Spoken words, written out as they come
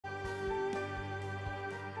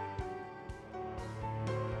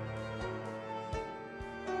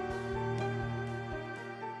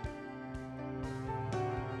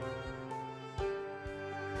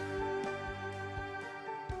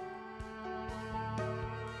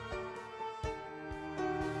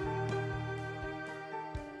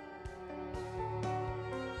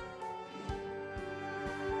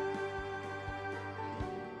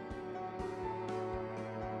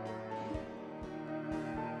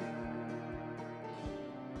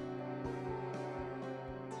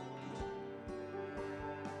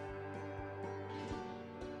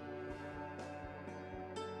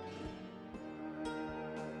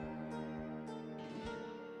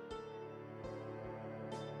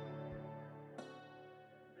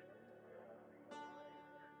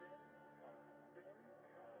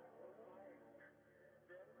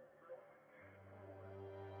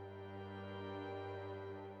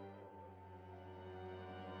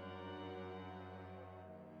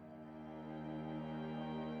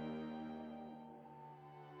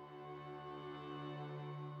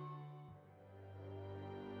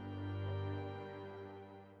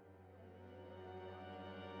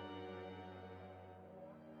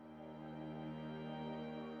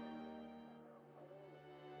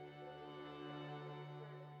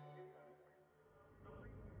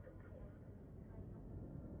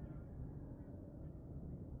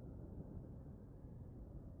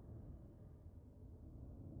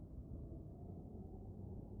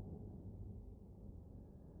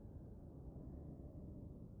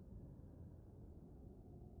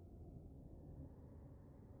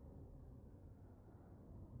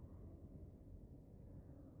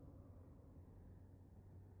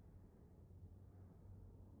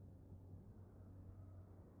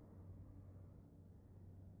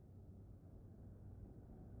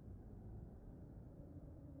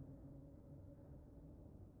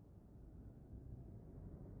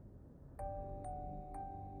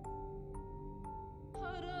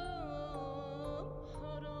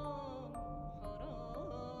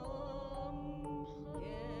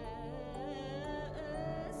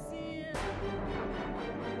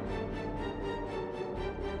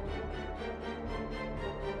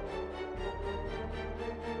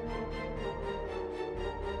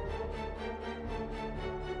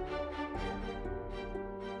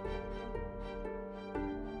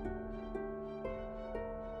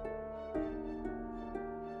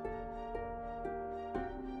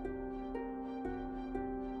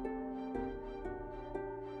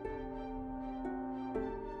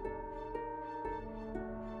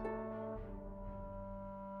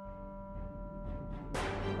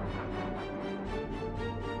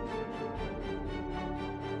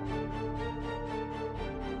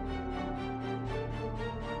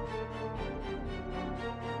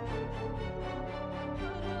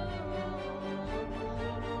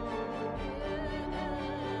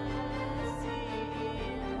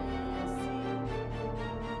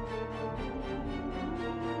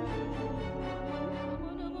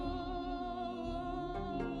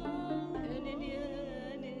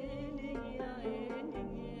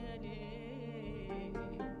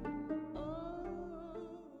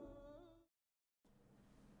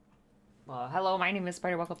Hello, my name is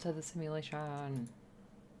Spider. Welcome to the simulation.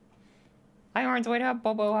 Hi, Orange, White Up,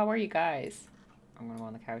 Bobo. How are you guys? I'm gonna go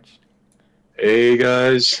on the couch. Hey,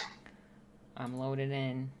 guys. I'm loaded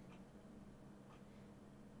in.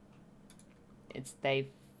 It's day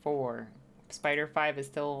 4. Spider 5 is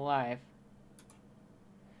still alive.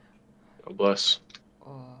 God bless.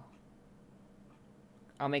 Oh.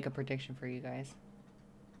 I'll make a prediction for you guys.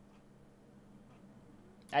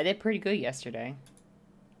 I did pretty good yesterday.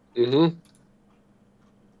 Mm-hmm.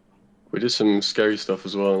 We did some scary stuff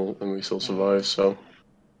as well, and we still survived, so.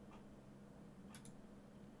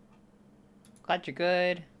 Glad you're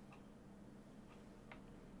good.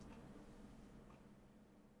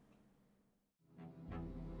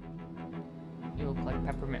 You look like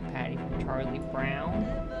Peppermint Patty from Charlie Brown.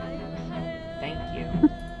 Thank you.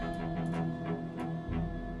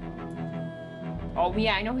 Oh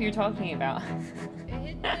yeah, I know who you're talking about.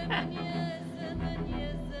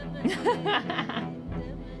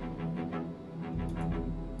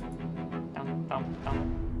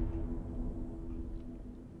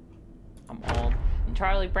 I'm old. And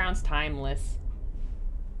Charlie Brown's timeless.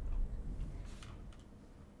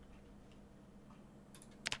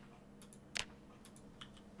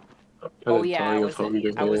 Oh yeah, I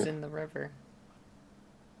was in the river.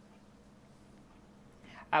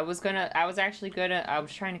 I was trying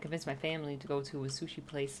to convince my family to go to a sushi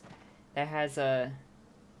place that has a,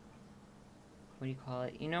 what do you call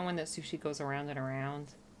it? You know when the sushi goes around and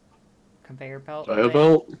around? Conveyor belt? Conveyor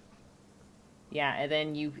belt? Yeah, and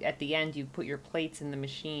then you, at the end, you put your plates in the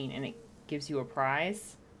machine and it gives you a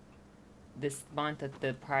prize. This month,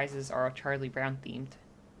 the prizes are Charlie Brown themed.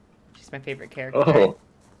 She's my favorite character. Oh.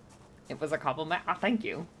 It was a compliment. Oh, thank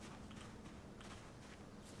you.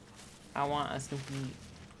 I want a Snoopy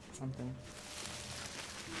something.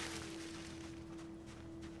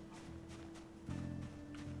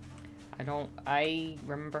 I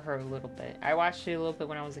remember her a little bit. I watched it a little bit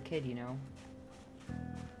when I was a kid, you know.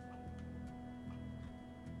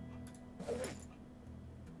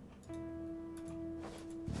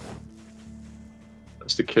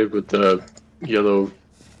 That's the kid with the yellow,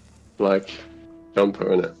 black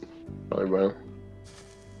jumper in it. Charlie Brown.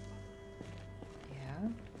 Yeah?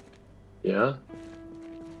 Yeah?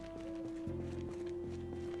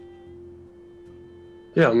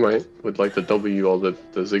 Yeah, I'm right. With like the W or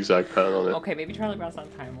the zigzag pattern on it. Okay, maybe Charlie Brown's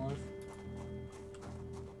not timeless.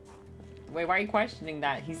 Wait, why are you questioning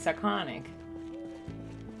that? He's iconic.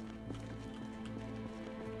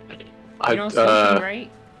 You know Snoopy,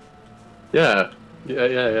 right? Yeah.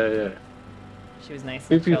 Yeah. She was nice.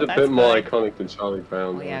 Snoopy's a bit more iconic than Charlie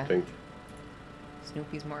Brown, oh, yeah. I think.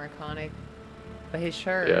 Snoopy's more iconic. But his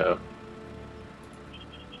shirt. Yeah.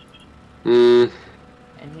 Hmm.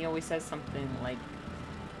 And he always says something like...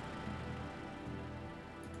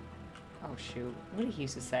 Oh, shoot. What did he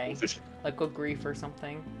used to say? Like, good grief or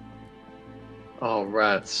something. Oh,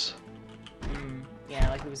 rats. Yeah,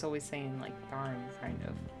 like he was always saying, like, darn, kind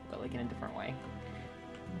of. But, like, in a different way.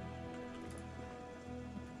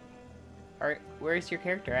 Alright, where's your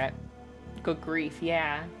character at? Good grief,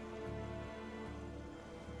 yeah.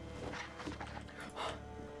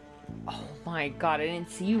 Oh my god, I didn't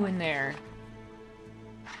see you in there.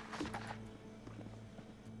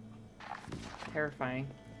 Terrifying.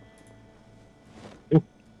 I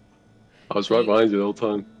was right behind you the whole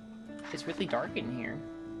time. It's really dark in here.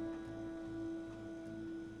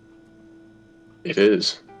 It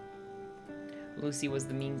is. Lucy was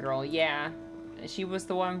the mean girl. Yeah, she was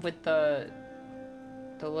the one with the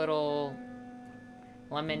little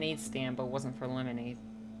lemonade stand, but wasn't for lemonade,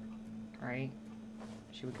 right?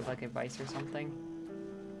 She would give like advice or something.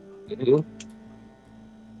 Mhm.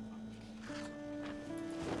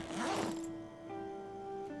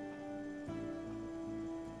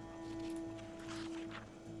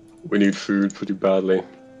 We need food pretty badly.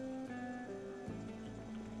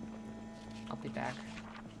 I'll be back.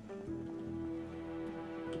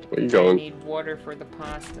 Where are you I going? need water for the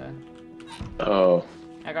pasta. Oh,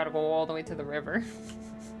 I gotta go all the way to the river.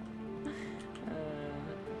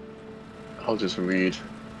 I'll just read.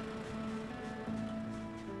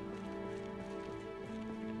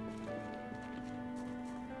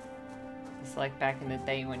 It's like back in the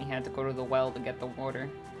day when you had to go to the well to get the water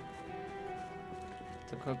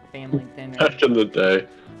to cook family dinner. Back in the day.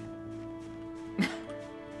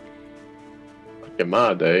 Like in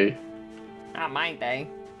my day, Not my day.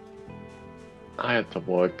 I had to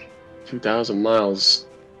walk 2,000 miles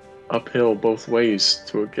uphill both ways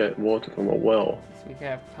to get water from a well. So we could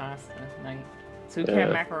have pasta tonight. So we could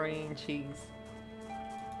have macaroni and cheese.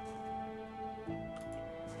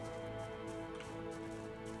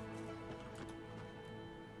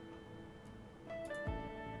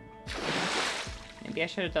 Maybe I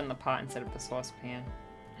should have done the pot instead of the saucepan.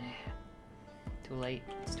 Too late.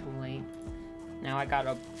 It's too late. Now I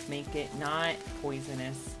gotta make it not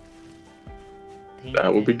poisonous.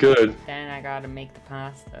 That would be good. Then I gotta make the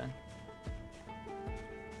pasta.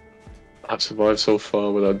 I've survived so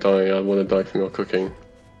far without dying. I want to die from your cooking.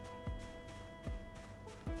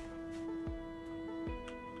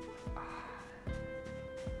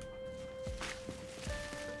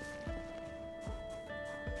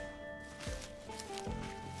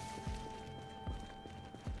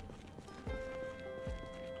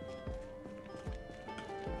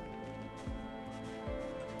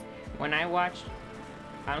 When I watched...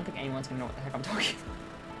 I don't think anyone's gonna know what the heck I'm talking about.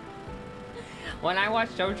 When I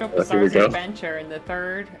watched JoJo Bizarre's Adventure in the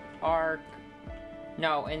third arc...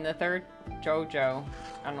 No, in the third JoJo,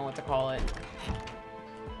 I don't know what to call it.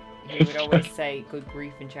 He would always say good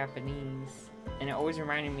grief in Japanese. And it always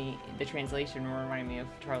reminded me, the translation reminded me of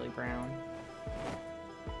Charlie Brown.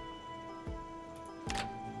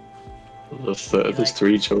 There's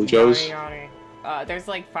 3 JoJos? There's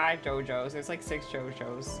like 5 JoJos. There's like 6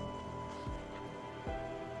 JoJos.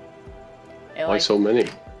 Why so many?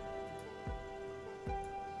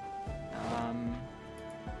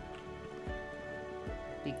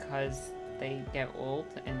 Because they get old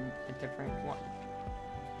and a different one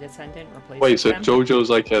descendant replaces Wait, so them. JoJo's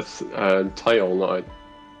like a title, not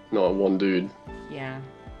a one dude. Yeah,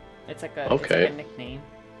 it's like a, okay. It's like a nickname.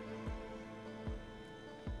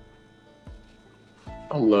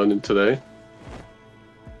 I'm learning today.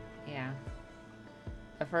 Yeah.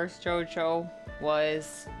 The first JoJo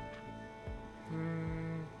was...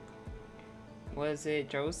 was it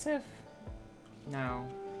Joseph? No.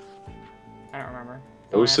 I don't remember.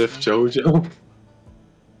 Joseph JoJo?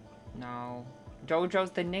 No.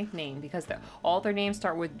 JoJo's the nickname because all their names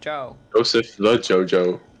start with Joe. Joseph the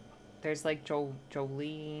JoJo. There's like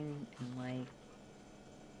Jolene and like...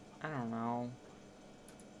 I don't know.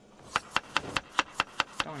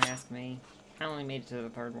 Don't ask me. I only made it to the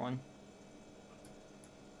third one.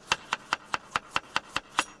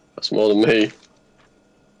 That's more than me.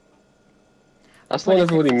 That's the one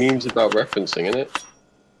everybody memes about referencing, isn't it?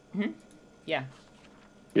 Hmm? Yeah.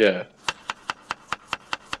 Yeah.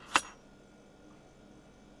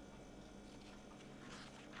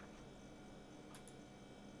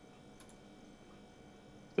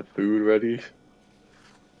 The food ready?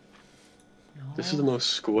 No. This is the most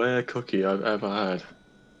square cookie I've ever had.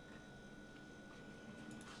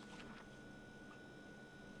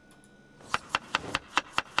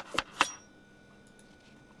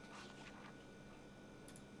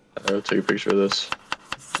 I'll take a picture of this.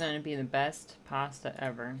 This is gonna be the best pasta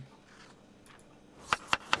ever.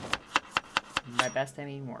 By best, I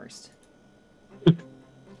mean worst.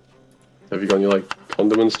 Have you got any like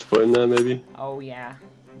condiments to put in there, maybe? Oh yeah,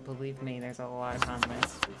 believe me, there's a lot of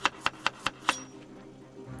condiments.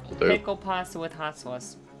 Pickle pasta with hot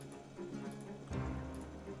sauce.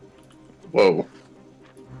 Whoa.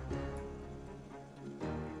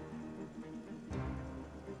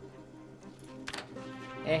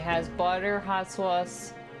 It has butter, hot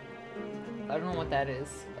sauce. I don't know what that is.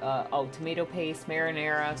 Oh, tomato paste,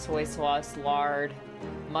 marinara, soy sauce, lard,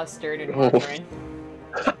 mustard, and margarine.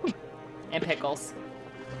 And pickles.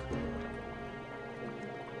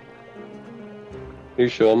 Are you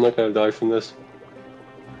sure I'm not gonna die from this?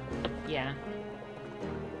 Yeah.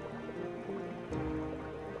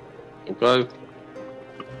 Okay.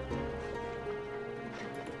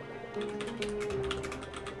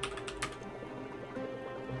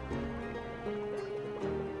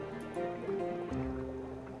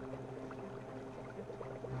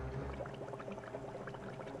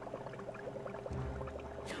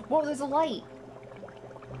 Whoa, there's a light!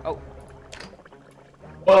 Oh.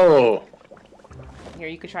 Whoa! Here,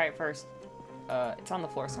 you could try it first. It's on the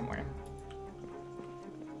floor somewhere.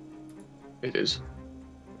 It is.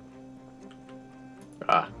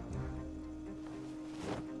 Ah.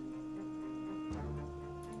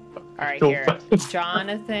 Alright, here.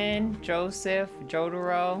 Jonathan, Joseph,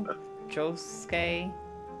 Jotaro, Josuke,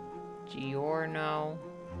 Giorno,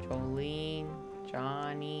 Jolene,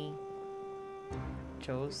 Johnny,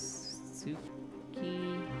 Josuke,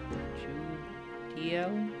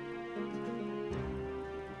 Judio.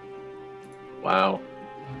 Wow.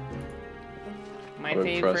 My I'm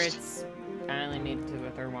favorites, I only made it to the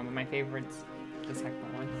third one, but my favorites, the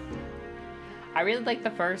second one. I really like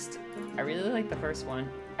the first. I really like the first one.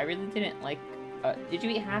 I really didn't like. Did you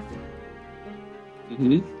eat half?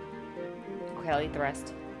 Mm-hmm. Okay, I'll eat the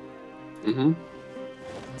rest. Mm-hmm.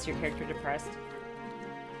 Is your character depressed?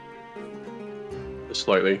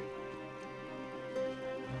 Slightly.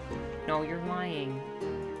 No, you're lying.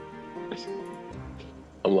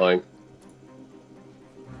 I'm lying.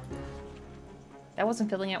 That wasn't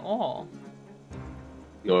filling at all.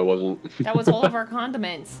 No, I wasn't. That was all of our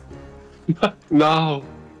condiments. No.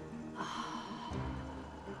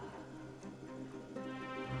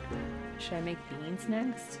 Should I make beans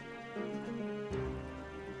next?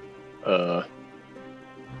 I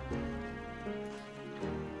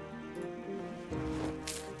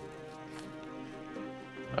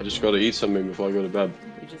just gotta eat something before I go to bed.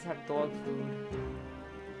 We just have dog food.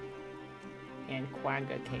 And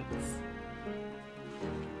quagga cakes.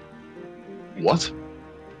 What?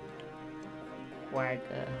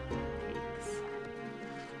 Quagga cakes.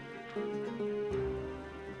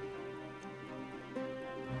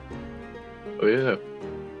 Oh yeah.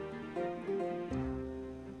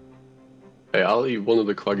 Hey, I'll eat one of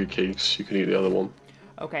the quagga cakes. You can eat the other one.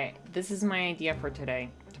 Okay, this is my idea for today.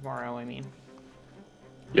 Tomorrow, I mean.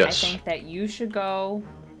 Yes. I think that you should go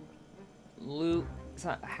loot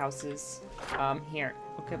houses. Here,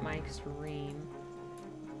 look at my stream.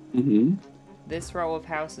 Mm-hmm. This row of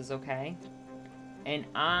houses, okay? And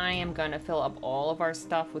I am gonna fill up all of our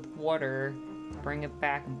stuff with water, bring it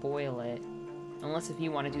back and boil it. Unless if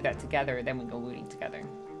you want to do that together, then we go looting together.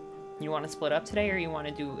 You want to split up today, or you want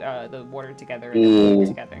to do the water together and then loot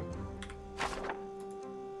together?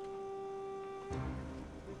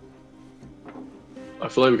 I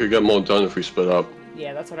feel like we could get more done if we split up.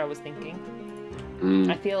 Yeah, that's what I was thinking. Mm.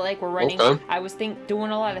 I feel like we're running. Okay. I was doing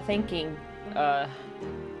a lot of thinking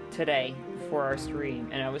today for our stream,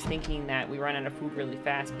 and I was thinking that we run out of food really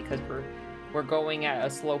fast because we're going at a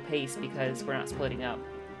slow pace because we're not splitting up,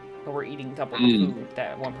 but we're eating double the food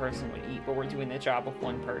that one person would eat, but we're doing the job of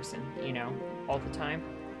one person, you know, all the time.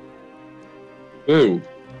 Ooh.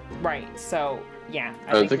 Right. So yeah,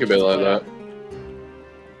 I didn't think of it like that.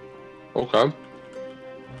 Okay.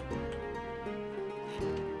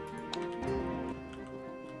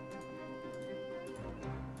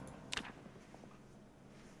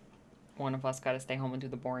 One of us got to stay home and do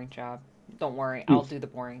the boring job. Don't worry, I'll do the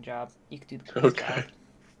boring job. You can do the boring job.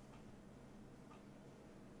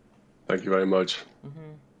 Thank you very much.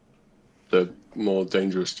 Mm-hmm. The more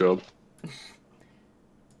dangerous job.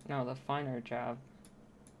 No, the finer job.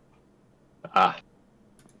 Ah.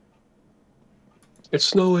 It's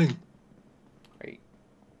snowing. Right.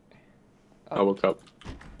 I woke up.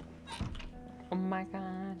 Oh my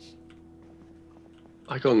gosh.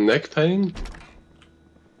 I got neck pain?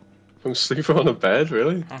 From sleeping on a bed,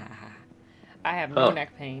 really? I have no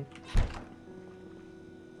neck pain.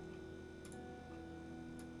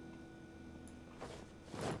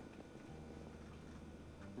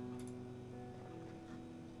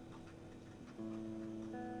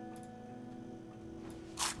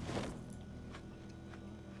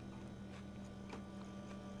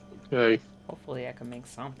 Okay. Hopefully I can make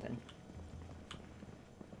something.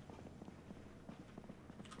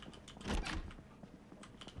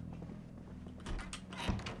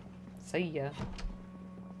 See ya.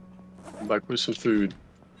 I'm back with some food.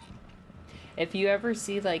 If you ever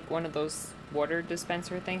see like one of those water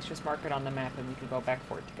dispenser things, just mark it on the map and we can go back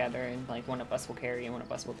for it together, and like one of us will carry and one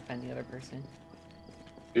of us will defend the other person.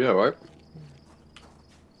 Yeah, right?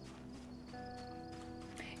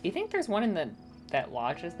 You think there's one in that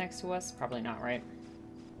lodge is next to us? Probably not, right?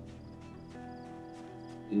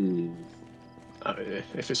 Hmm.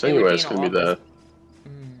 If it's anywhere, it's gonna be there.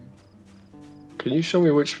 Can you show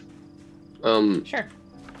me which Sure.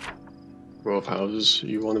 Row of houses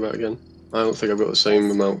you want about again? I don't think I've got the same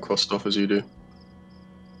amount crossed off as you do.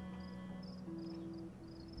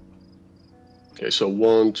 Okay, so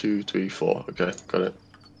 1, 2, 3, 4. Okay, got it.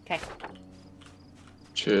 Okay.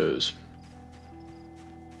 Cheers.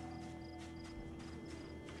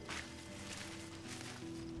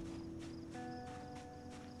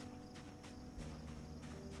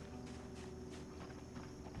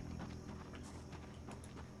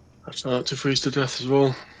 That's not to freeze to death as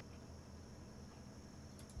well.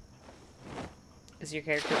 Is your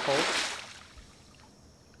character cold?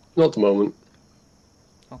 Not at the moment.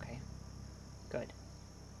 Okay. Good.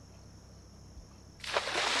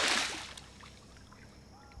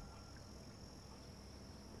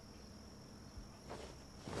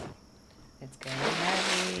 It's getting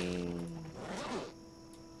heavy.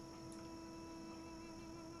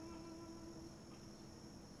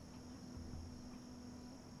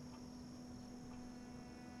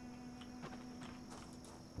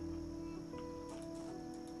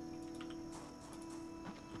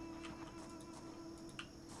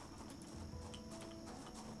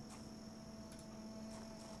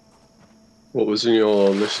 What was in your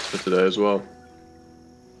list for today as well?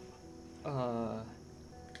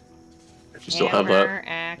 If you still have that. Hammer,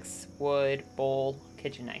 axe, wood, bowl,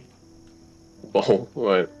 kitchen knife. Bowl,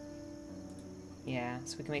 right. Yeah,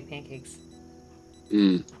 so we can make pancakes.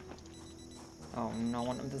 Mm. Oh no,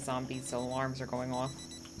 one of the zombies' alarms are going off.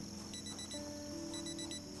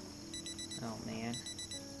 Oh man.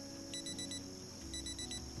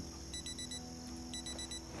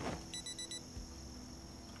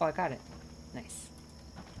 Oh, I got it. Nice.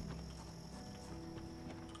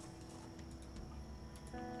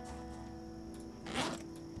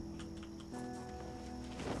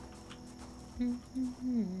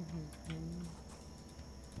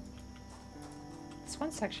 This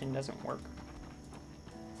one section doesn't work.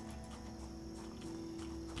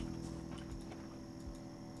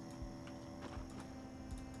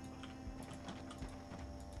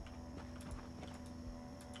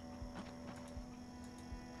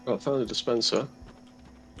 Oh, I found a dispenser.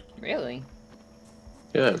 Really?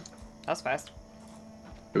 Yeah, That's fast.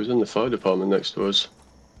 it was in the fire department next to us.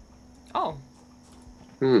 Oh,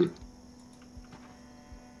 Hmm.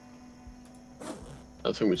 I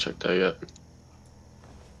don't think we checked that yet.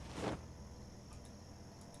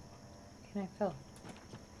 can I fill?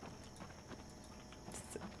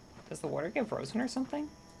 Does the water get frozen or something?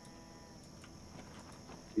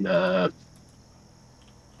 Nah.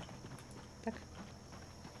 Look.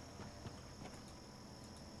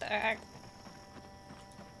 There.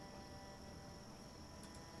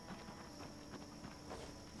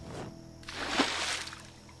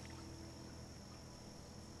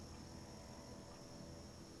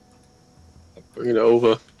 Bring it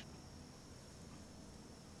over.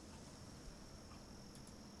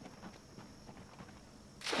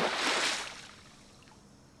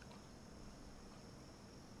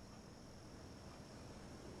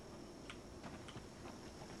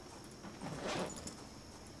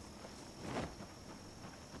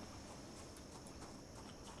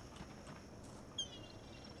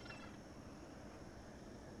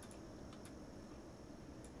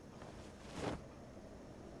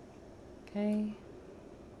 Okay.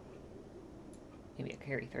 Maybe I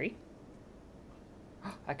carry 3?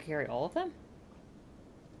 I could carry all of them?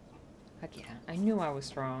 Heck yeah, I knew I was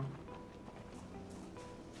strong.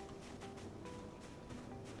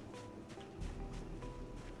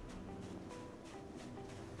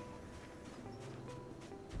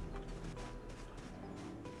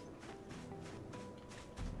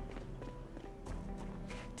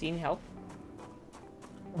 Do you need help?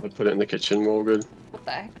 I put it in the kitchen, we're all good. What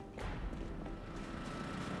the heck?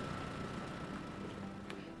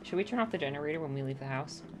 Should we turn off the generator when we leave the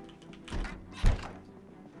house?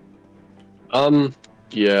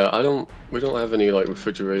 Yeah, we don't have any, like,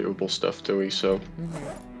 refrigeratable stuff, do we? So,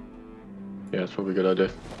 yeah, it's probably a good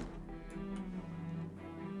idea.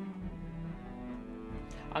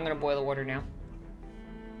 I'm gonna boil the water now.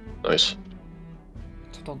 Nice.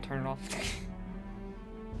 So don't turn it off.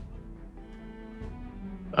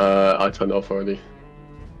 I turned it off already.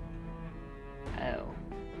 Oh.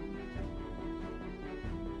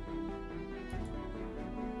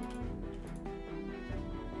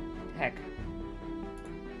 Heck.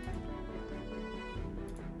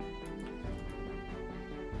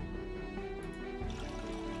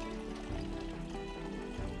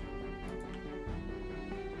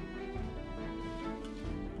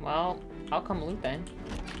 Well, I'll come loot then.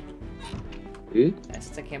 Hmm?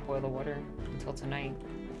 Since I can't boil the water until tonight.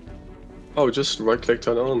 Oh, just right click,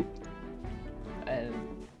 turn it on.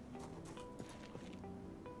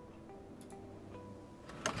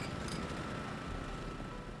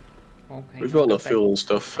 Okay. We've got enough fuel and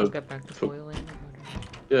stuff I'll get back to for boiling.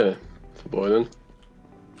 yeah, for boiling.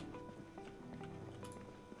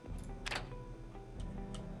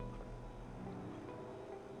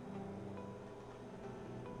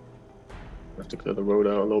 Have to clear the road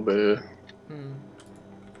out a little bit here. Hmm.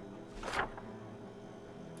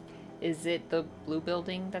 Is it the blue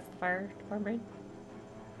building that's the fire department?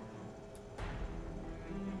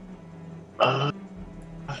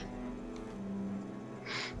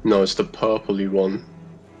 No, it's the purpley one.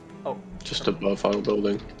 Oh. Just above our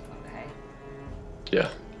building. Okay. Yeah.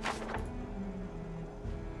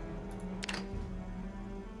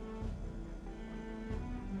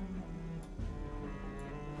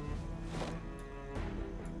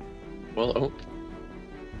 Well, oh.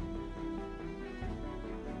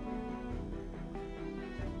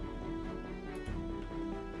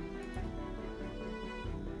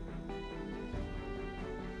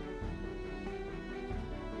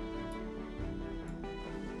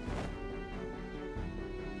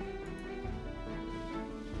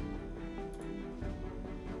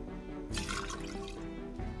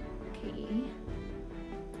 Okay.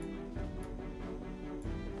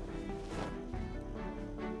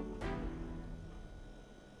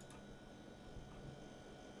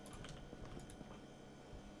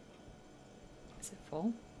 Is it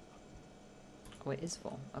full? Oh, it is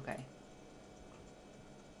full. Okay.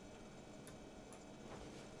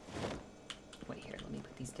 Wait here, let me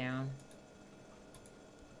put these down.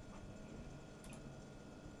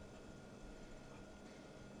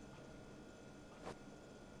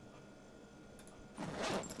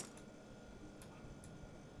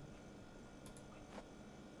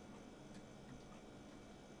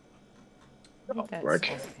 I think that Right.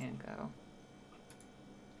 saucepan go.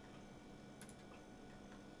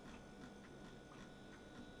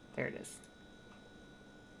 There it is.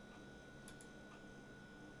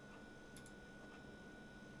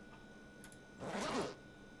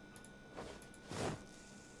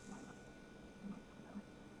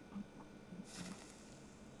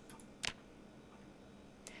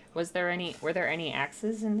 Were there any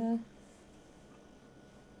axes in the...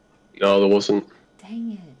 No, there wasn't.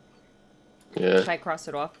 Dang it. Yeah. Should I cross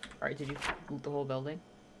it off? Or did you loot the whole building?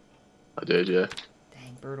 I did, yeah.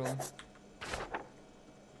 Dang, brutal.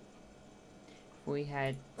 We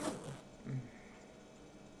had...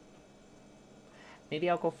 Maybe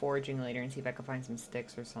I'll go foraging later and see if I can find some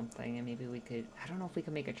sticks or something, and maybe we could... I don't know if we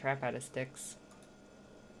can make a trap out of sticks.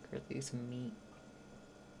 Could use some meat.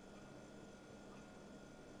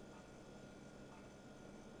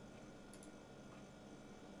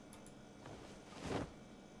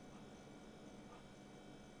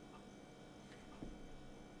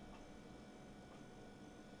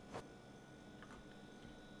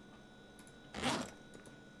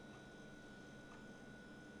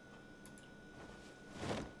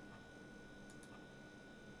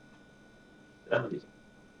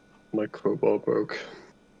 My crowbar broke.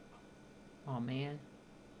 Oh man.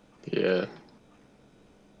 Yeah.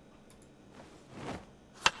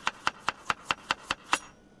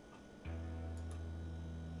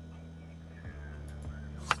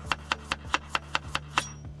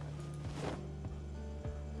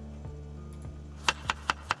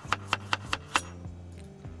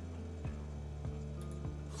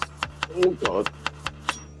 Oh god.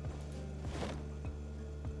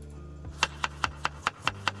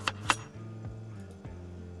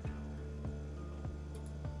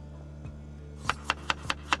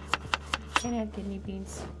 Can I add kidney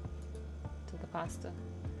beans to the pasta?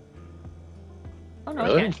 Oh no,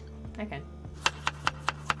 Really? I can. I can.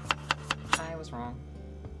 I was wrong.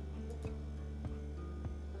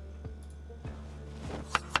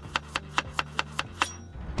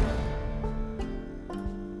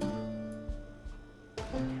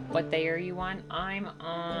 What day are you on? I'm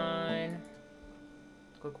on...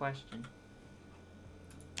 Good question.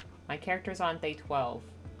 My character's on day 12,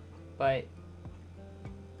 but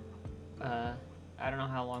I don't know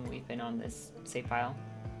how long we've been on this save file.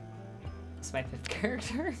 It's my 5th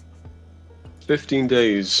character. 15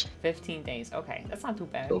 days 15 days. Okay, that's not too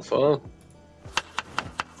bad. so far.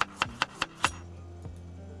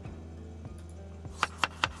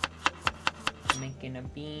 Making a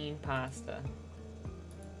bean pasta.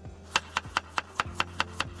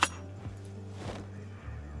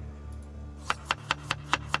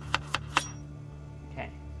 Okay.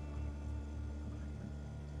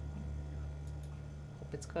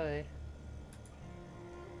 Hope it's good.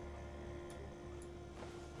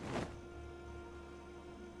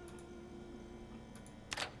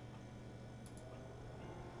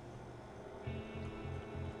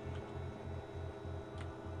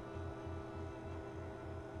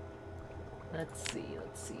 Let's see.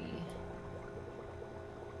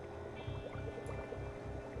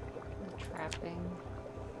 Trapping.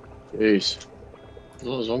 Jeez. A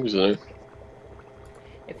lot of zombies in there.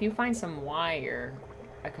 If you find some wire,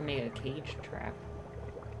 I can make a cage trap.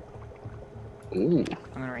 Ooh.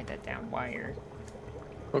 I'm gonna write that down. Wire.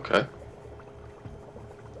 Okay.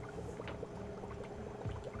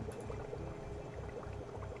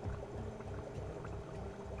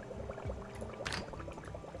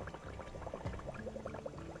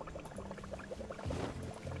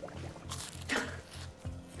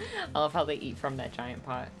 I love how they eat from that giant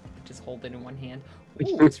pot. Just hold it in one hand.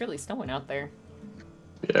 Ooh, it's really snowing out there.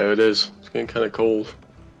 Yeah, it is. It's getting kind of cold.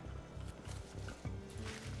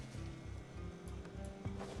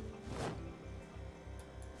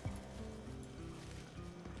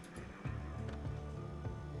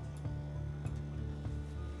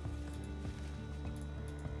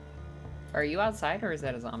 Are you outside or is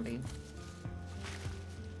that a zombie?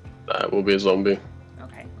 That will be a zombie.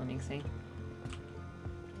 Okay, let me see.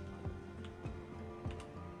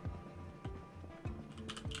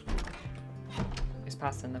 There's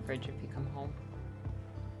pasta in the fridge if you come home.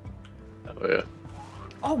 Oh yeah.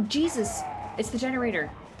 Oh, Jesus! It's the generator.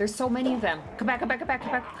 There's so many of them. Come back.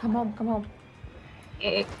 Come home.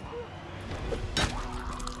 Okay,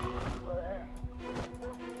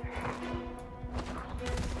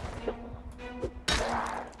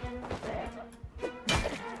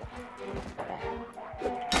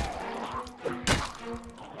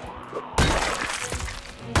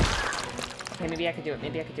 maybe I could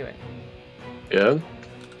do it. Yeah?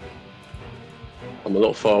 I'm a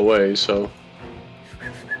lot far away, so...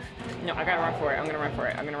 No, I gotta run for it.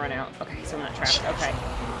 I'm gonna run out. Okay, so I'm not trapped. Okay.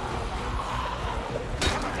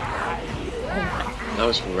 Now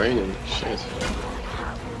it's raining. Shit.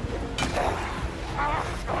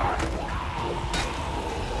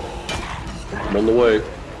 I'm on the way.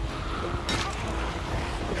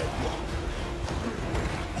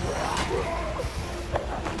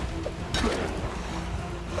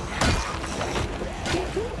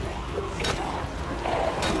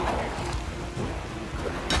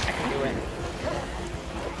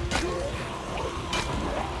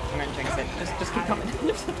 Just keep coming. Don't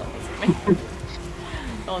listen to me.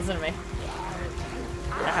 Don't listen to me.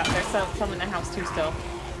 There's some in the house too still.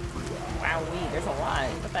 Wowee, there's a lot.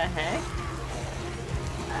 What the heck?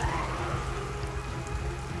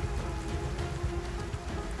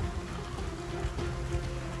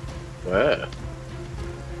 Where?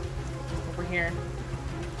 Over here.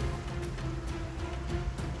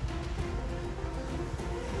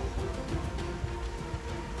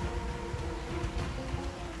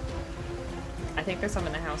 I think there's some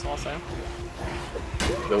in the house also.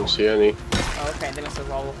 Don't see any. Oh, okay, they must have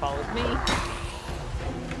all followed me.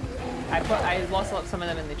 I lost some of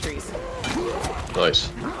them in the trees. Nice.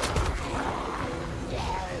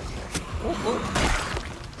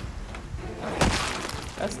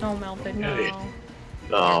 The snow melted now. Hey.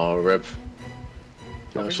 Oh, rip.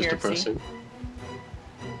 Now Over it's just here, depressing. see?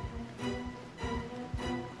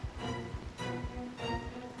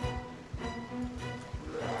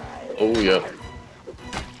 Oh, yeah.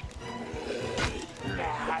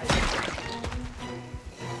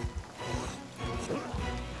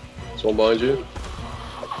 Someone behind you?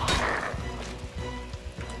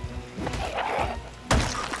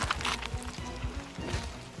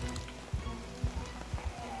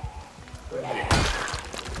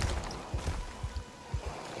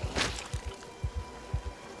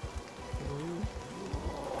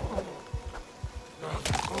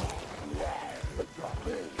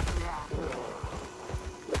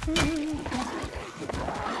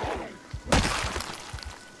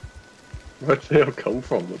 Where did they all come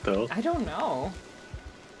from? What the hell? I don't know.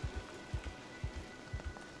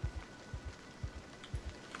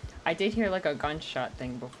 I did hear like a gunshot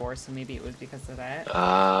thing before, so maybe it was because of that.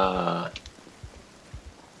 Ah.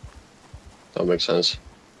 That makes sense.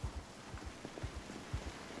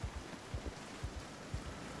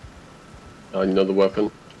 Another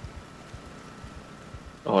weapon.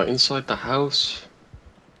 Oh, inside the house?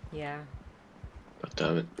 Yeah. God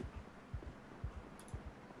damn it.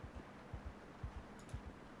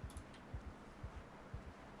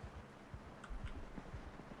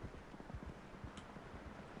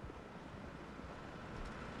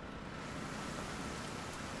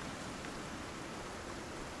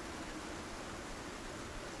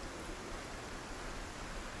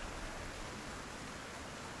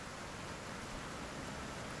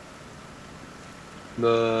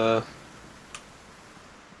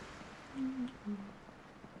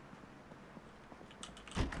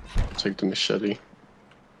 Take the machete.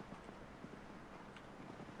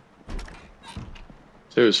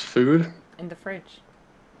 There's food? In the fridge.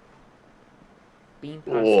 Bean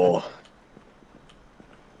pasta. Oh.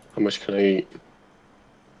 How much can I eat?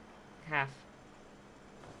 Half.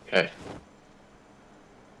 Okay.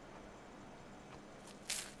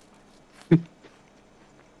 Put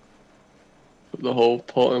the whole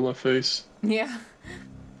pot in my face. Yeah.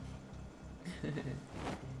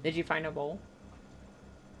 Did you find a bowl?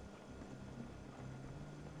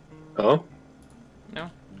 Oh?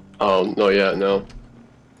 No? Oh, not yet, no.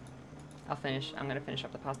 I'll finish. I'm gonna finish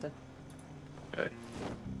up the pasta. Okay.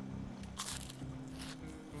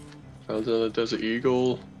 Found another desert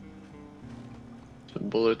eagle. Some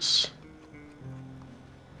bullets.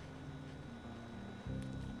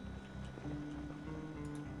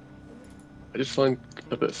 I did find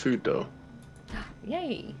a bit of food though.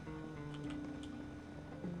 Yay!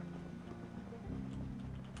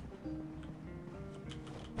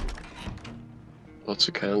 Lots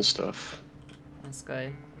of canned stuff. That's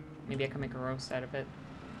good. Maybe I can make a roast out of it.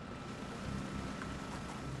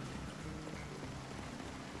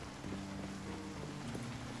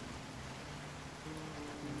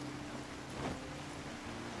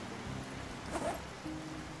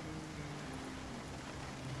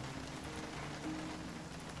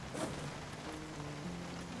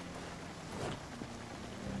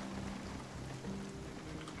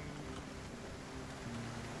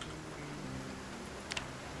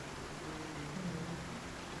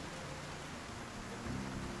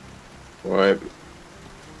 Alright.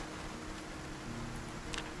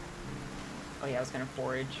 Oh yeah, I was gonna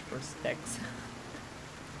forage for sticks.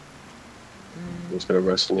 I'm just gonna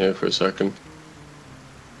rest in here for a second.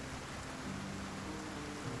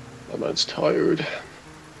 My man's tired. It's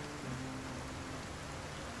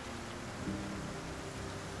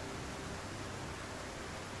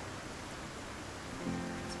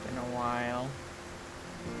been a while.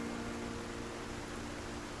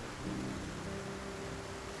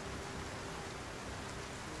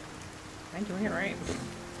 Am I doing it right?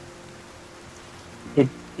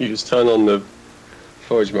 You just turn on the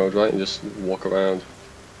forage mode, right, and just walk around.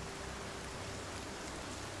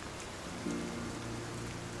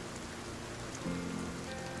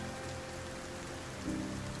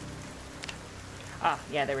 Ah,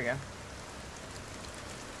 yeah, there we go.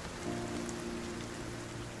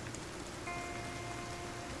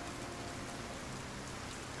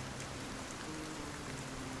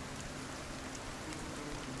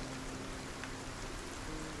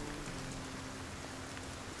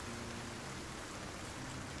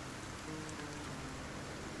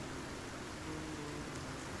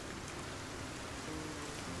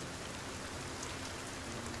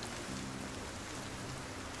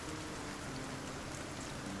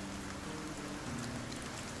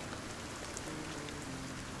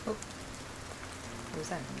 Oh. What was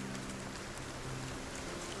that?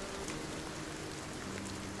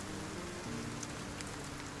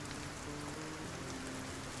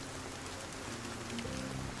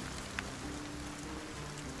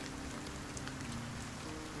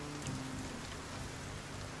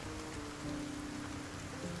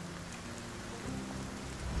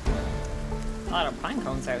 A lot of pine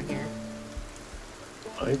cones out here.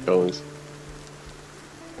 Hi, Collins.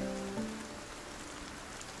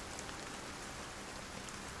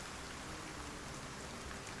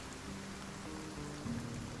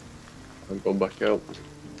 I'm going back out.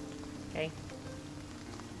 Okay.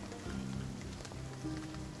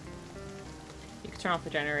 You can turn off the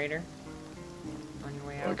generator on your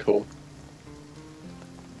way out. Alright, cool.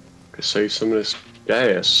 Could save some of this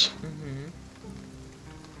gas. Mm-hmm.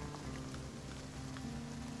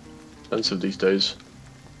 Expensive these days.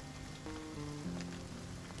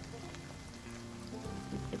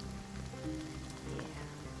 Yeah.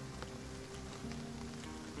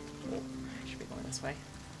 Oh, I should be going this way.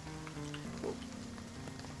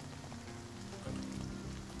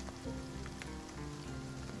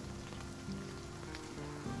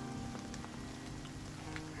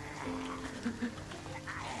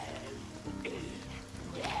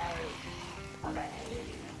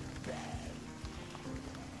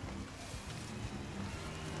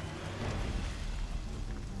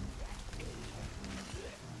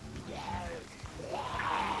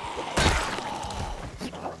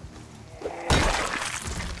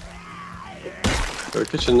 Got a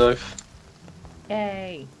kitchen knife.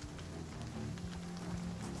 Yay!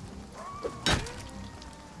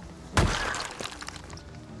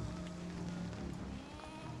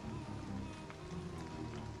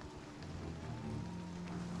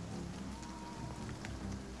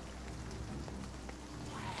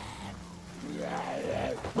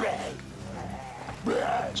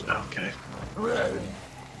 Okay.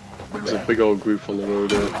 There's a big old group on the road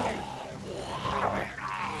there.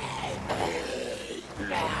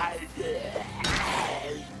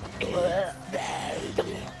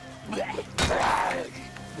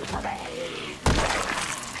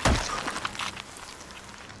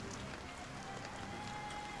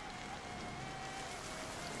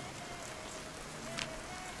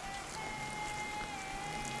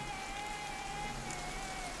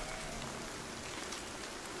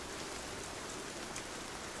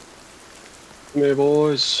 Come here,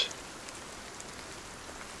 boys.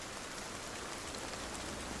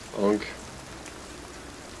 Honk.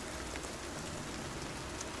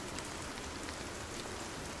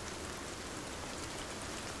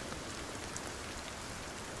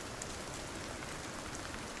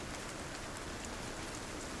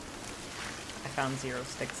 I found 0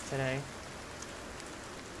 sticks today.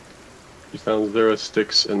 You found 0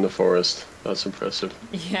 sticks in the forest. That's impressive.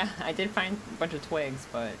 Yeah, I did find a bunch of twigs,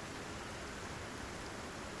 but...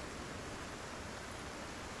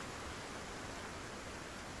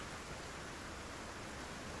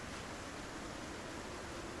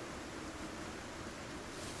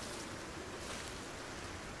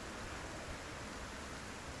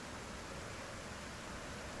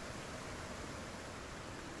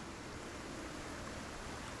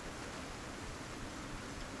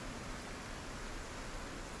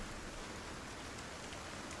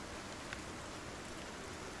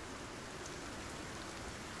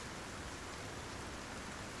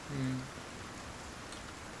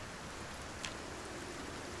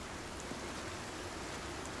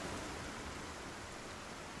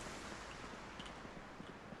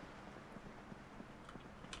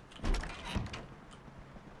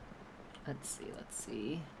 Let's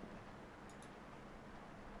see.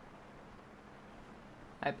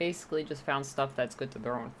 I basically just found stuff that's good to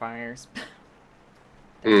throw on fires.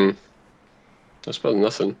 That's better than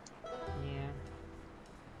nothing. Yeah.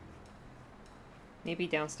 Maybe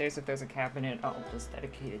downstairs if there's a cabinet, I'll just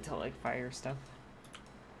dedicate it to like fire stuff.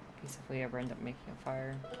 In case if we ever end up making a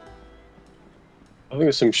fire. I think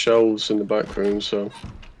there's some shelves in the back room, so...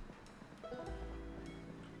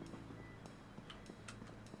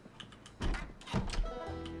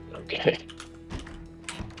 Okay.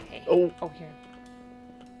 Okay. Oh! Oh, here.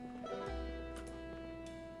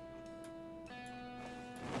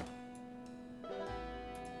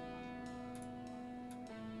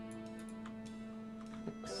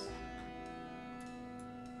 Oops.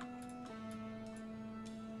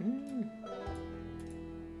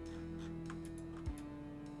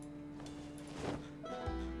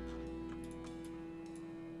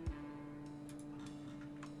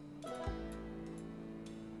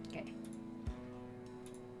 Okay.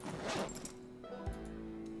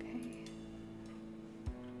 Okay.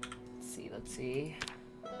 Let's see.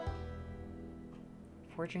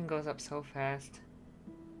 Fortune goes up so fast.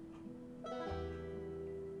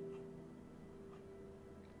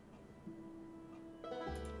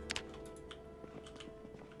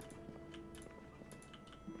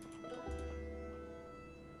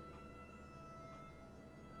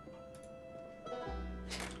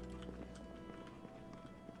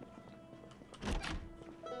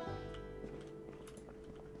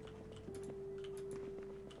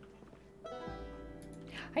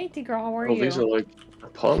 Hi, Tigger, how are you? Oh, these are like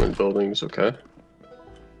apartment buildings, okay.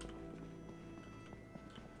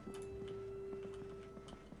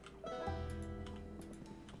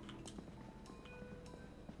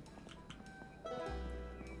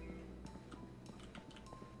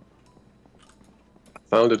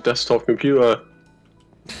 Found a desktop computer.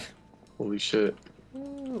 Holy shit.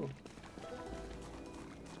 Ooh.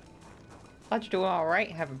 Glad you're doing alright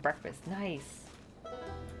having breakfast. Nice.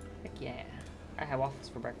 Heck yeah. I have waffles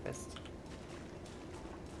for breakfast.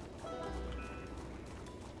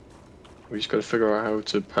 We just gotta figure out how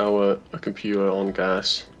to power a computer on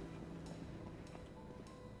gas.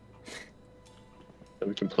 Then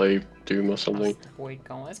we can play Doom or something. How's the void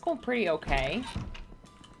going? It's going pretty okay.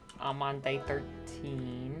 I'm on day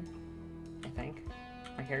 13, I think.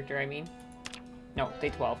 My character, I mean. No, day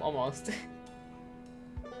 12, almost.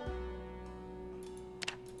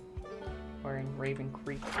 We're in Raven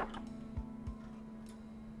Creek.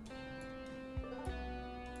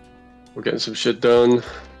 We're getting some shit done.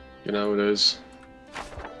 You know how it is.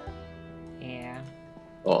 Yeah.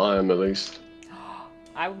 Or I am, at least.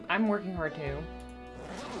 I'm working hard too.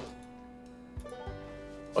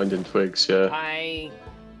 Finding twigs, yeah.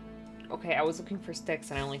 Okay, I was looking for sticks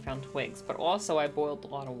and I only found twigs, but also I boiled a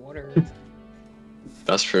lot of water.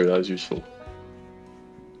 That's true, that is useful.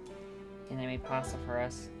 And I made pasta for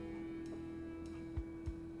us.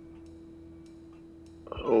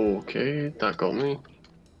 Okay, that got me.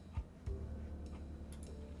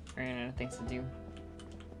 things to do.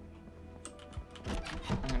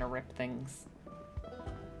 I'm gonna rip things.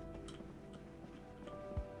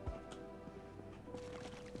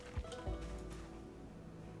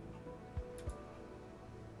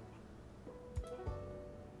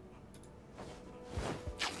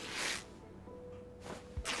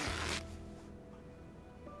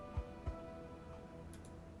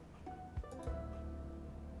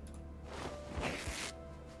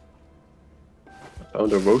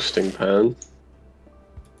 Found a roasting pan.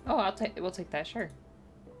 Oh, we'll take that, sure.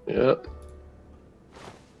 Yep.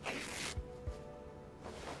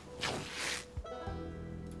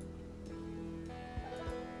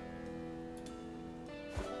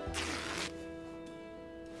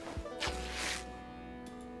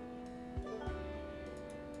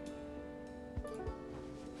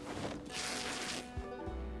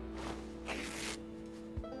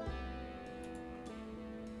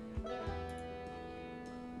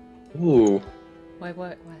 Ooh. Wait,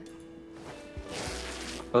 what?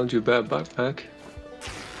 Found you a better backpack.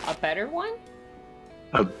 A better one?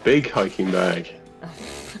 A big hiking bag.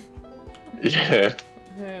 Yeah.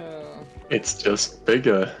 Oh, It's just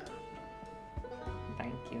bigger.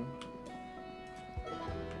 thank you.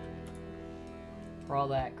 For all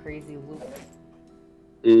that crazy loot.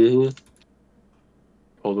 Mm-hmm.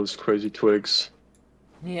 All those crazy twigs.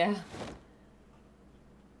 Yeah.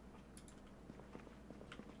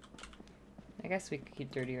 I guess we could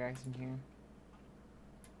keep dirty rags in here.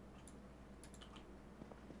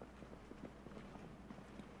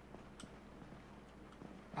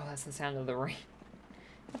 Oh, that's the sound of the rain.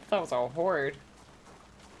 I thought that was a horde.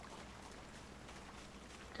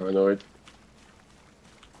 Paranoid.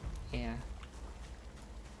 Yeah.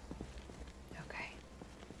 Okay.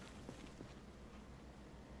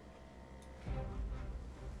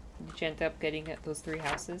 Did you end up getting at those 3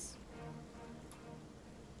 houses?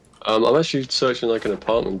 I'm actually searching like an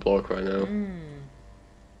apartment block right now.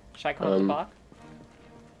 Should I come up the block?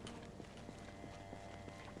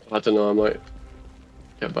 I don't know, I might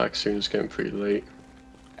get back soon, it's getting pretty late.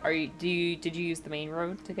 Did you use the main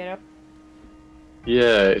road to get up?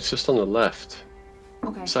 Yeah, it's just on the left.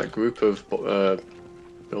 Okay. It's that group of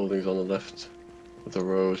buildings on the left of the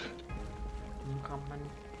road. I'm coming.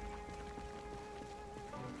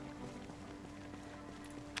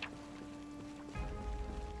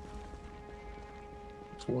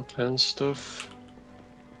 More can stuff.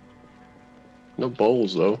 No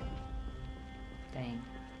bowls though. Dang.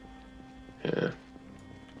 Yeah.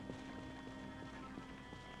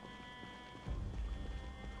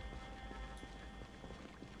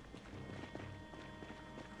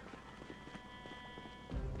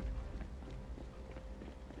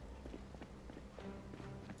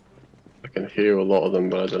 I can hear a lot of them,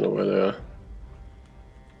 but I don't know where they are.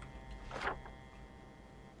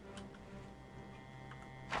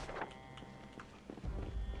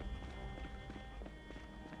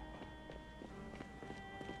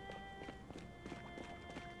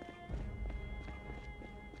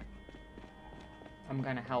 I'm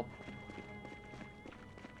gonna help.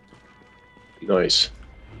 Nice.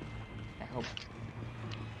 I hope.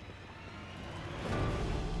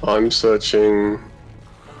 I'm searching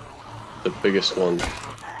the biggest one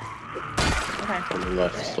Okay. on the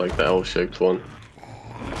left, like the L-shaped one.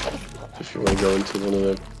 If you want to go into one of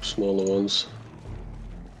the smaller ones.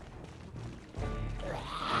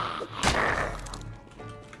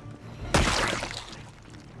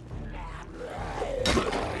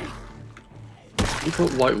 You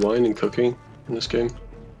put white wine in cooking in this game?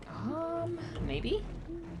 Maybe?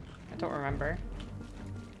 I don't remember.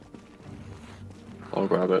 I'll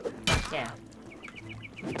grab it. Yeah.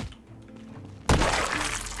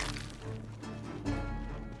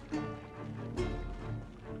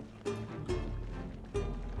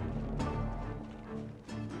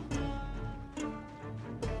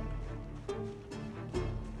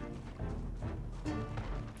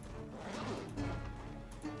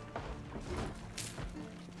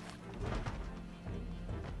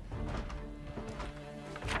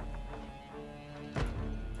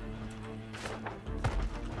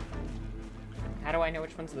 How do I know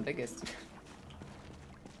which one's the biggest?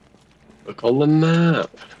 Look on the map.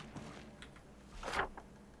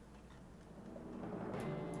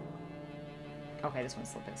 Okay, this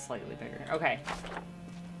one's a bit slightly bigger. Okay.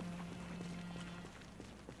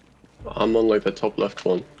 I'm on like the top left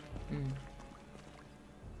one.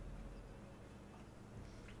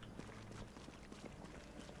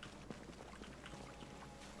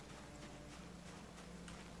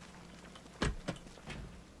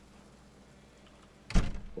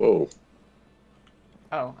 Whoa.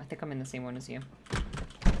 Oh, I think I'm in the same one as you.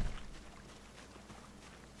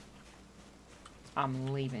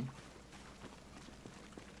 I'm leaving.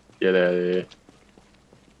 Get out of here.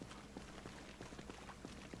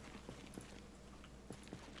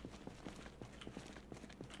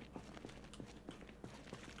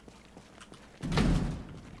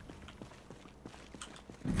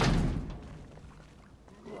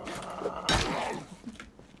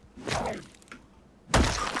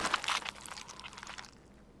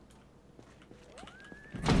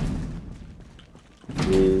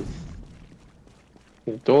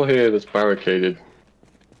 The door here is barricaded.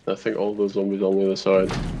 I think all those zombies on the other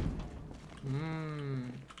side.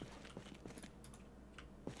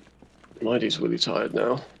 Mighty's really tired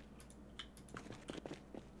now.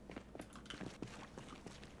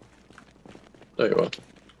 There you are.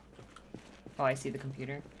 Oh, I see the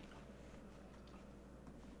computer.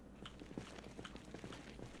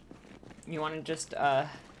 You want to just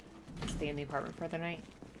stay in the apartment for the night?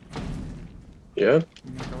 Yeah?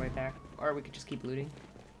 And make our way back. Or we could just keep looting.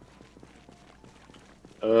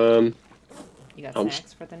 You got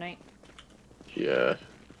snacks for the night? Yeah.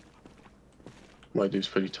 Mighty's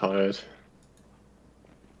pretty tired.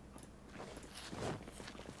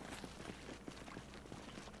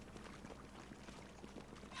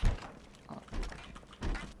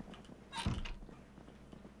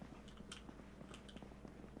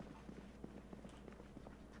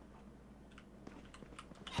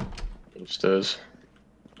 Upstairs.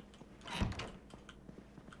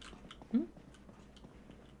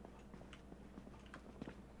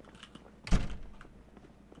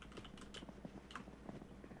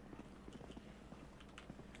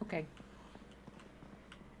 Okay.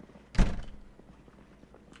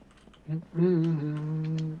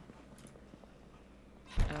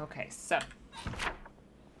 Okay, so.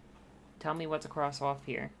 Tell me what's across off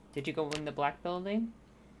here. Did you go in the black building?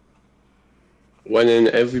 Went in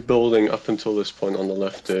every building up until this point on the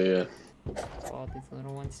left there, yeah. So all these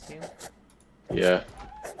little ones too? Yeah.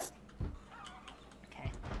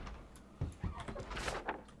 Okay.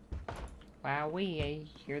 Wowee, I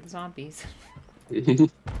hear the zombies.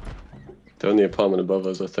 They're in the apartment above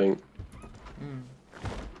us, I think.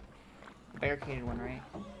 Barricaded one, right?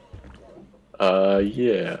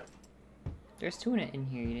 Yeah. There's tuna in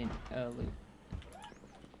here you didn't loot.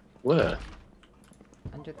 Where?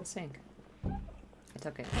 Under the sink. I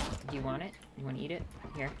took it. Do you want it? You want to eat it?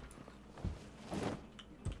 Here.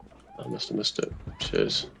 I must have missed it.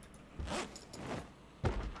 Cheers.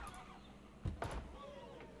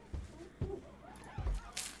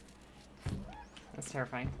 That's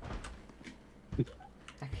terrifying. I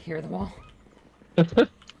can hear them all.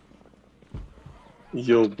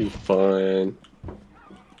 You'll be fine.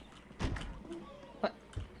 What?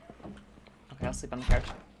 Okay, I'll sleep on the couch.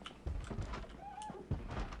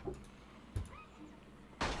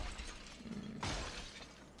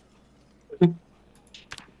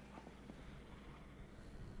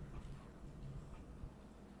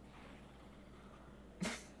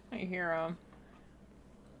 I hear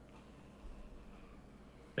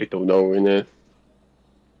I don't know, innit?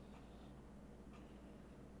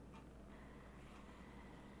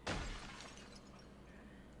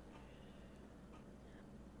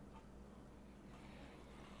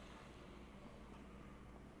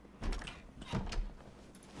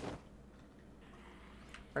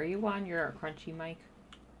 Are you on your crunchy mic?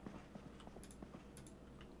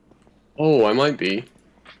 Oh, I might be.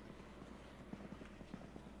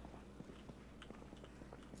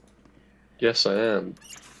 Yes, I am.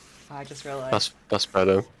 Oh, I just realized. That's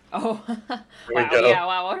better. Oh, There wow, we go. yeah,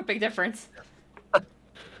 wow, what a big difference.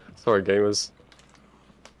 Sorry, gamers.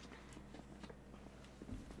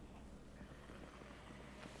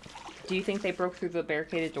 Do you think they broke through the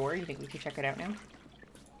barricaded door? You think we can check it out now?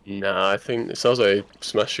 Nah, I think it sounds like they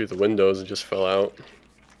smashed through the windows and just fell out.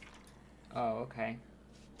 Oh, okay.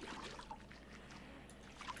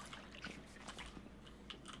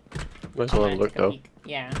 Might as well have a look though.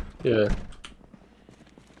 Yeah. Yeah.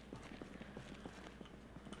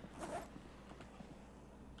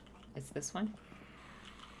 It's this one?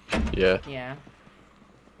 Yeah. Yeah.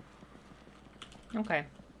 Okay.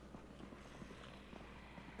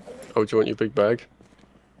 Oh, do you want your big bag?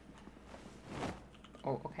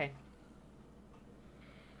 Oh, okay.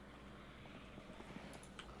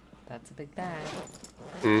 That's a big bag.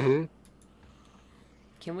 Mm-hmm.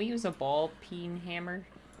 Can we use a ball peen hammer?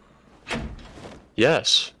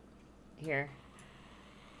 Yes. Here.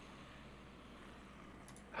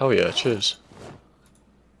 Hell yeah, cheers.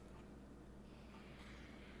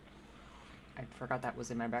 I forgot that was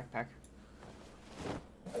in my backpack.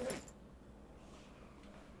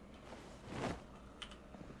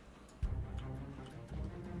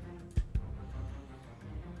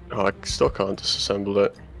 Oh, still can't disassemble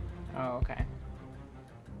it. Oh, okay.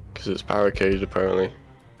 Because it's barricaded, apparently.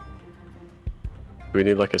 We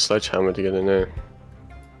need like a sledgehammer to get in there.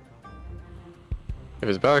 If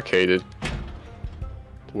it's barricaded,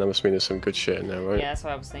 then that must mean there's some good shit in there, right? Yeah, that's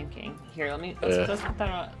what I was thinking. Here, let's put that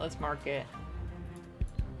on, let's mark it.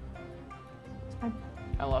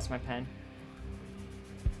 I lost my pen.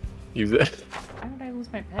 You did? Why did I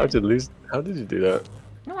lose my pen? How did you do that?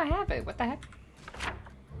 No, I have it. What the heck?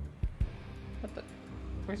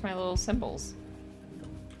 Where's my little symbols?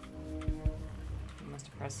 I must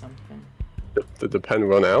have pressed something. Did the pen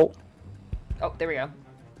run out? Oh, there we go.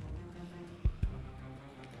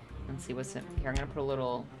 Let's see what's in here. I'm gonna put a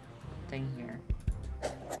little thing here.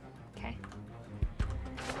 Okay.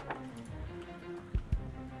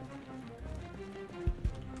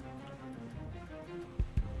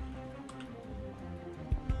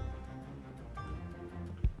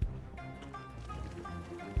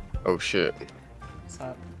 Oh shit. What's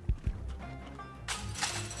up?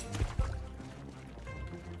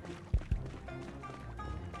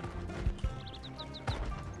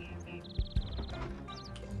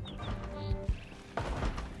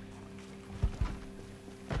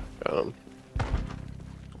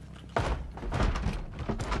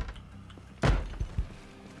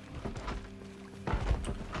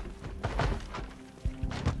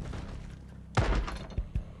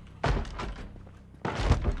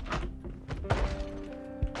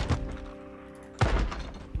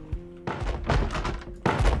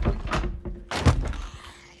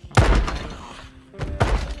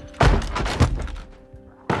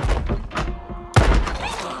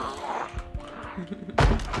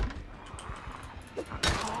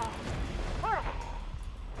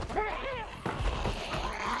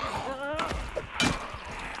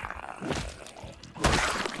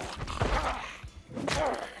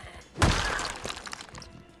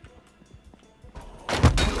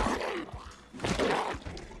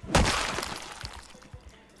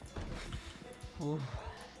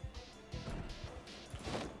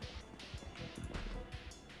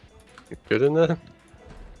 Good in there?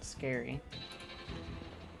 Scary.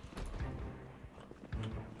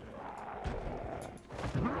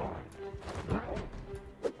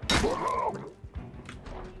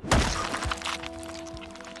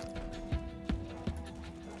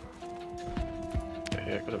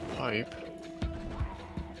 Okay, I got a pipe.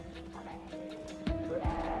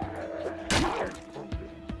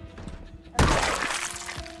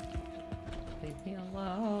 Leave me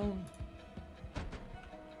alone.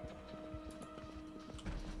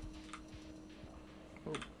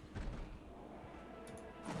 Oh.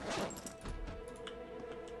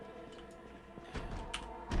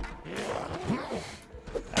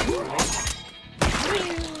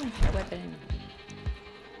 My weapon.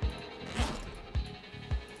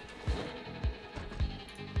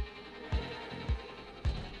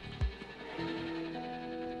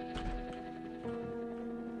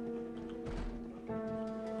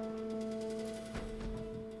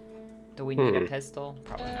 Do we need a pistol?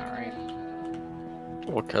 Probably not, right?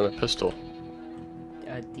 What kind of pistol?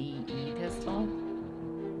 A DE pistol?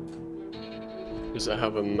 Does it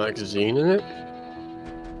have a magazine in it?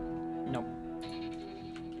 Nope.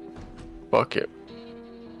 Fuck it.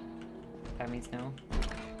 That means no.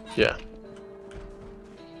 Yeah.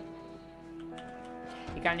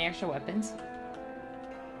 You got any extra weapons?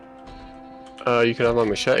 You can have my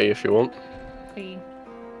machete if you want. Hey.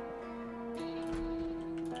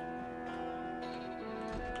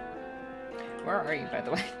 Where are you, by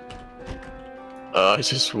the way? I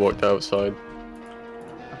just walked outside.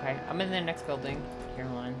 Okay, I'm in the next building. Here,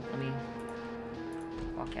 hold on. Let me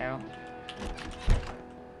walk out.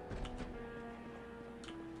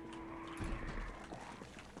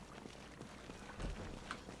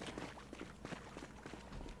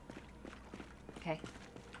 Okay.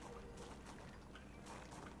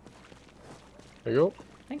 There you go.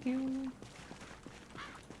 Thank you.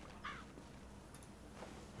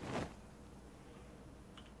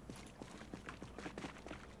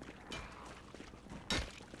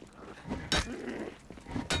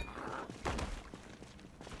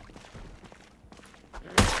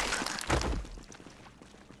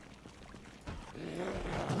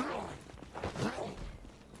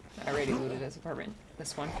 I already looted this apartment.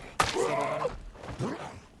 This one. This little one.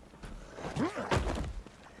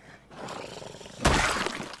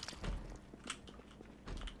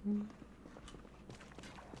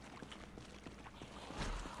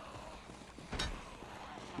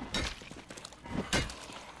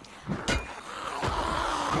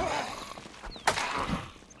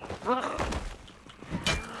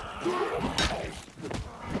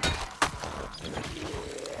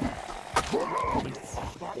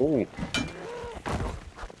 Oh.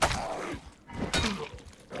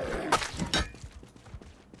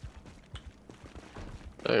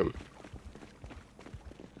 Damn.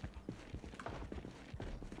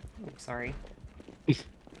 Oops, sorry.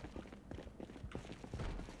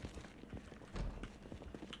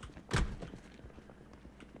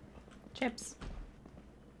 Chips.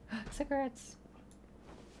 Cigarettes.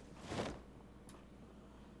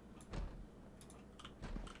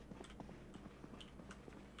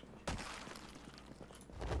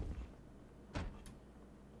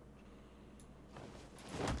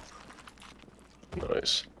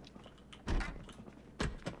 Nice.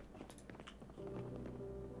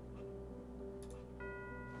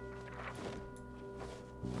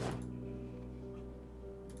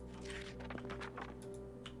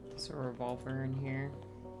 There's a revolver in here.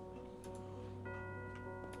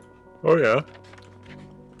 Oh yeah.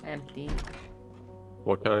 Empty.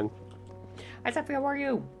 What kind? Isaac, how are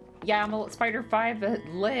you? Yeah, I'm a Spider 5 that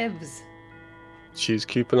lives. She's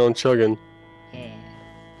keeping on chugging. Yeah.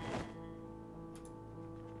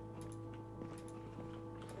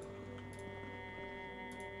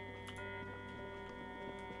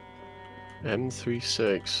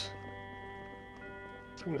 M36.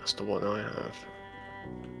 I think that's the one I have.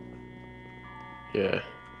 Yeah.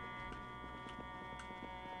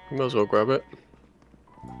 You might as well grab it.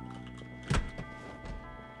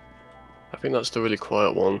 I think that's the really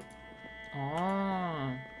quiet one.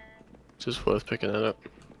 Oh. Just worth picking that up.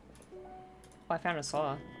 Oh, I found a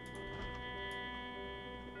saw.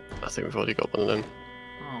 I think we've already got one of them.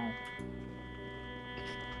 Oh.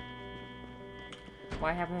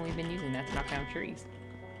 Why haven't we been using that to knock down trees?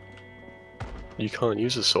 You can't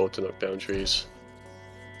use a sword to knock down trees.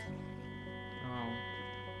 Oh.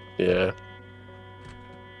 Yeah.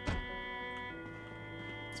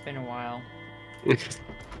 It's been a while.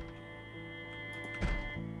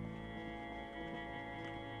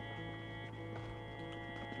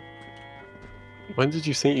 When did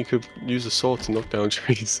you think you could use a sword to knock down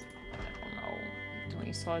trees? I don't know. Don't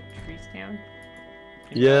you saw trees down?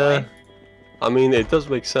 In real Yeah. life? I mean, it does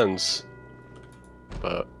make sense.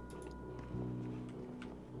 But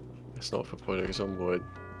it's not for Project Zomboid.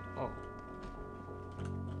 Oh.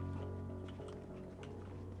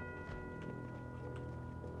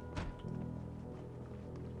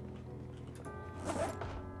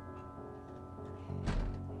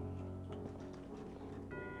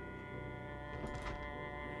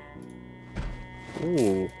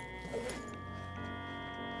 Ooh.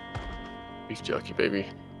 Beef jerky, baby.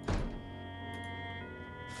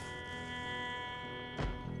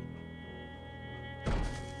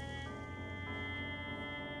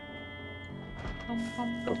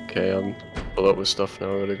 Okay, I'm full up with stuff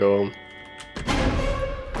now. I gotta go home.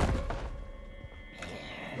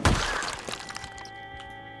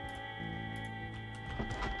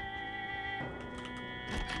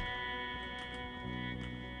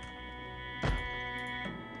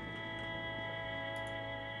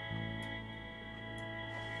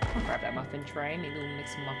 I'll grab that muffin tray. Maybe we'll make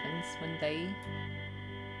some muffins one day.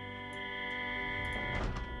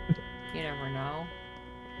 You never know.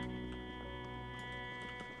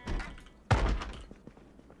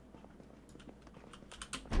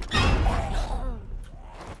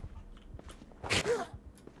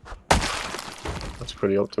 That's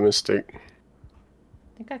pretty optimistic.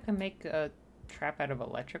 I think I can make a trap out of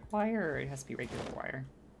electric wire, or it has to be regular wire.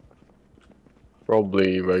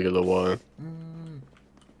 Probably regular wire.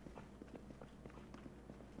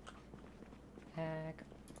 Heck.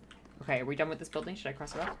 Okay, are we done with this building? Should I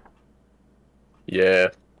cross it off? Yeah.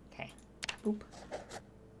 Okay. Boop.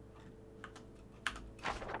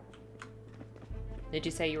 Did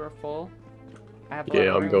you say you were full? I have a lot Yeah,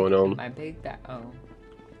 of I'm room going in on. my big bag. Oh.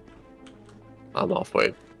 I'm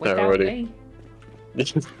halfway Without there already. me?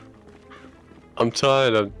 I'm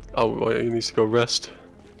tired. I need to go rest.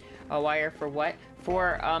 A wire for what?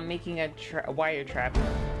 For making a wire trap.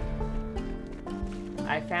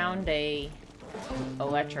 I found a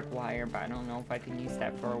electric wire, but I don't know if I can use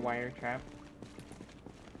that for a wire trap.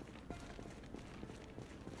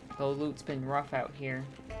 The loot's been rough out here.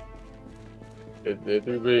 It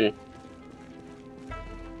do be.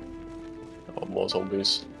 Oh, more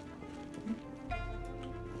zombies.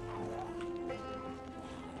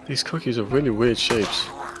 These cookies are really weird shapes.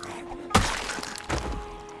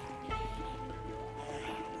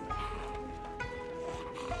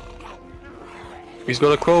 He's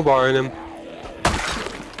got a crowbar in him.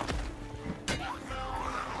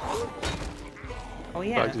 Oh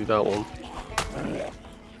yeah. Back to that one.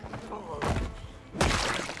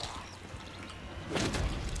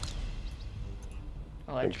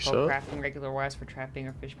 Well, Thank you, Charcoal sir. crafting, regular wires for trapping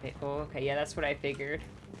or fish bait. Oh, okay, yeah, that's what I figured.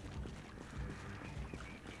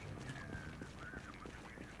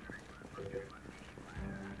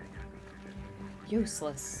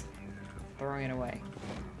 Useless. Throwing it away.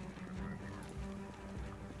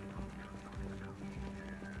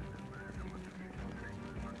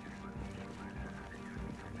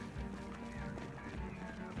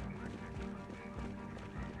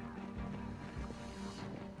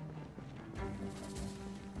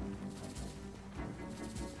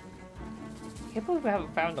 I can't believe I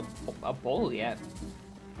haven't found a bowl yet.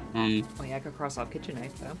 Hmm. Oh yeah, I could cross off kitchen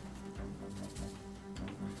knife though.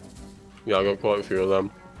 Yeah, I got quite a few of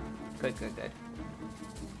them. Good, good, good.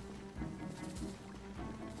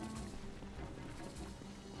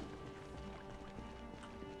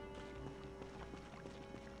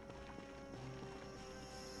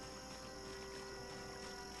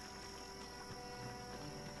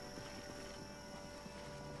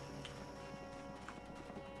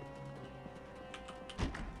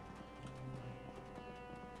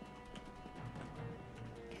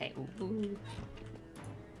 Okay, ooh.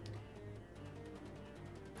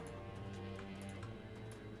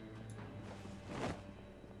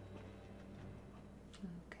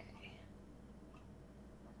 Okay.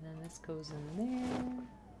 And then this goes in there.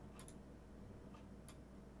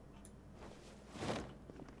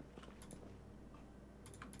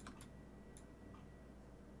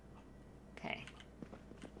 Okay.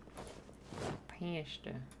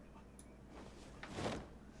 Pasta.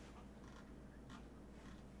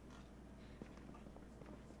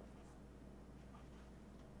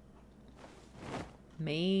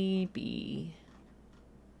 Maybe.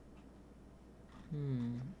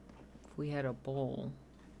 If we had a bowl.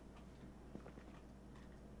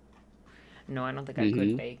 No, I don't think I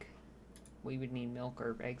could bake. We would need milk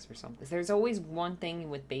or eggs or something. There's always one thing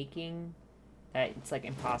with baking that it's like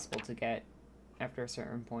impossible to get after a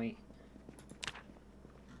certain point.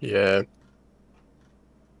 Yeah.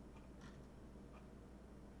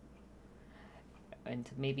 And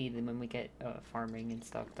maybe then when we get farming and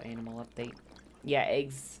stuff, the animal update. Yeah,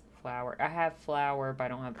 eggs, flour. I have flour, but I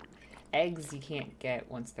don't have eggs. You can't get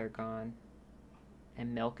once they're gone.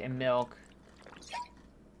 And milk and milk.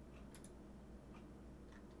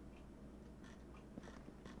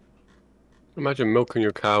 Imagine milking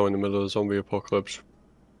your cow in the middle of the zombie apocalypse.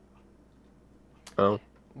 Oh.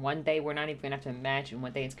 One day we're not even gonna have to imagine.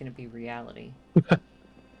 One day it's gonna be reality.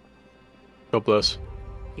 God bless.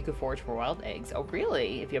 You could forage for wild eggs. Oh,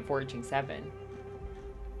 really? If you have foraging 7.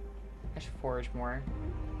 I should forage more.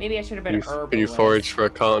 Maybe I should have been an herbalist. Can you forage for a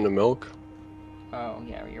carton of milk? Oh,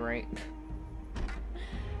 yeah, you're right.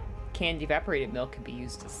 Canned evaporated milk can be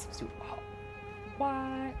used as soup. Oh,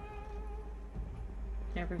 what?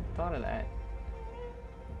 Never even thought of that.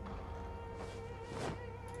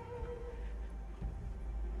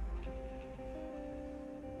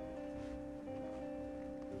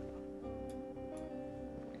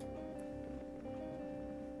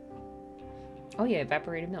 Oh yeah,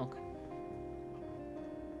 evaporated milk.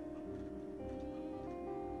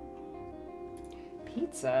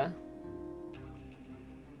 Pizza?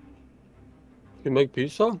 You make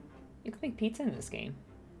pizza? You can make pizza in this game.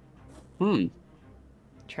 Hmm.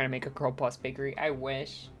 Trying to make a girl boss bakery. I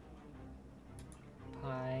wish.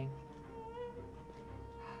 Pie.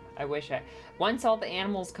 I wish I... Once all the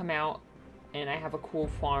animals come out and I have a cool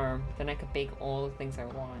farm, then I could bake all the things I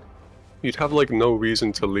want. You'd have like no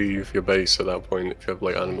reason to leave your base at that point if you have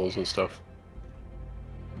like animals and stuff.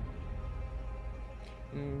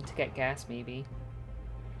 To get gas, maybe.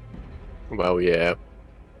 Well, yeah.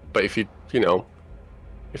 But if you know,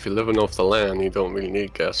 if you're living off the land, you don't really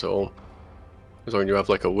need gas at all. As long as you have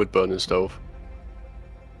like a wood burning stove.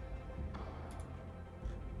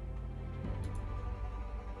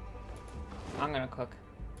 I'm gonna cook.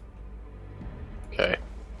 Okay.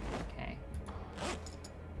 Okay.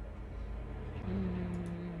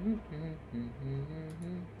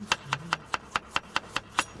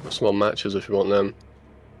 Got some more matches if you want them.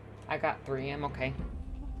 I got 3. I'm okay.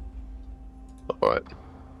 Alright.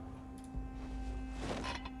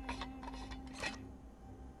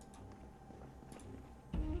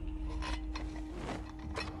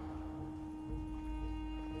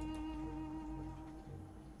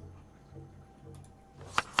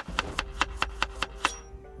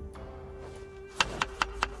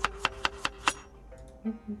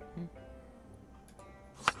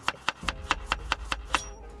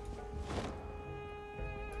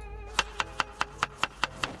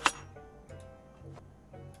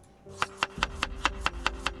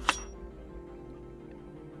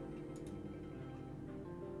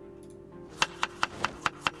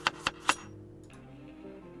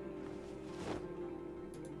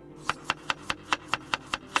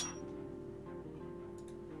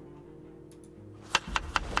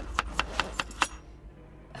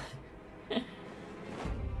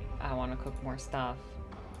 stuff.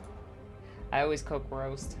 I always cook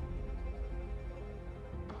roast.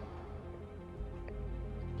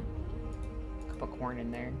 Put corn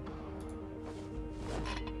in there.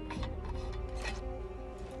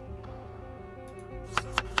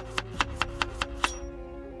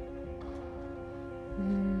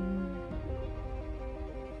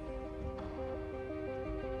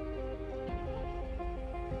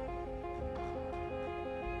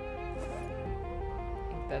 I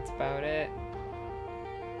think that's about it.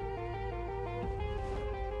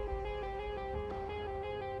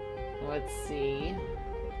 Let's see.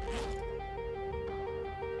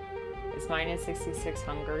 Is mine at 66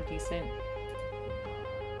 hunger decent? Yeah,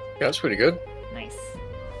 that's pretty good. Nice.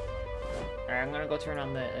 Alright, I'm gonna go turn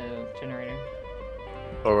on the generator.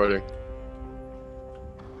 Alrighty.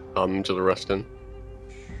 To the rest in.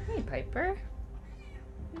 Hey, Piper.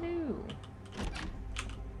 No.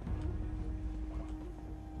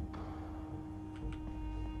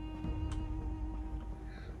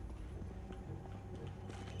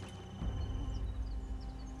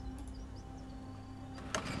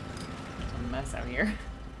 It's a mess out here.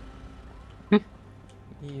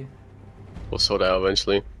 Yeah. We'll sort it out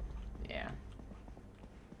eventually. Yeah.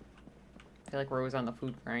 I feel like we're always on the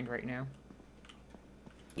food grind right now.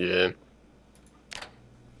 Yeah.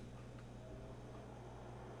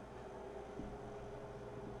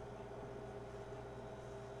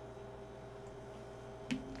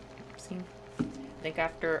 See? I think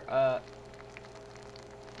after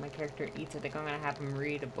my character eats, I think I'm gonna have him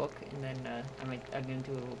read a book, and then I'm gonna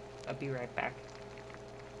do a be right back.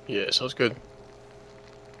 Yeah, sounds good.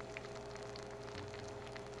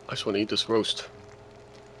 I just want to eat this roast.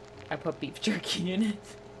 I put beef jerky in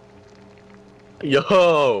it.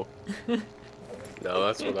 Yo! Now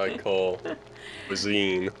that's what I call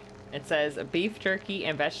cuisine. It says a beef jerky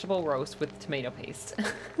and vegetable roast with tomato paste.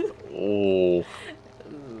 Oh,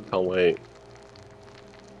 can't wait.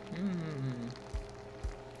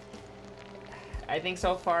 I think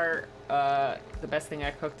so far, the best thing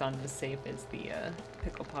I cooked on this save is the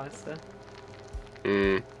pickle pasta.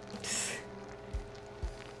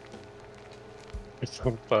 It's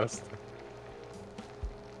so fast.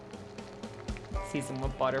 Seasoned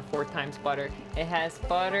with butter, 4 times butter. It has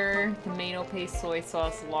butter, tomato paste, soy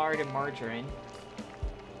sauce, lard, and margarine.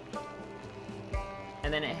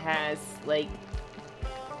 And then it has, like,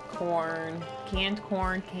 canned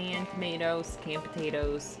tomatoes, canned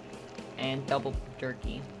potatoes, and double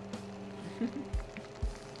jerky.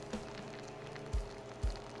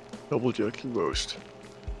 Double jerky roast.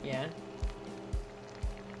 Yeah.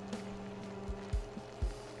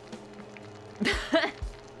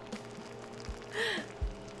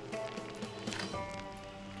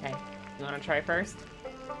 Okay, you wanna try first?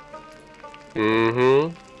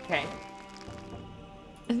 Mm-hmm. Okay.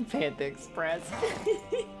 Panda Express.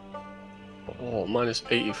 Oh, minus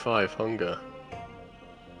 85 hunger.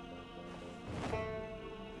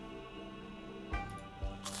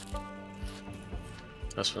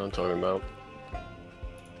 That's what I'm talking about.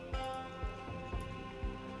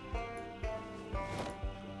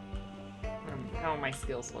 How are my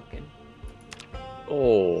skills looking?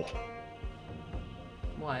 Oh.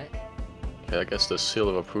 What? Okay, I guess the seal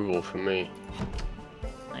of approval for me.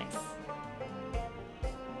 Nice.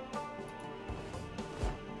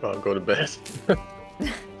 I'll go to bed.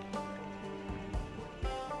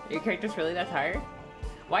 Your character's really that tired?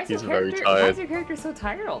 Why is He's your very character? tired. Why is your character so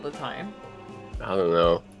tired all the time? I don't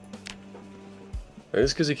know.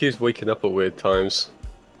 It's because he keeps waking up at weird times.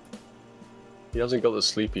 He hasn't got the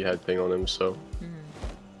sleepy head thing on him, so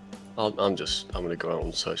I'm gonna go out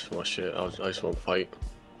and search for my shit. I just want to fight.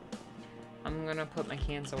 I'm gonna put my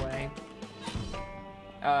cans away.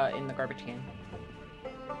 In the garbage can.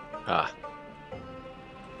 Ah.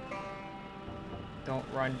 Don't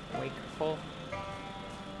run wakeful.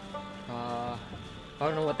 I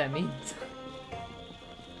don't know what that means.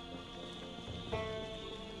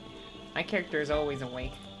 My character is always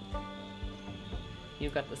awake. You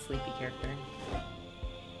got the sleepy character.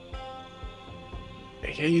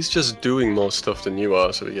 Yeah, he's just doing more stuff than you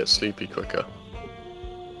are, so he gets sleepy quicker.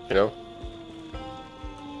 You know?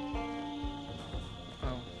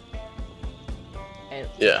 Oh. And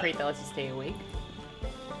it's Yeah. a trait that lets you stay awake?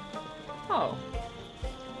 Oh.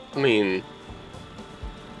 I mean,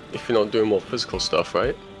 if you're not doing more physical stuff,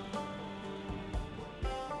 right?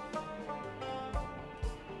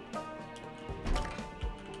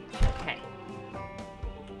 Okay.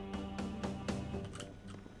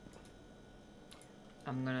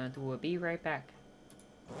 I'm gonna do a be right back.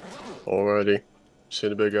 Alrighty. See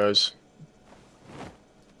you in a bit, guys.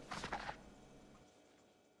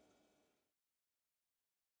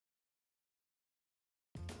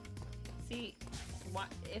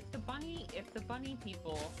 bunny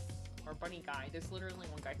people, or bunny guy, there's literally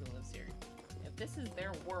one guy who lives here. If this is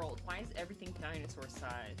their world, why is everything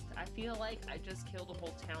dinosaur-sized? I feel like I just killed a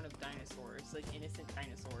whole town of dinosaurs, like innocent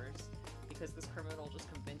dinosaurs, because this criminal just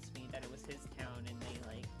convinced me that it was his town and they,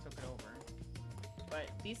 like, took it over. But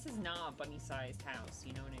this is not a bunny-sized house,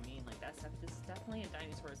 you know what I mean? Like, this is definitely a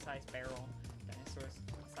dinosaur-sized barrel,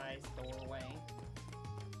 dinosaur-sized doorway.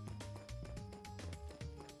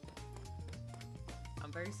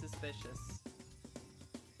 I'm very suspicious.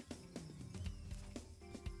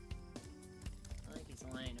 I think he's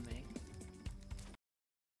lying to me.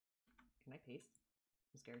 Can I paste?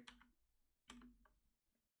 I'm scared.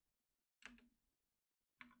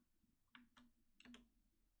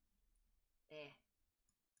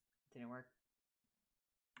 Didn't work.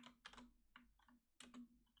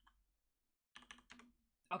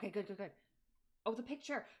 Okay, good, good, good. Oh, the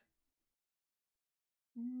picture!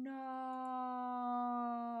 No!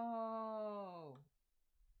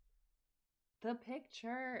 The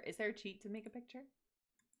picture! Is there a cheat to make a picture?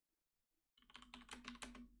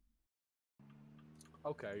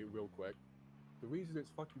 Okay, real quick. The reason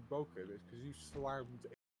it's fucking broken is because you slammed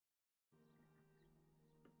it.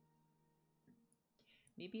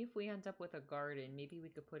 Maybe if we end up with a garden, maybe we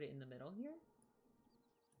could put it in the middle here?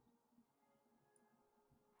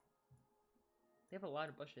 They have a lot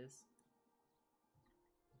of bushes.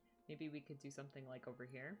 Maybe we could do something like over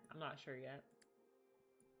here. I'm not sure yet.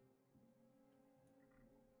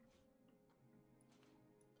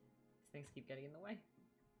 These things keep getting in the way.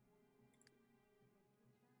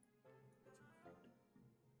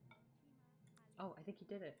 Oh, I think he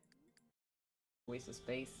did it. Waste of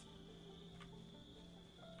space.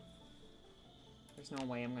 There's no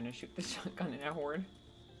way I'm gonna shoot the shotgun in a horde.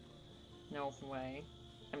 No way.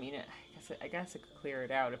 I mean, I guess I could clear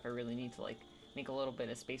it out if I really need to, like, make a little bit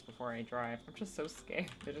of space before I drive. I'm just so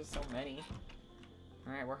scared. There's just so many.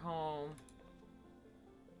 Alright, we're home.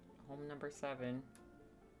 Home number 7.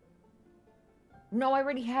 No, I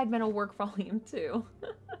already had Metal Work Volume 2.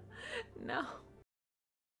 No.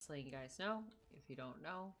 Just letting you guys know, if you don't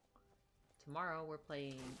know, tomorrow we're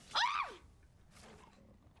playing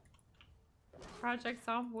Project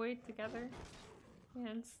Zomboid together.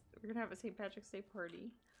 And we're gonna have a St. Patrick's Day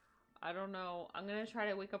party. I don't know. I'm gonna try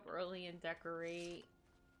to wake up early and decorate.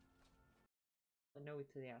 No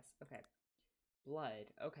to yes. Okay.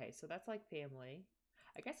 Blood. Okay, so that's like family.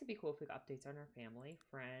 I guess it'd be cool if we got updates on our family,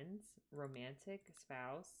 friends, romantic,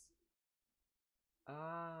 spouse.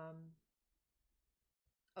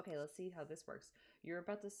 Okay, let's see how this works. You're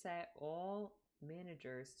about to set all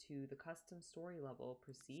managers to the custom story level.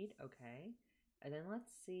 Proceed. Okay. And then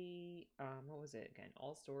let's see, what was it again?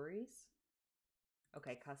 All stories.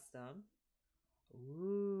 Okay, custom.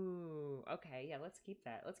 Ooh, okay, yeah, let's keep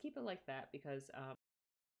that. Let's keep it like that because, how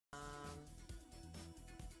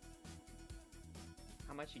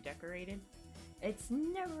much you decorated? It's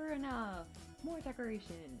never enough! More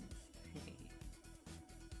decorations!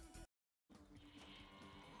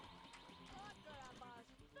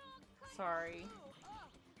 Sorry.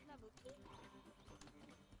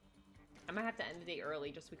 I might have to end the day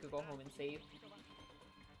early just so we could go home and save.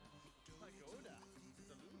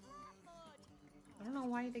 I don't know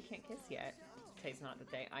why they can't kiss yet. Today's not the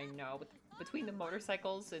day. I know. Between the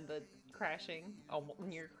motorcycles and the crashing. Oh,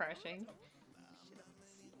 when you're crashing.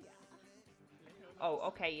 Oh,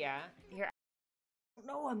 okay, yeah. Here.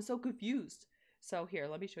 No, I'm so confused. So here,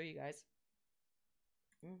 let me show you guys.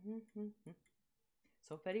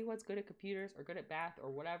 So if anyone's good at computers or good at math or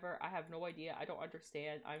whatever, I have no idea. I don't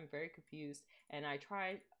understand. I'm very confused. And I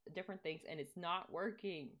tried different things and it's not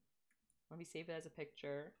working. Let me save it as a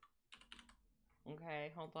picture.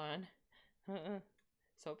 Okay, hold on.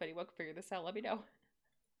 So if anyone can figure this out, let me know.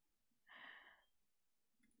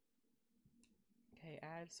 Okay,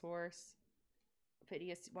 add source.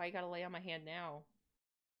 Video, why you gotta lay on my hand now?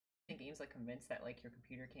 I think game's like convinced that like your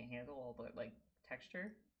computer can't handle all the like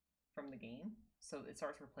texture from the game. So it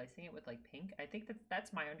starts replacing it with like pink. I think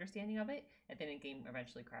that's my understanding of it. And then the game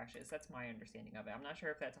eventually crashes. That's my understanding of it. I'm not sure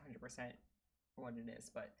if that's 100% what it is,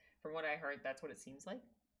 but from what I heard, that's what it seems like.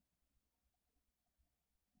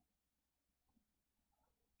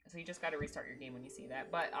 So you just got to restart your game when you see that.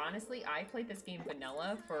 But honestly, I played this game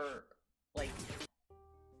vanilla for like,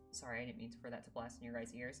 sorry, I didn't mean for that to blast in your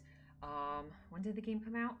guys' ears. When did the game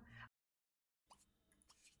come out?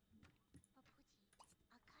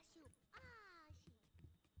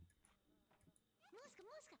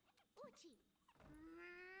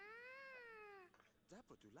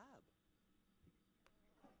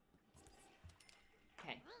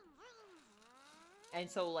 Okay. And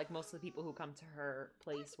so, like, most of the people who come to her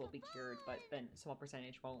place will be cured, but then a small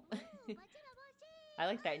percentage won't. I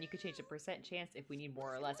like that, and you could change the percent chance if we need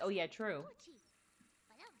more or less. Oh yeah, true.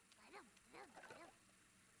 I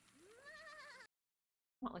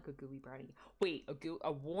want like a gooey brownie. Wait,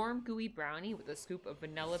 a warm gooey brownie with a scoop of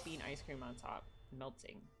vanilla bean ice cream on top,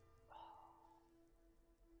 melting.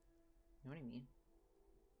 You know what I mean?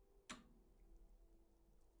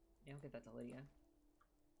 Yeah, I'll give that to Lydia.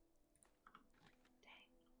 Dang.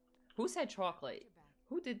 Who said chocolate?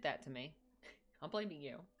 Who did that to me? I'm blaming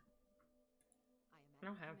you. I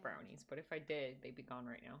don't have brownies, but if I did, they'd be gone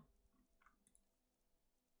right now.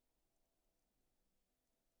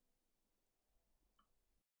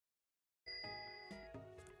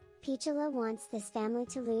 Pichula wants this family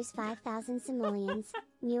to lose 5,000 simoleons.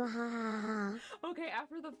 Muahahaha. Okay,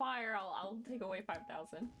 after the fire, I'll take away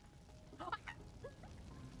 5,000.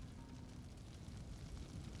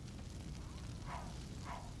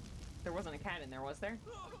 There wasn't a cat in there, was there?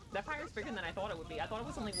 That fire's bigger than I thought it would be. I thought it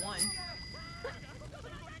was only one.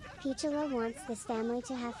 Pichula wants this family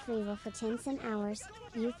to have free will for 10 some hours.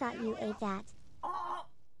 You thought you ate that. Oh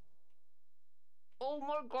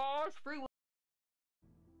my gosh, free will.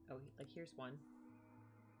 Oh, like here's one.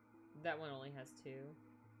 That one only has 2.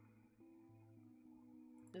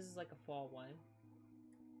 This is like a fall one.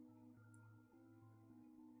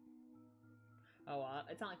 Oh,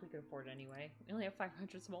 it's not like we could afford it anyway. We only have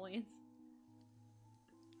 500 simoleons.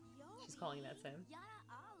 She's calling that Sim.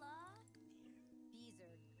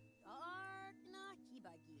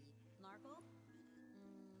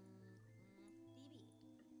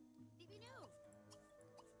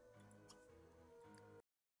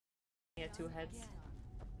 Yeah, 2 heads.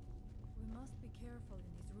 We must be careful in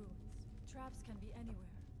these ruins. Traps can be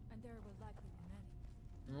anywhere, and there will likely be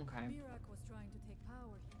many. Okay. Mirak was trying to take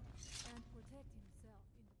power here and protect himself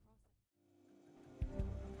in the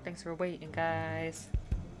process. Thanks for waiting, guys.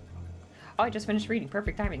 Oh, I just finished reading.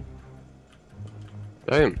 Perfect timing.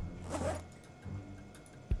 Damn.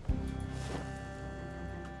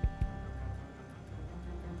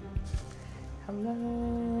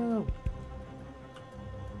 Hello.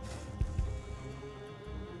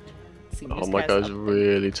 See, Oh, my guy's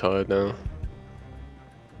really tired now.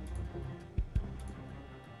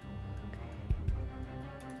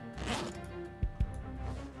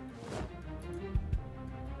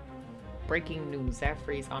 Breaking news,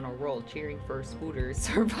 Zafri's on a roll, cheering for Scooter's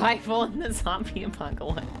survival in the zombie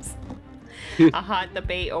apocalypse. A hot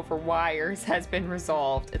debate over wires has been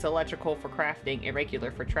resolved. It's electrical for crafting,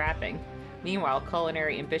 irregular for trapping. Meanwhile,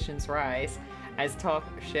 culinary ambitions rise as talk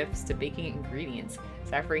shifts to baking ingredients.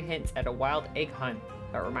 Zafri hints at a wild egg hunt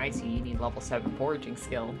that reminds you need level 7 foraging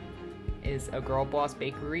skill. Is a girl boss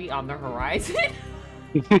bakery on the horizon?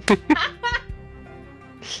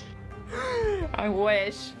 I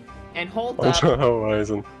wish. And hold On up, the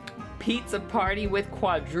horizon. pizza party with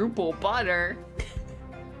quadruple butter.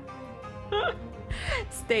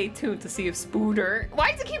 Stay tuned to see if Spooter,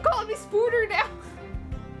 why does it keep calling me Spooter now?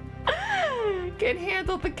 Can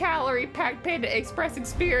handle the calorie-packed Panda Express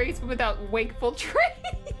experience without wakeful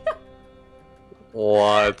training.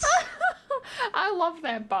 What? I love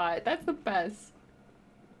that bot. That's the best.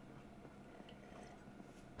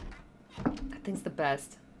 That thing's the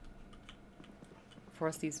best.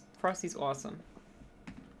 Frosty's awesome.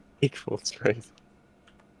 Equal strength.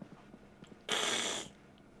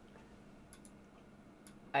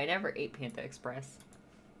 I never ate Panda Express.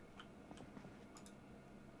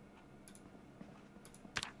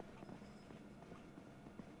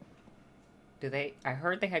 Do they? I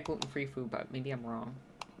heard they had gluten-free food, but maybe I'm wrong.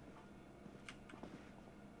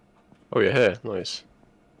 Oh, your hair. Nice.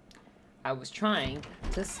 I was trying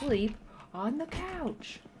to sleep on the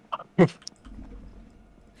couch. My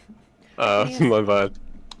bad.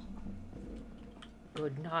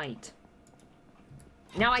 Good night.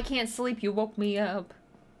 Now I can't sleep. You woke me up.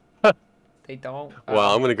 They don't.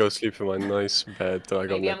 Well, I'm gonna go sleep in my nice bed that I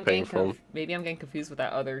got Maybe neck pain from. Maybe I'm getting confused with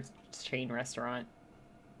that other chain restaurant.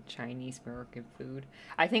 Chinese American food.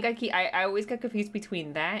 I think I always get confused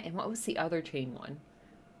between that and what was the other chain one?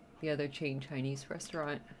 The other chain Chinese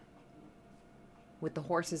restaurant with the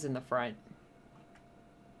horses in the front.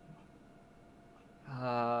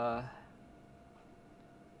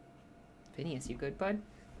 Phineas, you good, bud?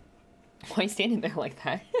 Why are you standing there like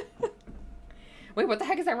that? Wait, what the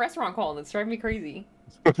heck is that restaurant called? It's driving me crazy.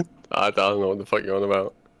 I don't know what the fuck you're on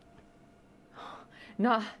about.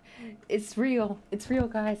 Nah, it's real. It's real,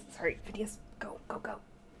 guys. Sorry, Phineas. Go, go, go.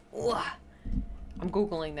 Ugh. I'm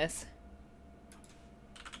Googling this.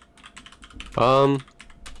 I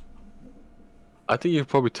think you've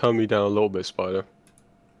probably turned me down a little bit, Spider.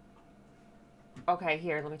 Okay,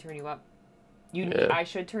 here, let me turn you up. Yeah. I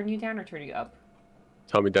should turn you down or turn you up?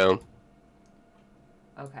 Turn me down.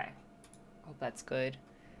 Okay. Hope that's good.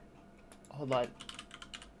 Hold on.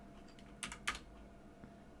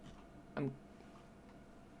 I'm...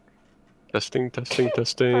 Testing. Oh,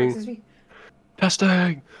 excuse me.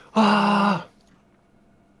 Testing! Ah!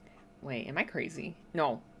 Wait, am I crazy?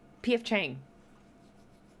 No. P.F. Chang.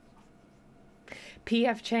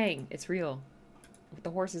 P.F. Chang. It's real. With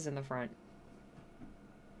the horses in the front.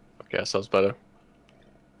 Okay, that sounds better.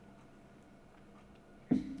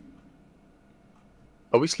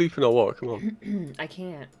 Are we sleeping or what? Come on. I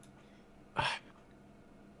can't.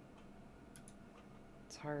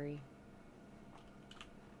 Sorry.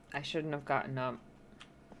 I shouldn't have gotten up.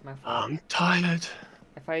 My fault. I'm tired.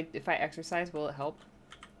 If I exercise, will it help?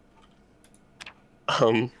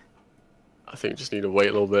 I think we just need to wait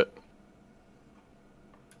a little bit.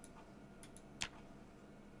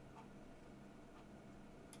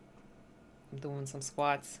 I'm doing some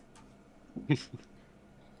squats.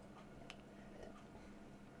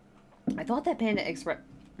 I thought that Panda Express.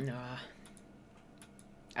 Nah.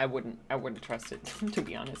 I wouldn't trust it, to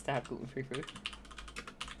be honest, to have gluten-free food.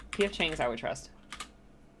 P.F. Chang's I would trust.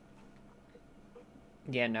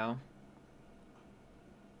 Yeah, no.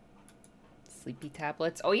 Sleepy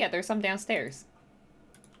tablets. Oh yeah, there's some downstairs.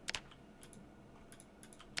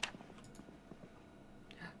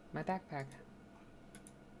 My backpack.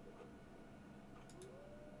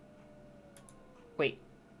 Wait,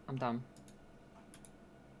 I'm dumb.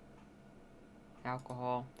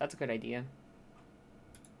 Alcohol. That's a good idea.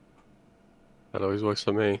 That always works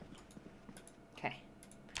for me. Okay.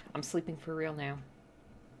 I'm sleeping for real now.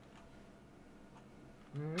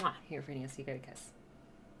 Mwah! Here, Phineas, you got a kiss.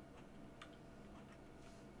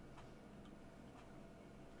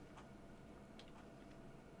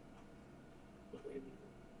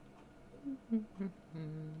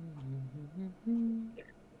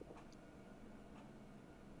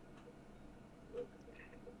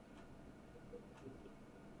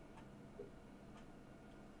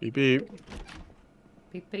 Beep beep.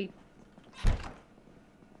 Beep beep.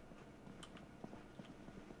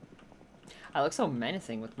 I look so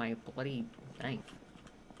menacing with my bloody knife.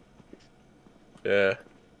 Yeah.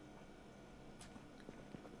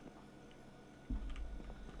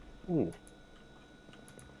 Ooh.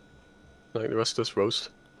 Like the rest of this roast.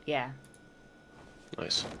 Yeah.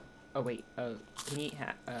 Nice. Oh wait. Can you eat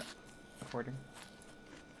a quarter?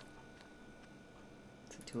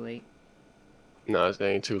 Is it too late? Nah, it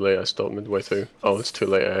ain't too late. I stopped midway through. Oh, it's too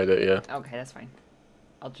late. I had it. Yeah. Okay, that's fine.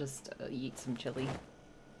 I'll just eat some chili.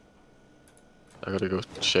 I gotta go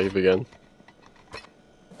shave again.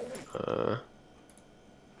 Okay.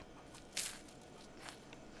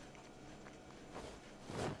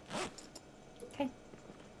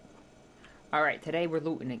 All right. Today we're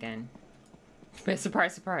looting again.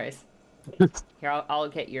 Surprise, surprise. Here, I'll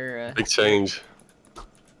get your. Big change.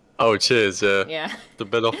 Oh, cheers. Yeah. Yeah. The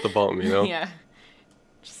bit off the bottom, you know. Yeah.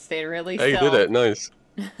 Just stay really Hey, you still. did it. Nice.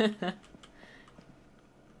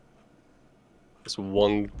 Just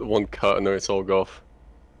one cut and then it's all off.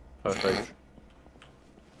 Perfect.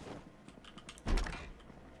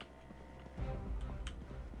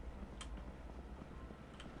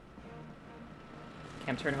 Okay,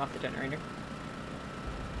 I'm turning off the generator.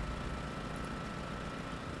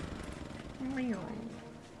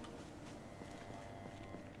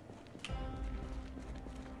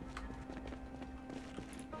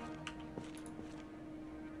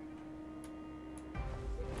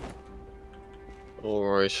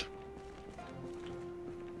 Alright.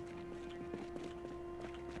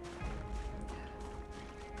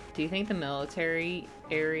 Do you think the military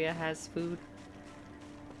area has food?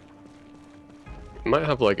 Might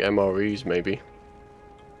have like MREs maybe.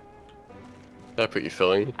 They're pretty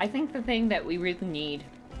filling. I think the thing that we really need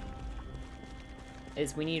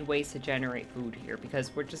is we need ways to generate food here,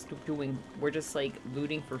 because we're just like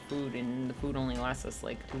looting for food, and the food only lasts us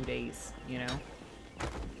like 2 days, you know?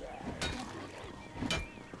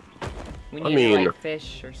 We need like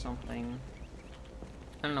fish or something.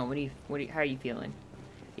 I don't know, how are you feeling?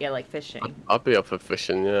 Yeah, like fishing. I'd be up for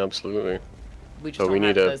fishing, yeah, absolutely. We just But don't we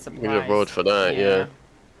have need the a supplies. road for that, yeah.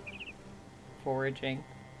 Foraging.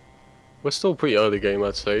 We're still pretty early game,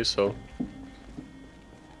 I'd say, so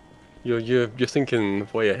you're thinking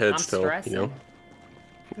way ahead I'm still, stressing. you know.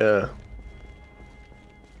 Yeah.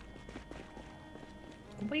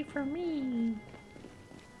 Wait for me.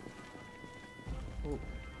 Ooh.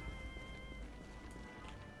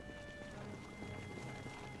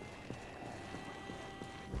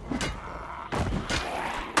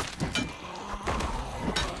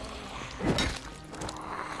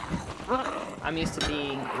 I'm used to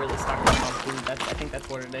being really stuck up on food. I think that's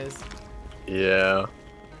what it is. Yeah.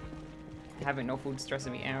 Having no food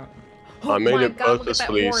stressing me out. I made my it God, look at that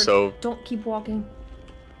purposefully, horde. so Don't keep walking.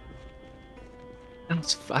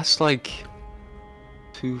 that's like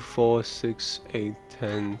 2, 4, 6, 8,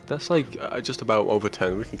 10. That's like just about over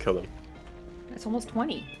 10. We can kill them. It's almost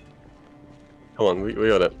 20. Come on, we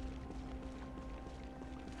got it.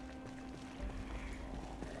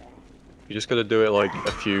 You just gotta do it like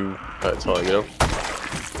a few at a time, you know?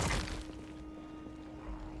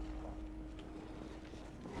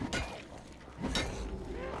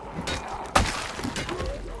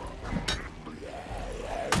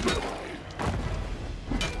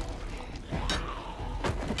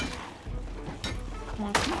 Come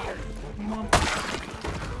on, come here. Come on.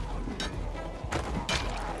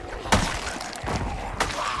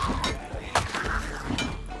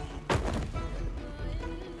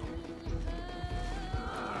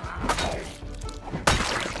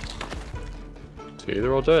 See,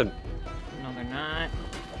 they're all dead. No, they're not.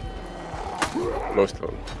 Most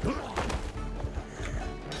of them.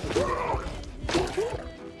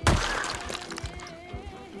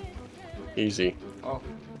 Easy. Oh.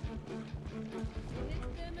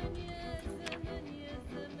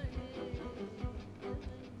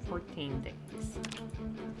 $14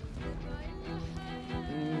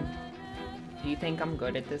 Do you think I'm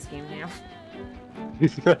good at this game now?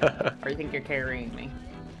 Or you think you're carrying me?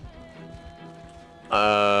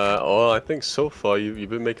 Well, I think so far you've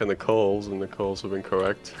been making the calls, and the calls have been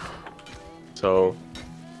correct. So,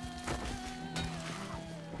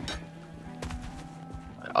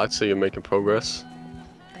 I'd say you're making progress.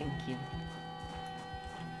 Thank you.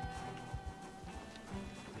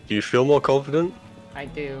 Do you feel more confident? I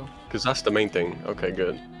do. Because that's the main thing. Okay,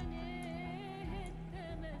 good.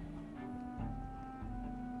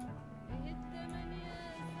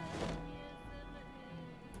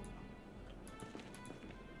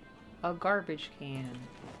 A garbage can.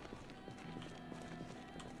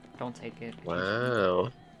 Don't take it. Wow.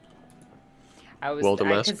 I Well, the I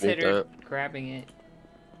mask need considered grabbing it.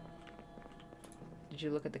 Did you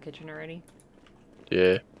look at the kitchen already?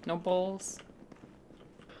 Yeah. No bowls?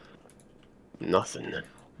 Nothing.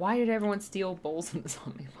 Why did everyone steal bowls in the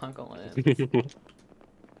zombie apocalypse?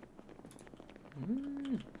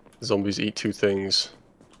 Zombies eat two things.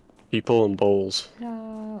 People and bowls.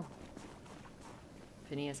 No.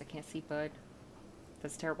 Phineas, I can't see, bud.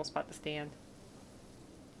 That's a terrible spot to stand.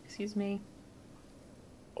 Excuse me.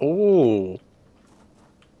 Oh,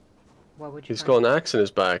 What would you he's got an axe in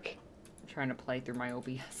his back. I'm trying to play through my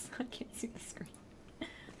OBS. I can't see the screen.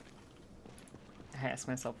 I asked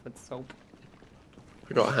myself with soap.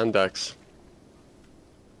 We got a hand axe.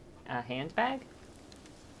 A handbag?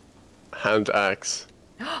 Hand axe.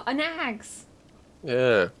 An axe!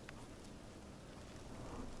 Yeah.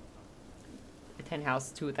 The 10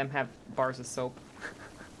 houses, 2 of them have bars of soap.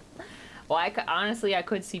 Well, honestly, I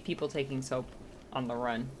could see people taking soap on the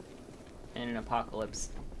run in an apocalypse.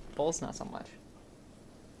 Bowls, not so much.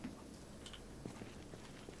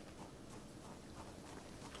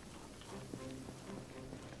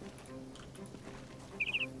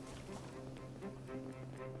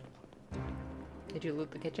 Did you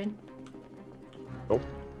loot the kitchen? Nope.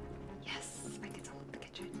 Yes, I get to loot the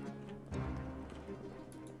kitchen.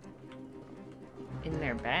 In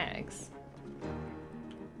their bags.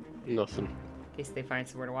 Nothing. In case they find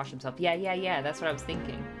somewhere to wash themselves. Yeah, that's what I was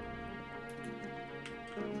thinking.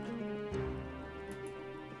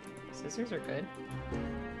 Scissors are good.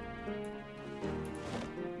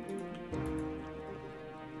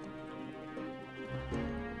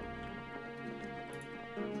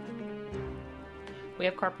 We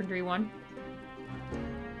have carpentry 1.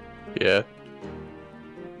 Yeah.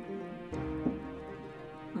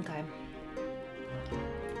 Okay.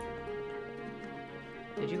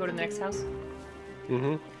 Did you go to the next house?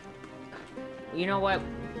 Mm-hmm. You know what?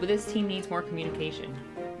 This team needs more communication.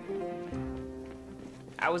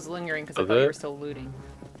 I was lingering because I thought you were still looting.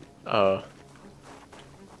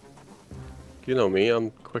 You know me, I'm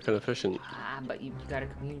quick and efficient. Ah, but you gotta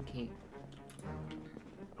communicate.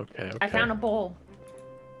 Okay. I found a bowl.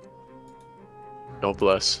 God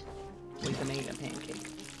bless. We can eat a pancake.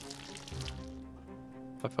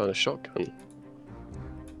 I found a shotgun.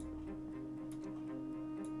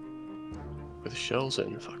 With shells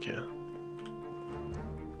in, fuck yeah.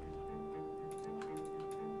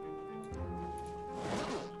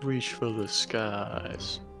 Reach for the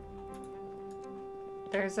skies.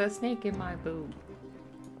 There's a snake in my boot.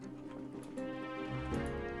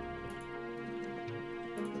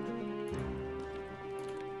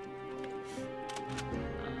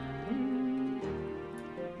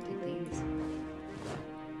 Take these.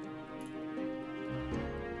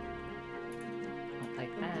 Don't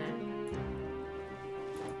like that.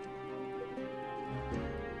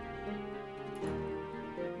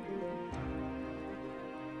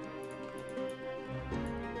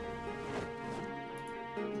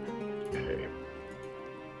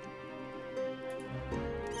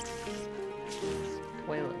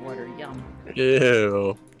 toilet water. Yum.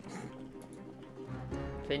 Ew.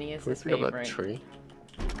 Phineas' Can we pick up that favorite. tree?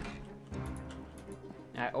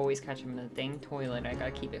 I always catch him in the dang toilet. I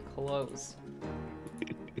gotta keep it closed.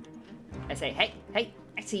 I say, hey, hey,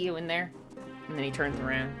 I see you in there. And then he turns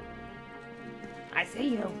around. I see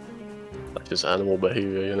you. That's just animal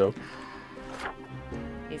behavior, you know.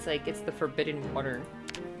 He's like, it's the forbidden water.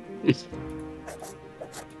 It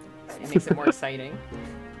makes it more exciting.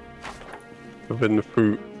 Forbidden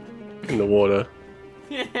fruit in the water.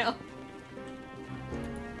 Yeah.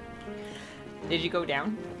 Did you go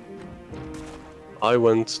down? I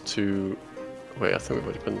went to... Wait, I think we've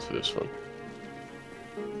already been to this one.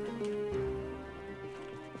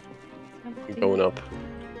 I'm going up.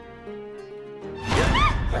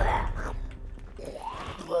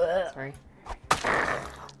 Sorry.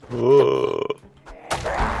 Whoa.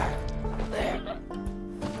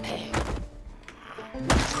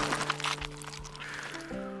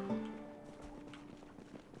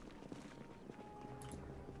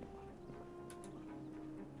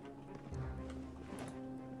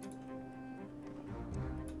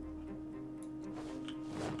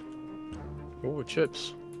 Oh,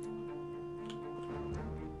 chips.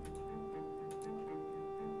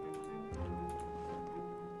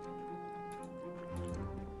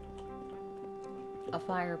 A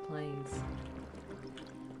fireplace.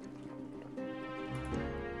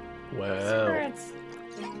 Wow. Cigarettes.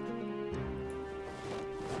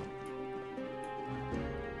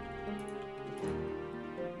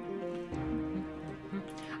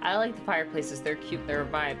 I like the fireplaces. They're cute. They're a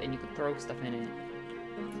vibe, and you can throw stuff in it,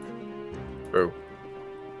 Bro.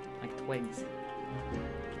 like twigs.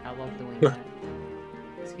 I love doing that.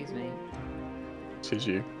 Excuse me. Sees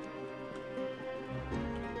you.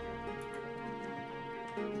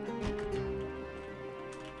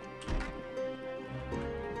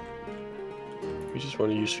 You just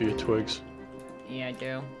want to use for your twigs. Yeah, I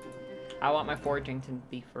do. I want my foraging to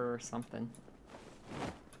be for something.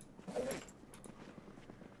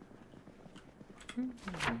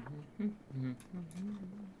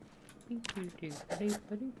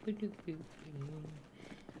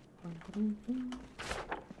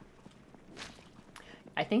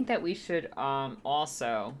 I think that we should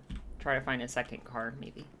also try to find a second car,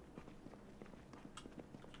 maybe.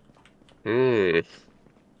 Hmm.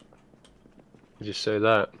 Did you say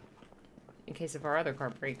that? In case if our other car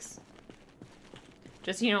breaks.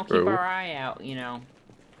 Just, you know, keep True. our eye out, you know,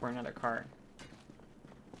 for another car.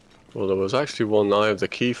 Well, there was actually one I have the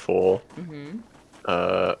key for. Mm-hmm.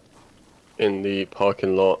 In the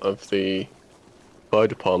parking lot of the fire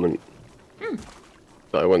department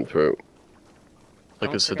that I went through. Like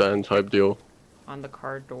Don't a forget sedan to type deal. On the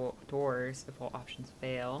car doors if all options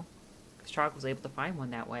fail. Because Chalk was able to find one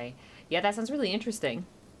that way. Yeah, that sounds really interesting.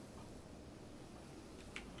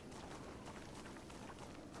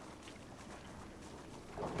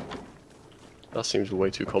 That seems way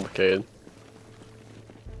too complicated.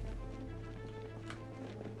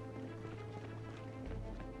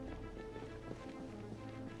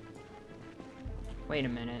 Wait a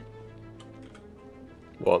minute.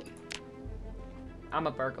 What? I'm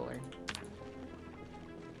a burglar.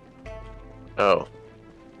 Oh.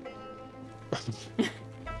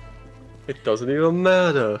 It doesn't even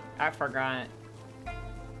matter. I forgot.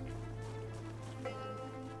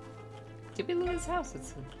 Did we loot his house?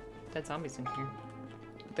 It's dead zombies in here.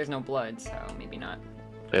 But there's no blood, so maybe not.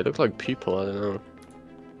 They look like people, I don't know.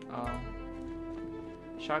 Oh.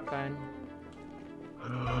 Shotgun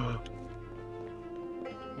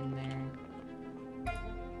in there.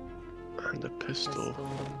 And a pistol. Pistol.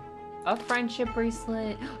 A friendship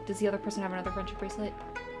bracelet. Does the other person have another friendship bracelet?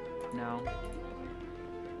 No.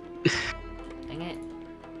 Dang it.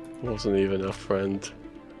 Wasn't even a friend.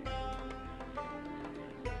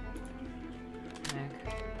 Heck.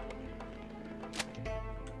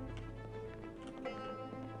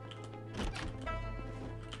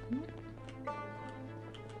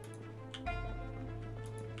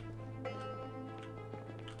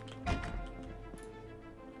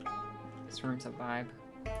 This room's a vibe.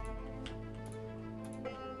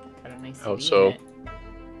 Got a nice TV How so? in it.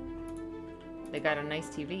 They got a nice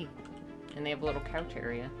TV. And they have a little couch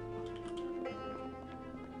area.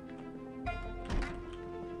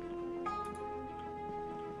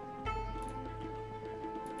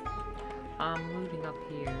 I'm looting up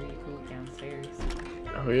here. You can look downstairs.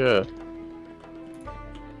 Oh yeah.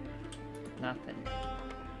 Nothing.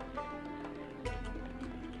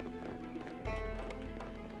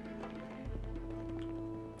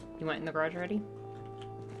 You went in the garage already?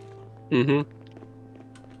 Mm-hmm.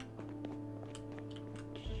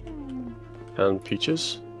 And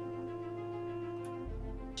peaches?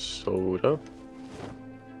 soda.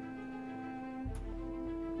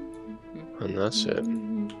 And that's it.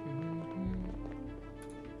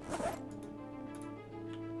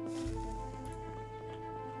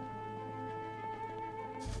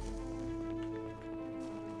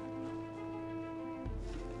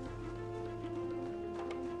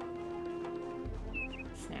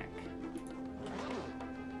 Snack.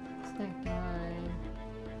 Snack time.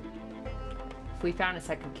 If we found a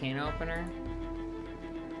second can opener,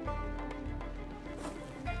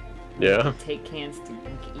 Yeah. take cans to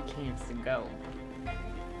eat cans to go.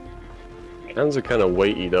 Cans are kind of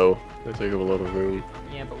weighty though. They take up a lot of room.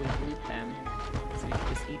 Yeah, but we loot them, so we can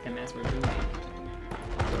just eat them as we're looting.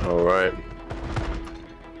 Alright.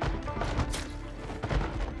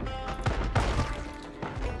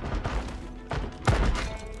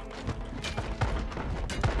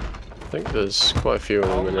 I think there's quite a few of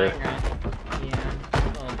them in my there. God. Yeah, a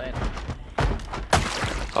little bit.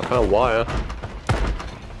 I found wire.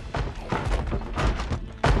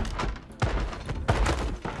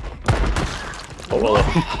 Oh, hello.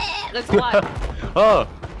 That's a lot. Oh!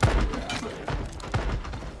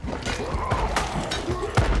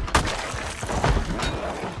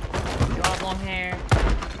 You all have long hair.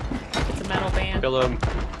 It's a metal band. Kill him.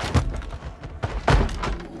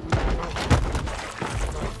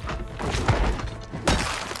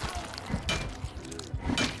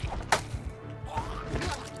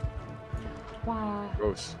 Wow.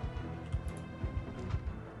 Gross.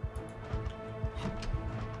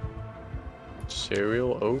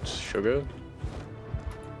 Cereal, oats, sugar,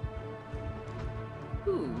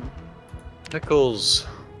 Ooh. pickles.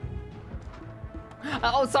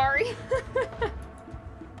 Oh, sorry.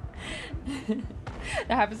 That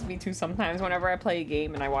happens to me too sometimes. Whenever I play a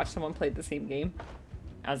game and I watch someone play the same game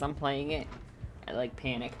as I'm playing it, I like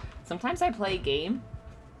panic. Sometimes I play a game.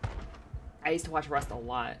 I used to watch Rust a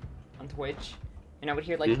lot on Twitch, and I would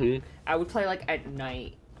hear like I would play like at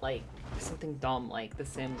night, like something dumb like The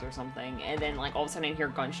Sims or something, and then like all of a sudden I hear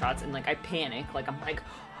gunshots and like I panic, like I'm like,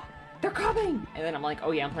 they're coming, and then I'm like,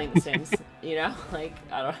 oh yeah, I'm playing The Sims, you know, like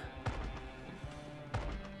I don't.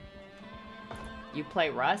 You play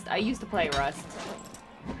Rust? I used to play Rust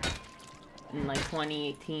in like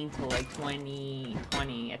 2018 to like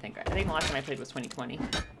 2020, I think. I think the last time I played was 2020.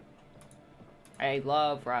 I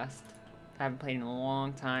love Rust. I haven't played in a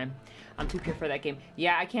long time. I'm too pure for that game.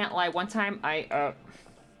 Yeah, I can't lie. One time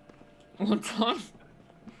one time?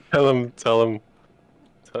 Tell him.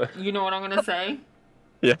 You know what I'm gonna say?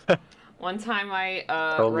 Yeah. One time I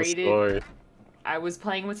Tell the raided. story. I was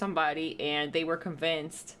playing with somebody and they were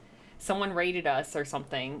convinced someone raided us or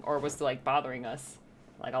something, or was like bothering us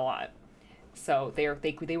like a lot. So they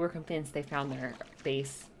were convinced they found their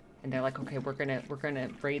base, and they're like, okay, we're gonna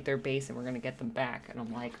raid their base and we're gonna get them back. And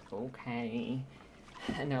I'm like, okay.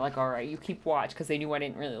 And they're like, all right, you keep watch, because they knew I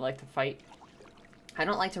didn't really like to fight. I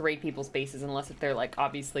don't like to raid people's bases unless if they're like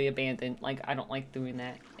obviously abandoned. Like I don't like doing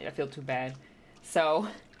that. I feel too bad. So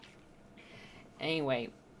anyway,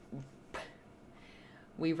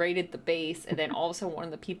 we raided the base, and then all of a sudden one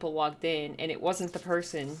of the people logged in, and it wasn't the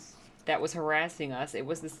person that was harassing us. It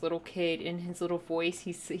was this little kid. In his little voice,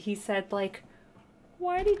 he said like,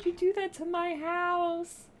 why did you do that to my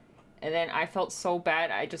house? And then I felt so bad.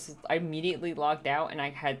 I immediately logged out, and I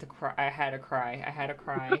had to cry. I had to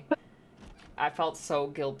cry. I felt so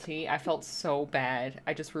guilty. I felt so bad.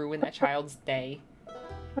 I just ruined that child's day.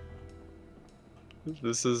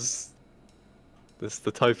 This is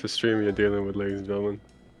the type of stream you're dealing with, ladies and gentlemen.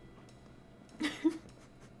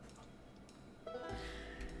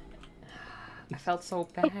 I felt so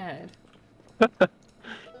bad.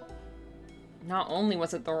 Not only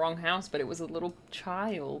was it the wrong house, but it was a little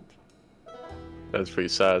child. That's pretty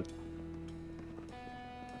sad.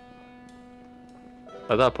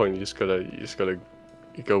 At that point, you just gotta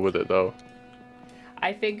go with it, though.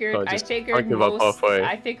 I figured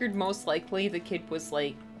most likely the kid was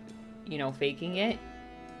like, you know, faking it.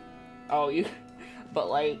 Oh, but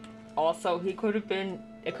like, also it could have been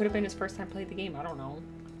his first time playing the game. I don't know.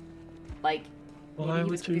 Like, maybe he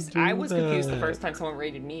was confused. I was confused the first time someone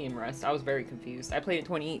raided me in Rust. I was very confused. I played in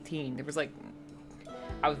 2018. There was like,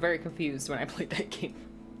 I was very confused when I played that game.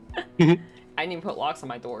 I didn't even put locks on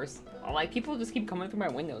my doors. Like, people just keep coming through my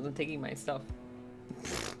windows and taking my stuff.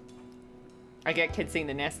 I get kids saying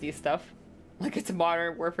the nastiest stuff. Like, it's a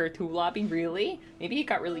Modern Warfare 2 lobby, really? Maybe it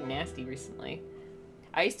got really nasty recently.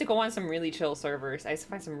 I used to go on some really chill servers. I used to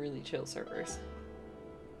find some really chill servers.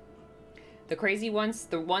 The crazy ones,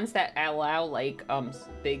 the ones that allow, like,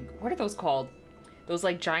 big, what are those called? Those,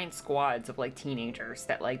 like, giant squads of, like, teenagers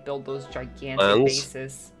that, like, build those gigantic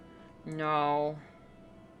bases. No.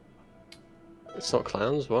 It's not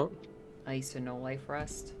clans, what? I used to know Life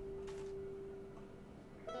Rust.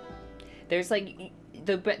 There's like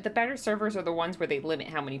the better servers are the ones where they limit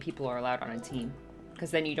how many people are allowed on a team, because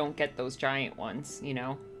then you don't get those giant ones, you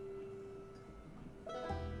know.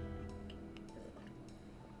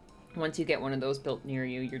 Once you get one of those built near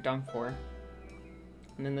you, you're done for.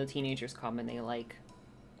 And then the teenagers come and they like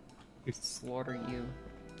slaughter you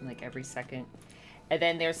like every second. And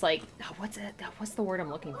then there's like, what's the word I'm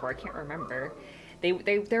looking for? I can't remember.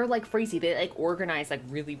 They're like crazy. They like organize like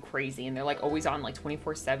really crazy, and they're like always on like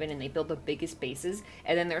 24/7, and they build the biggest bases.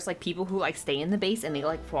 And then there's like people who like stay in the base and they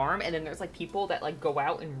like farm, and then there's like people that like go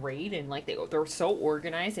out and raid, and like they're so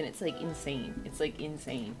organized, and it's like insane. It's like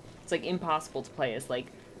insane. It's like impossible to play as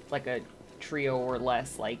like a trio or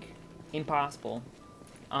less, like impossible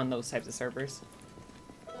on those types of servers.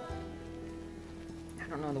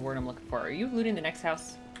 I don't know the word I'm looking for. Are you looting the next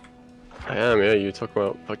house? I am, yeah. You talk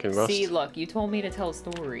about fucking Rust. See, look, you told me to tell a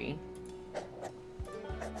story.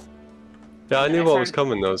 Yeah, I knew what was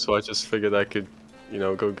coming though, so I just figured I could, you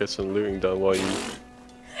know, go get some looting done while you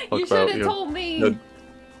talk You about should have told me!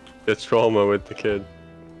 your trauma with the kid.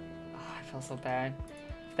 Oh, I feel so bad.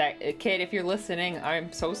 That kid, if you're listening,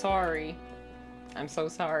 I'm so sorry. I'm so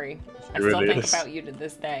sorry. I still really think is. about you to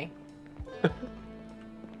this day.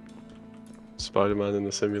 Spider-Man in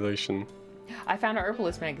the simulation. I found an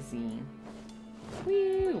Herbalist magazine.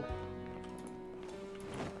 Woo!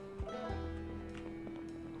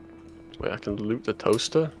 Wait, I can loot the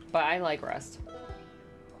toaster? But I like Rust.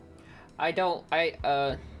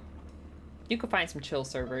 You could find some chill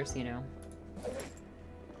servers, you know.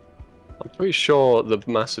 I'm pretty sure the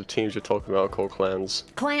massive teams you're talking about are called clans.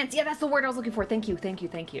 Clans! Yeah, that's the word I was looking for. Thank you, thank you,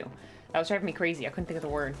 thank you. That was driving me crazy. I couldn't think of the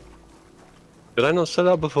word. Did I not say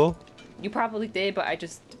that before? You probably did, but I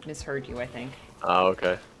just misheard you, I think. Ah,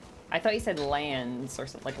 okay. I thought you said lands or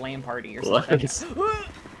something, like LAN party or something. Lands?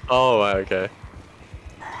 Oh, right, okay.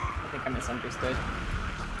 I think I misunderstood.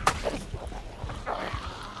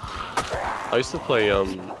 I used to play,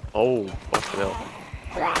 oh, fucking hell.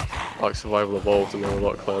 Like Survival Evolved, and there were a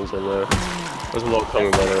lot of clans on there. There's a lot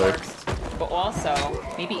coming, by the way. But also,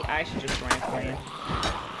 maybe I should just join a clan.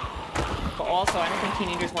 But also, I don't think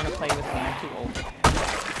teenagers want to play with me. I'm too old.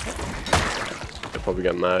 They'll probably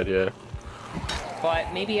get mad, yeah.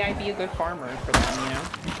 But maybe I'd be a good farmer for them, you know?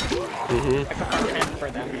 I could farm hemp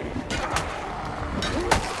for them.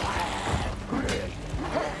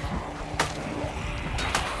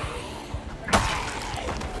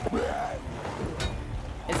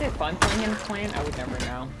 Is it fun playing in a clan? I would never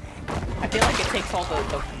know. I feel like it takes all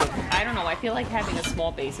the I don't know, I feel like having a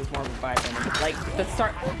small base is more of a vibe than like the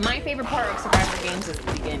start. My favorite part of Survivor games is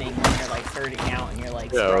the beginning when you're like starting out and you're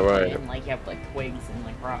like struggling and like you have like twigs and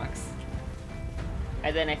like rocks.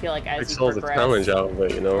 And then I feel like as you progress, the challenge out of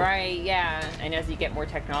it, you know? Right, yeah. And as you get more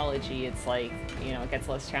technology, it's like, you know, it gets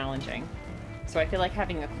less challenging. So I feel like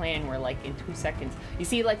having a clan where like in 2 seconds, you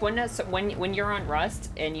see like when you're on Rust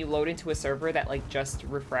and you load into a server that like just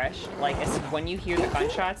refreshed, like when you hear the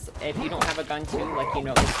gunshots, if you don't have a gun too, like you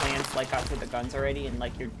know the clan's like got to the guns already, and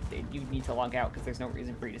like you need to log out because there's no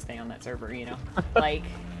reason for you to stay on that server, you know, like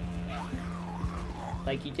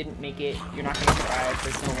you didn't make it, you're not gonna survive.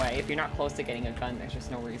 There's no way. If you're not close to getting a gun, there's just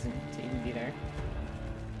no reason to even be there.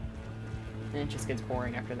 And it just gets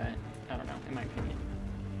boring after that. I don't know, in my opinion.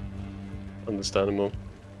 Understandable.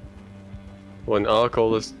 When Ark, all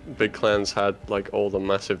the big clans had like all the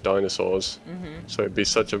massive dinosaurs, so it'd be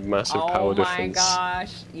such a massive power difference. Oh my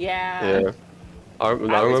gosh, yeah. Yeah. I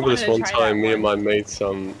remember this one time, me and my mates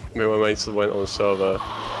went on a server.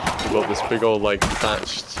 We got this big old like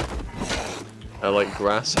thatched, like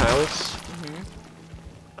grass house,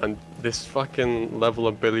 and this fucking level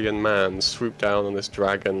a billion man swooped down on this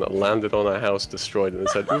dragon that landed on our house, destroyed it, and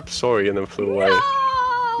said, "Oops, sorry," and then flew away.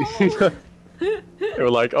 No! They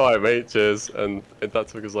were like, "Alright, mate, cheers," and that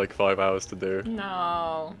took us like 5 hours to do.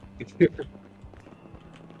 No.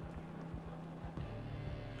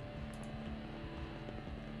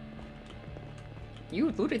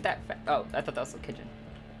 You looted that oh, I thought that was the kitchen.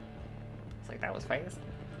 It's like, that was fast.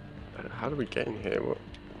 How do we get in here? What?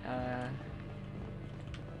 Uh...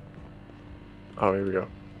 Oh, here we go.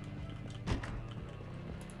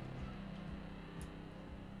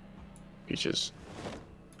 Peaches.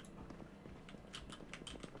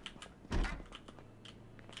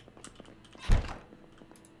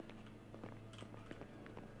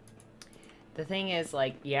 The thing is,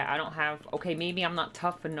 like, yeah, I don't have... Okay, maybe I'm not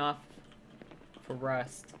tough enough for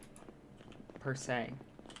Rust, per se.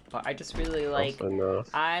 But I just really like...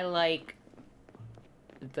 I like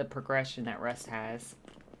the progression that Rust has.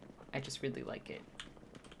 I just really like it.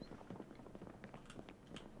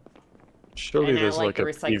 Surely And I there's like like the a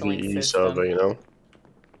recycling PvE system. server, you know?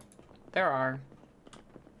 There are.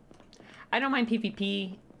 I don't mind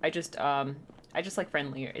PvP. I just like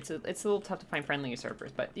friendlier. It's a little tough to find friendlier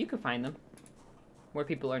servers, but you can find them where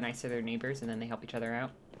people are nice to their neighbors and then they help each other out.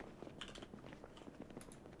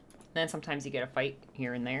 Then sometimes you get a fight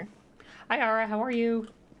here and there. Hi, Ara. How are you?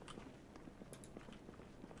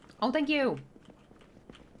 Oh, thank you.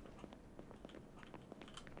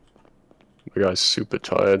 The guy's super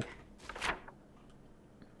tired.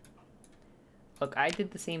 Look, I did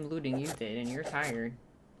the same looting you did, and you're tired.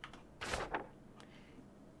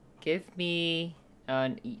 Give me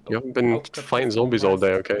an... You haven't been fighting zombies all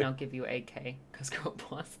day, okay? And I'll give you AK, because go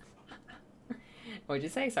plus. What'd you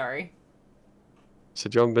say? Sorry.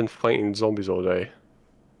 Said you haven't been fighting zombies all day.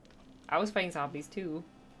 I was fighting zombies too.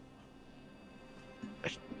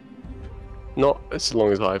 Not as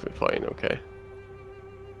long as I've been fighting, okay?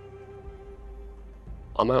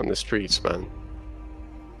 I'm out in the streets, man.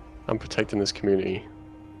 I'm protecting this community.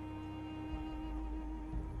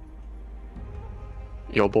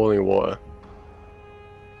 You're boiling water.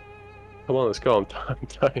 Come on, let's go. I'm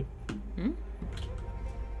tired. Hmm?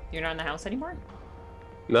 You're not in the house anymore?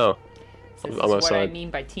 No. So this I'm is outside. what I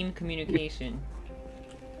mean by team communication.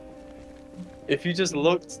 If you just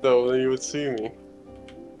looked, though, then you would see me.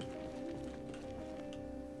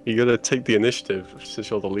 You gotta take the initiative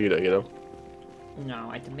since you're the leader, you know?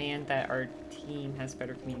 No, I demand that our team has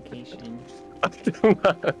better communication.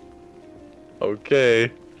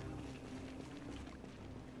 Okay.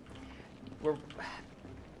 We're...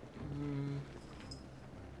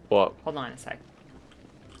 What? Hold on a sec.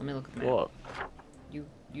 Let me look at the map. What?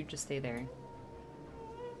 You just stay there.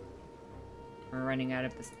 We're running out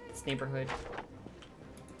of this neighborhood.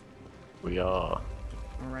 We are.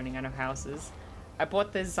 We're running out of houses. I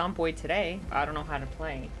bought this Zomboid today. I don't know how to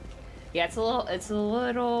play. Yeah, it's a little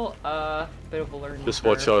bit of a learning Just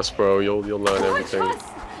curve. watch us, bro. You'll learn Watch everything. us!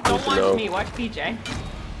 Don't to watch know. me, watch PJ.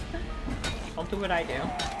 Don't do what I do.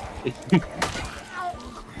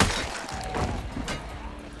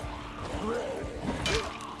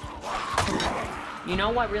 You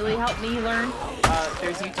know what really helped me learn?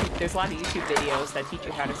 There's a lot of YouTube videos that teach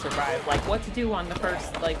you how to survive, like what to do on the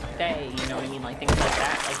first day, you know what I mean? Like things like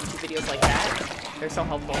that, like YouTube videos like that. They're so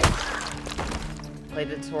helpful. Play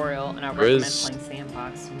the tutorial, and I recommend playing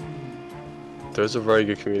Sandbox. There's a very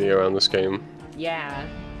good community around this game. Yeah,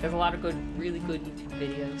 there's a lot of really good YouTube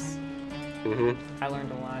videos. I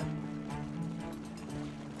learned a lot.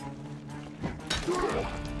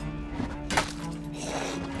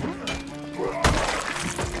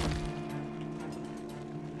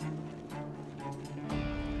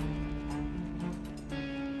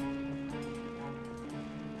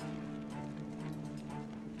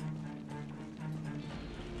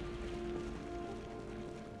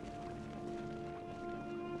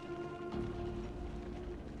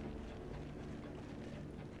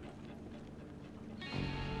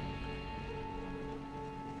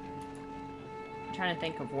 Trying to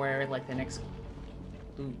think of where the next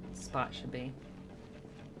loot spot should be.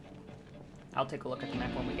 I'll take a look at the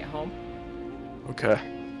map when we get home. Okay.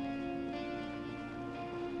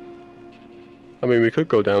 I mean, we could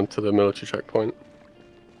go down to the military checkpoint.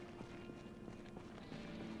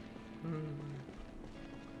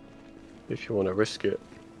 If you want to risk it.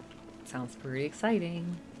 Sounds pretty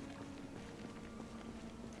exciting.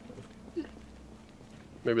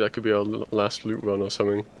 Maybe that could be our last loot run or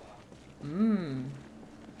something.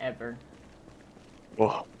 Ever.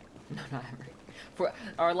 Whoa. No, not ever. For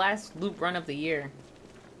our last loot run of the year.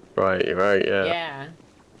 Right, yeah. Yeah.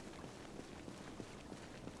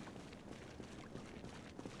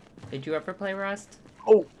 Did you ever play Rust?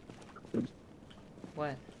 Oh!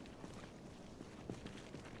 What?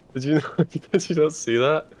 Did you not see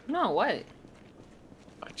that? No, what?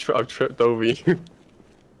 I tripped over you.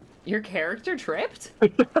 Your character tripped?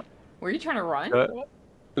 Were you trying to run?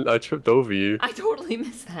 I tripped over you. I totally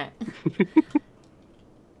missed that.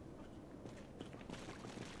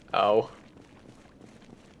 Ow.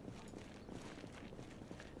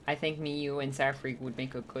 I think me, you, and Safri would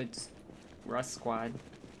make a good Rust squad.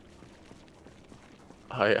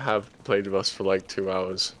 I have played Rust for like 2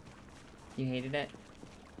 hours. You hated it?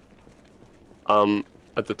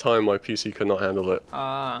 At the time my PC could not handle it.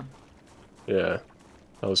 Ah. Yeah.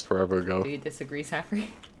 That was forever ago. Do you disagree, Safri?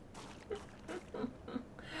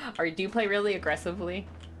 Or do you play really aggressively?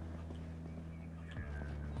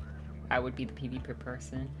 I would be the PvP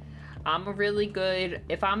person. I'm a really good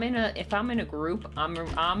if I'm in a group, I'm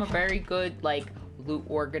a very good loot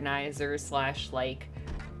organizer slash you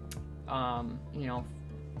know,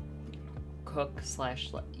 cook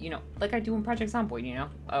slash, you know, like I do in Project Zomboid, you know?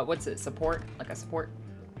 What's it, support? Like a support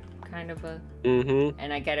kind of a... Mm-hmm.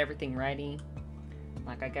 And I get everything ready.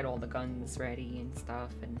 Like I get all the guns ready and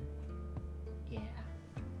stuff, and yeah.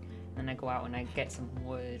 Then I go out and I get some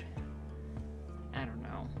wood. I don't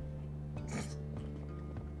know.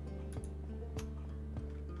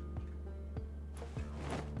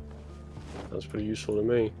 That's pretty useful to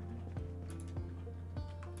me.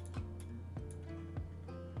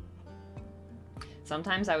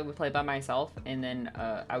 Sometimes I would play by myself, and then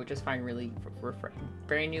I would just find really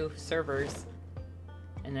brand new servers,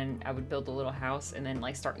 and then I would build a little house, and then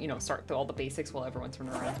like start through all the basics while everyone's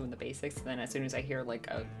running around doing the basics. And then as soon as I hear like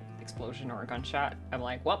a explosion or a gunshot, I'm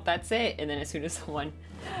like, well, that's it. And then as soon as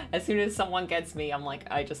someone gets me, I'm like,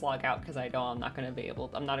 I just log out because I know I'm not gonna be able.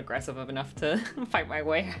 I'm not aggressive enough to fight my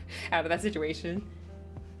way out of that situation.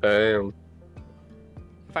 Damn.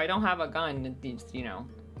 If I don't have a gun, you know,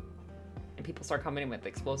 and people start coming in with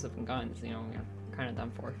explosive and guns, you know, you're kind of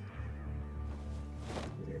done for.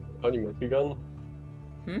 How do you make a gun?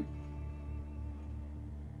 Hmm?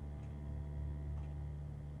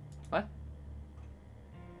 What?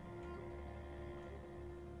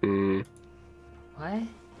 Hmm. What?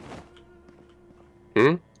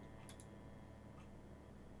 Hmm?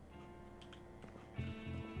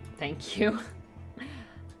 Thank you.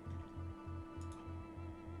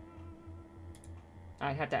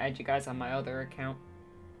 I have to add you guys on my other account.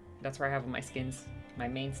 That's where I have all my skins. My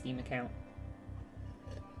main Steam account.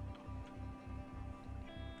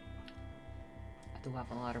 I do have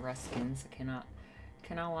a lot of Rust skins. I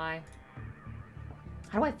cannot lie.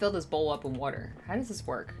 How do I fill this bowl up in water? How does this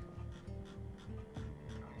work?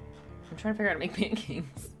 I'm trying to figure out how to make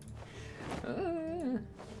pancakes.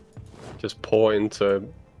 Just pour into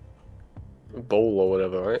a bowl or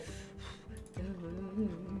whatever, right?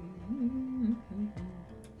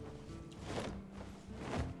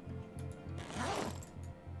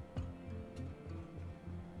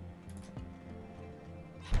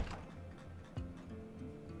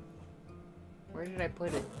 Where did I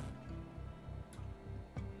put it?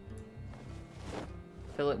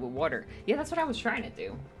 Fill it with water. Yeah, that's what I was trying to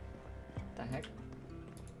do. What the heck?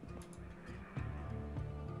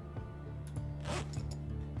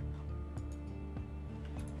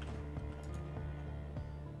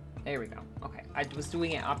 There we go. Okay, I was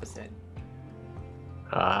doing it opposite.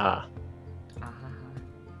 Ah.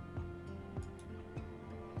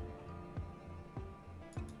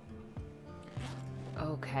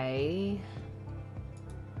 Okay.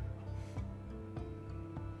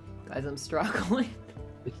 Guys, I'm struggling.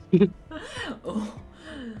 Oh.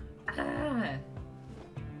 Ah.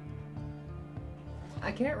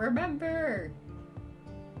 I can't remember.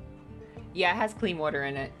 Yeah, it has clean water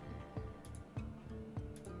in it.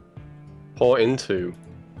 Pour into.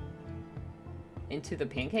 Into the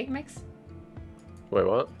pancake mix? Wait,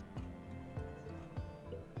 what?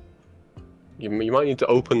 You might need to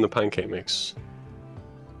open the pancake mix.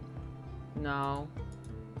 No.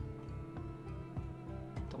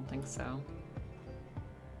 Don't think so.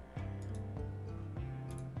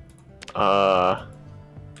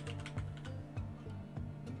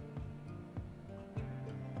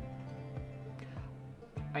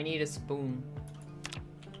 I need a spoon.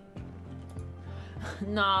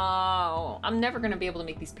 No, I'm never gonna be able to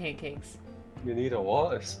make these pancakes. You need a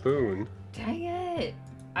what? A spoon? Dang it!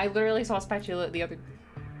 I literally saw a spatula in the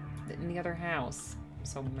other house. I'm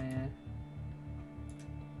so mad.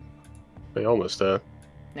 We're almost there.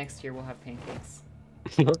 Next year we'll have pancakes.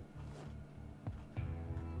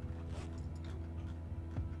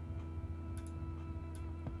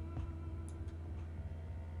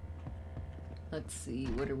 Let's see,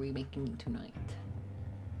 what are we making tonight?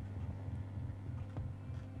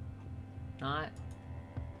 Not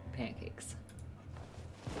pancakes.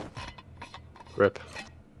 Rip.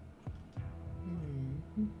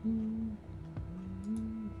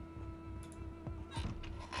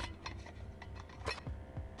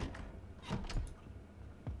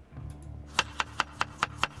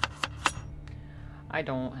 I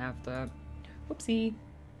don't have the... Whoopsie.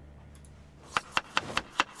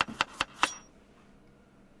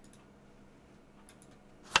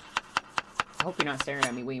 I hope you're not staring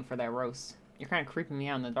at me waiting for that roast. You're kind of creeping me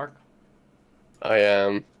out in the dark. I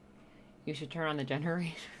am. You should turn on the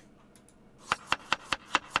generator.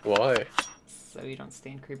 Why? So you don't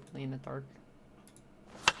stand creepily in the dark.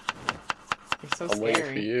 You're so I'm scary. waiting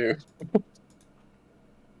for you.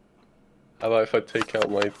 How about if I take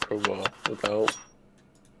out my crowbar without...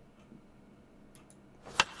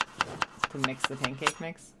 To mix the pancake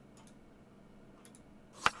mix?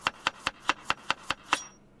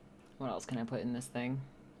 What else can I put in this thing?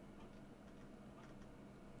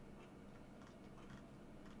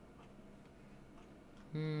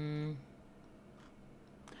 Hmm.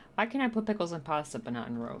 Why can I put pickles in pasta but not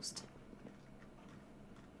in roast?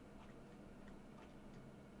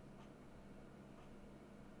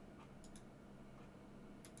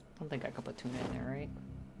 I don't think I could put tuna in there, right?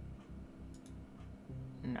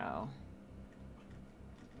 No.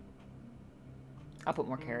 I'll put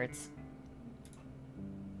more carrots.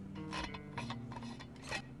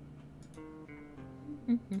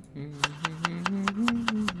 You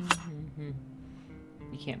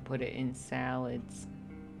can't put it in salads.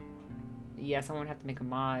 Yes, I won't have to make a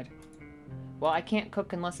mod. Well, I can't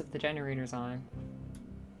cook unless if the generator's on.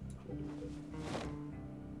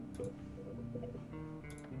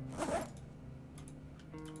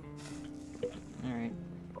 Alright.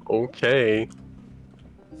 Okay.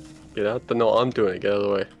 Get out the... No, I'm doing it. Get out of the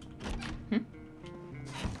way.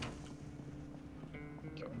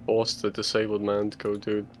 Force the disabled man to go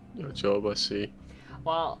do a job, I see.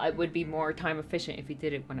 Well, it would be more time efficient if he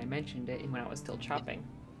did it when I mentioned it and when I was still chopping.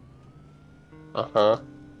 Uh-huh.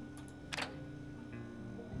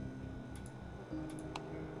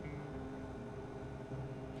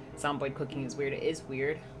 Zomboid cooking is weird. It is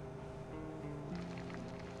weird.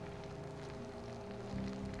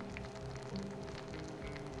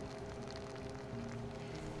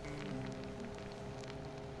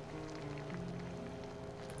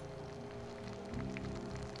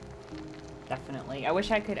 Definitely. I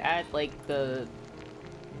wish I could add like the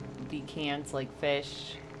cans like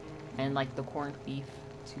fish and like the corned beef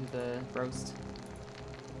to the roast.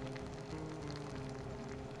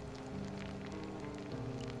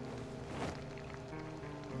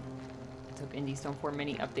 I took Indie Stone 4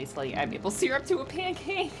 mini updates like add maple syrup to a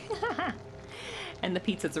pancake. And the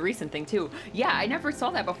pizza's a recent thing too. Yeah, I never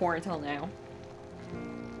saw that before until now.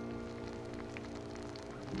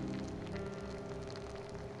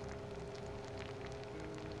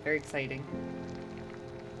 Very exciting.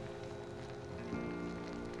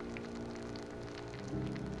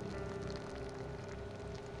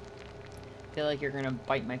 I feel like you're gonna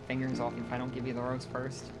bite my fingers off if I don't give you the roast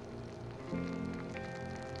first.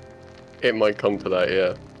 It might come to that,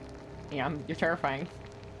 yeah. Yeah, you're terrifying.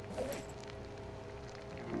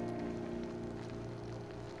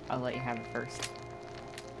 I'll let you have it first.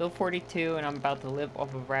 Bill 42 and I'm about to live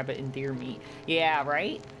off of rabbit and deer meat. Yeah,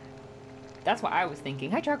 right? That's what I was thinking.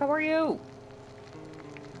 Hi, Chuck, how are you?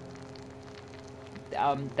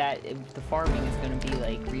 The farming is gonna be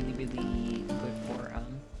like really, really good for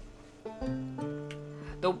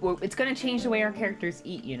it's gonna change the way our characters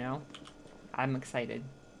eat, you know? I'm excited.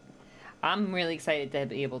 I'm really excited to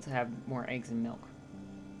be able to have more eggs and milk.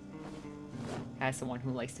 As someone who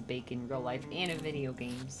likes to bake in real life and in video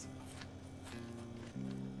games.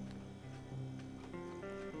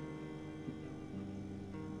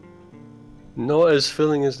 Not as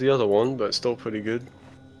filling as the other one, but still pretty good.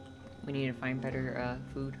 We need to find better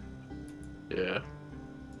food. Yeah.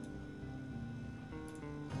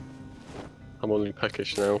 I'm only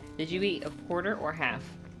peckish now. Did you eat a quarter or half?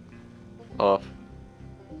 Half.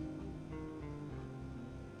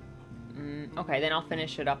 Okay, then I'll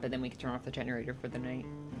finish it up and then we can turn off the generator for the night.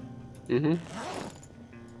 Mm-hmm.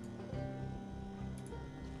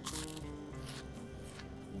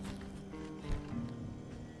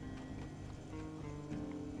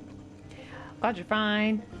 Glad you're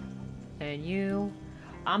fine. And you?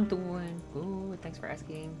 I'm doing good. Thanks for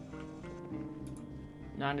asking.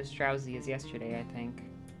 Not as drowsy as yesterday, I think.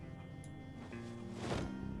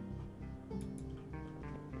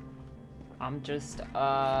 I'm just,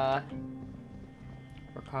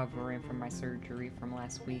 recovering from my surgery from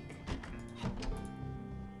last week.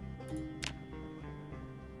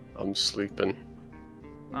 I'm sleeping.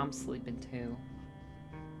 I'm sleeping too.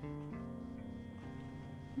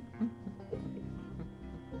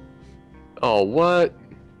 Oh, what?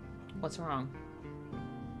 What's wrong?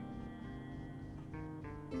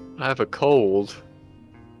 I have a cold.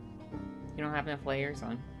 You don't have enough layers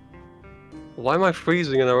on. Why am I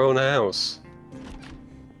freezing in our own house?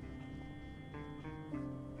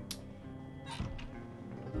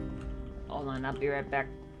 Hold on, I'll be right back.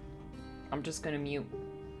 I'm just gonna mute.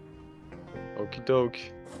 Okie doke.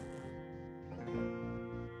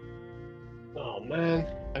 Oh man,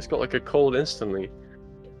 I just got like a cold instantly.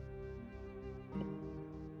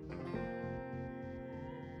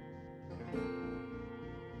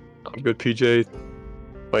 I'm good, PJ.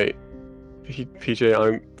 Wait,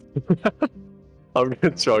 PJ, I'm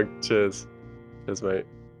gonna chug. Cheers. Cheers, mate.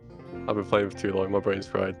 I've been playing for too long, my brain's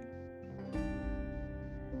fried.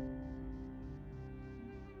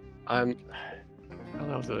 I don't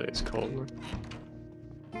know if it's cold.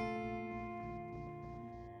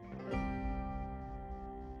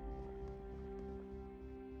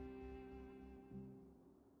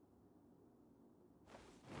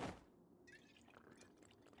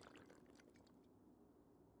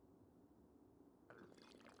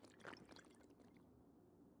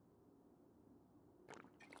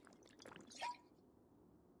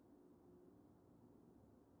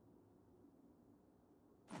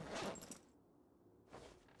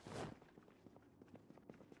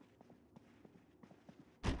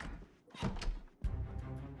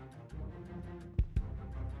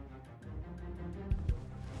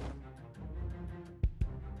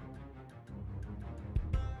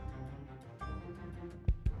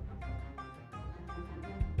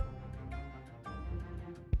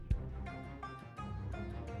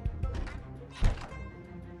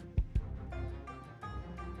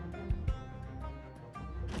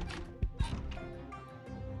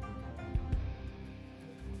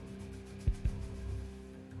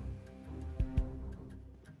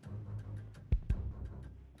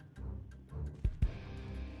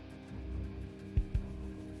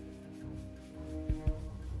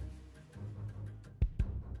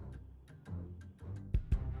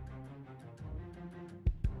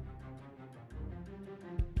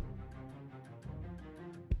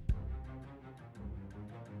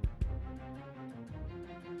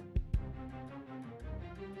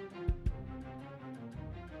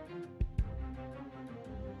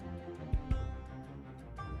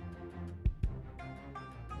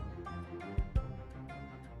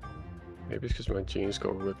 Maybe it's because my jeans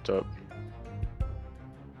got ripped up.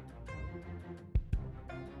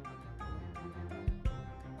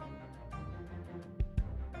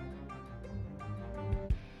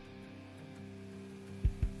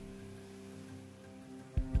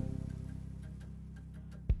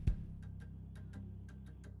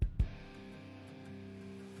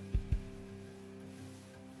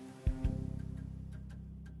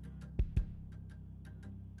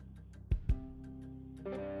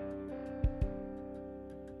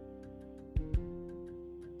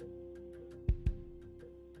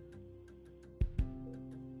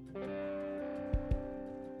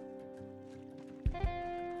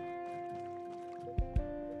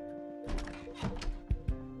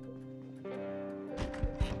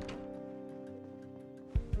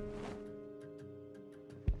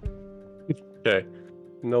 Okay,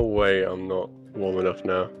 no way I'm not warm enough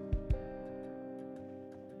now.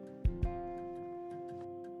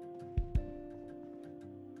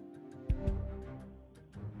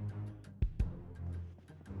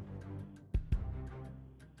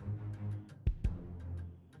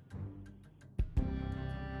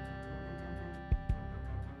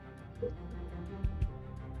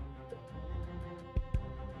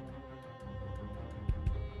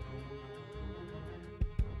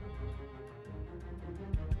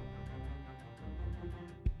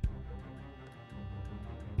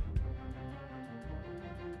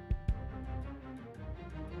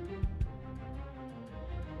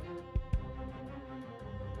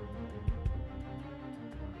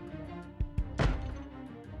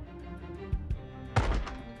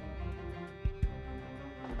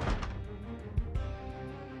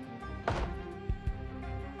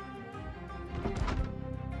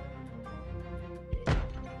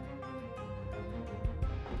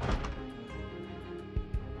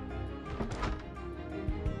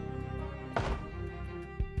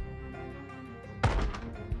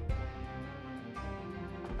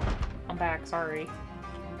 I'm back, sorry.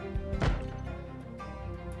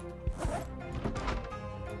 Hi,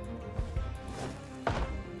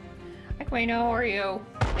 Queno, how are you?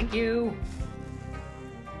 Thank you.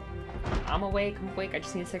 I'm awake, I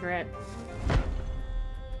just need a cigarette.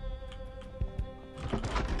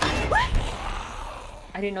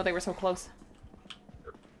 I didn't know they were so close.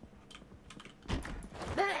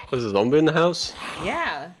 There's a zombie in the house?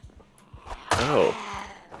 Yeah. Oh.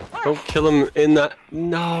 Don't kill him in that.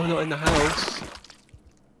 No, not in the house.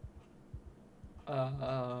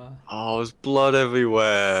 Oh, there's blood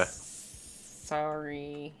everywhere.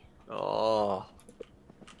 Sorry. Oh.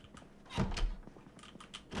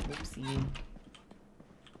 Oopsie.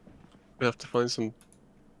 We have to find some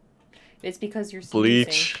It's because you're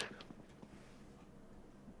bleach. sneezing.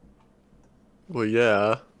 Well,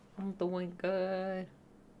 yeah. I'm doing good.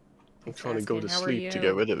 I'm trying to go to How are sleep to you?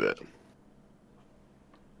 get rid of it.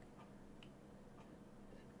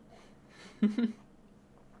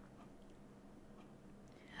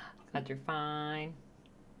 God, you're fine.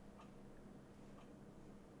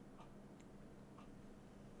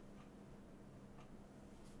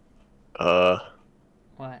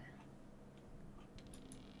 What?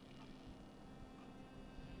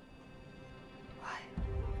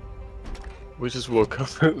 We just woke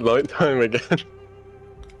up at night time again.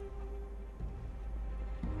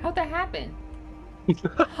 How'd that happen?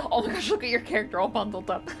 Oh my gosh, look at your character all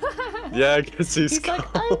bundled up. Yeah, I guess he's He's like,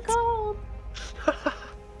 I'm cold. Oh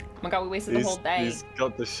my god, we wasted the whole day. He's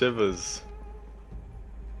got the shivers.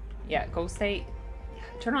 Yeah, go stay.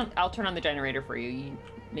 I'll turn on the generator for you.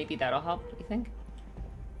 Maybe that'll help, you think?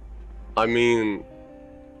 I mean,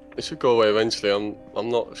 it should go away eventually. I'm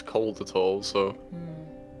not as cold at all, so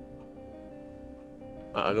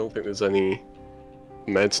I don't think there's any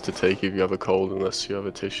meds to take if you have a cold unless you have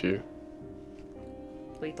a tissue.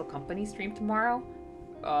 Lethal Company stream tomorrow?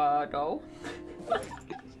 No.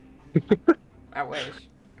 I wish.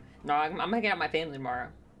 No, I'm hanging out with my family tomorrow.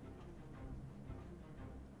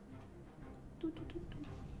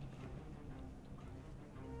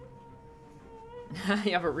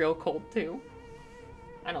 You have a real cold too?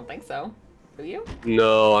 I don't think so. Do you?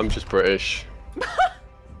 No, I'm just British.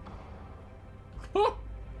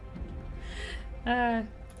 Yeah,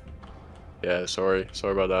 sorry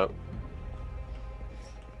about that.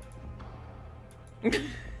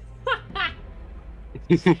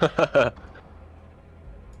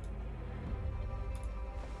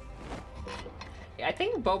 I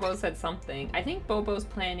think Bobo said something. I think Bobo's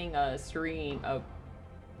planning a stream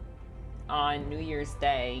on New Year's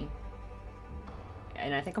Day,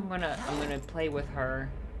 and I think I'm gonna play with her,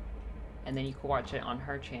 and then you can watch it on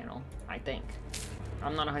her channel. I think.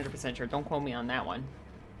 I'm not 100% sure. Don't quote me on that one.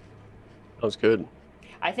 That was good.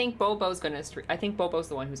 I think Bobo's gonna stream. I think Bobo's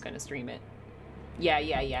the one who's gonna stream it. Yeah,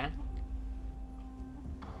 yeah, yeah.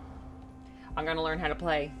 I'm gonna learn how to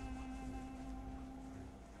play.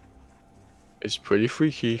 It's pretty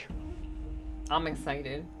freaky. I'm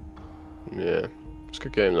excited. Yeah, it's a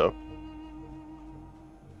good game though.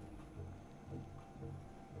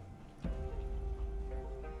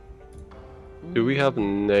 Do we have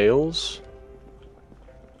nails?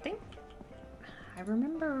 I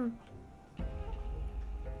remember.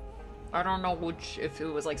 I don't know which, if it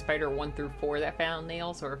was like Spider 1 through 4 that found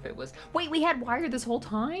nails, or if it was. Wait, we had wire this whole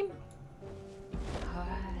time?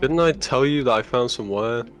 Didn't I tell you that I found some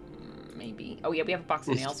wire? Maybe. Oh yeah, we have a box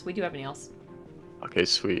of nails. We do have nails. Okay,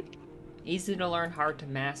 sweet. Easy to learn, hard to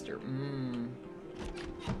master. I'm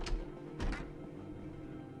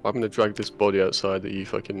gonna drag this body outside that you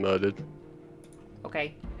fucking murdered.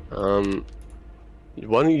 Okay. Why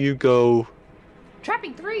don't you go?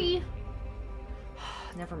 Trapping 3.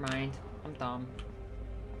 Never mind. I'm dumb.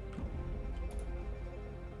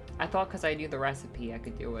 I thought because I knew the recipe, I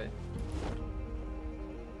could do it.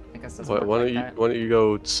 I guess doesn't work like that. Why don't you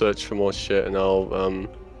go search for more shit and I'll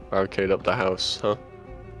barricade up the house, huh?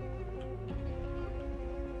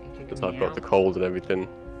 Because I've got the cold and everything.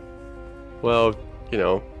 Well, you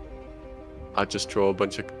know, I just draw a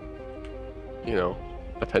bunch of, you know,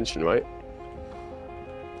 attention, right?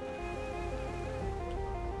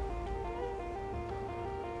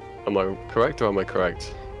 Am I correct or am I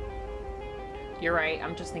correct? You're right.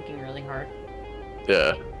 I'm just thinking really hard.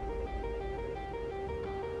 Yeah.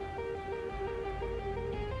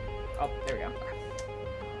 Oh, there we go.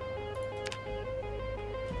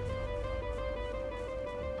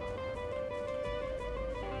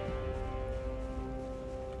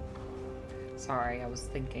 Sorry, I was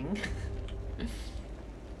thinking.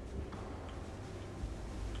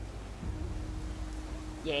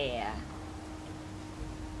 Yeah.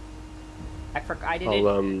 I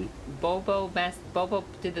didn't. Bobo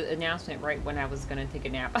did the announcement right when I was gonna take a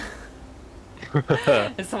nap.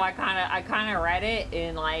 So I kind of read it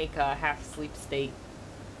in like a half sleep state.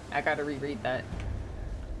 I gotta reread that.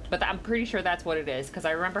 But I'm pretty sure that's what it is, because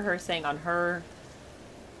I remember her saying on her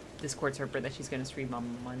Discord server that she's gonna stream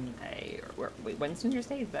on Monday. Or wait, when's New Year's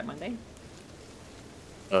Day? Is that Monday?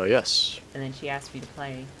 Yes. And then she asked me to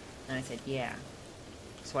play, and I said yeah.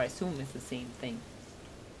 So I assume it's the same thing,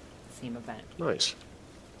 same event. Nice.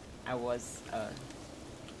 I was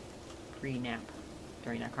pre-nap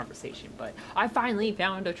during that conversation, but I finally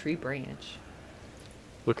found a tree branch.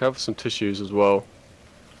 Look out for some tissues as well.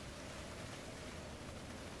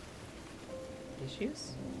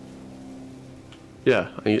 Tissues?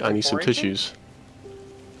 Yeah, I need some Foraging? tissues.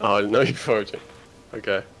 Oh, I didn't know you foraging.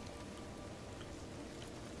 Okay.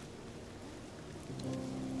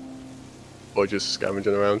 Or just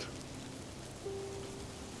scavenging around.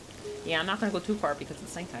 Yeah, I'm not gonna go too far because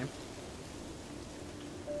it's nighttime.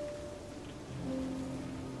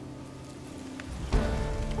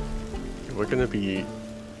 We're gonna be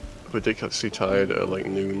ridiculously tired at like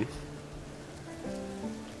noon.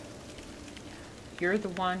 You're the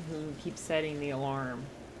one who keeps setting the alarm.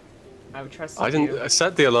 I would trust you. I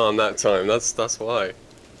set the alarm that time. That's why.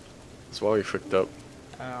 That's why we freaked up.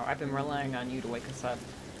 Oh, I've been relying on you to wake us up.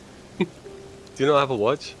 Do you not have a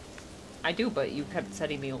watch? I do, but you kept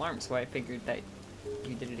setting the alarm, so I figured that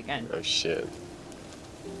you did it again. Oh shit.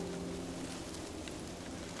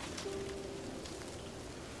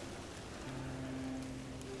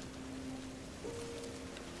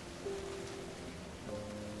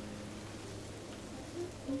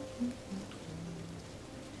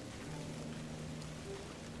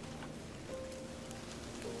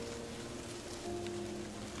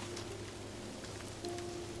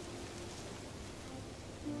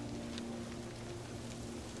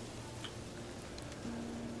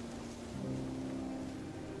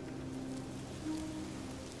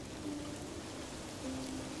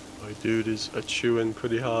 My dude is chewing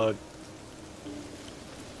pretty hard.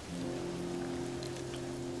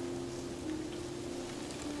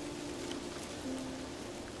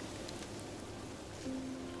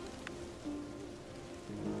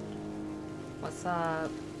 What's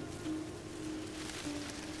up?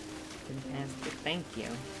 Fantastic, thank you.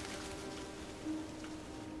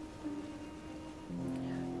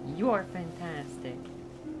 You are fantastic.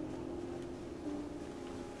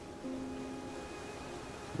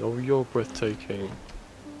 No, you're breathtaking.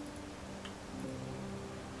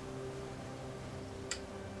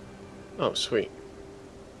 Oh, sweet.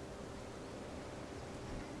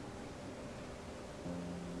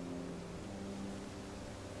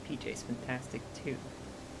 PJ's fantastic too.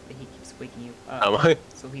 he keeps waking you Am up. I?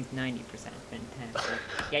 So he's 90% fantastic.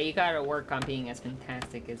 Yeah, you gotta work on being as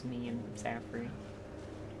fantastic as me and Zafri.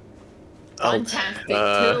 Fantastic too!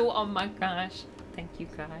 Oh my gosh. Thank you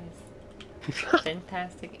guys.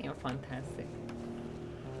 Fantastic and fantastic.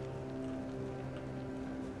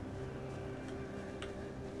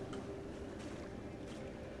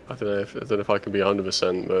 I don't know if I can be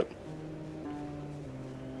 100%, but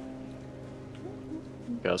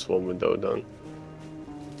that's one window done.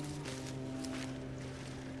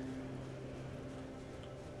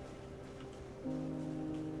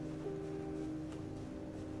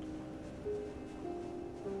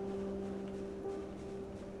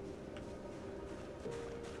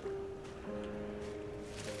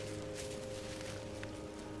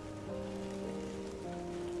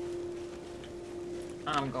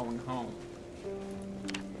 I'm going home.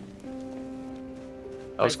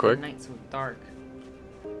 That was Why is quick. the night so dark?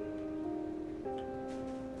 I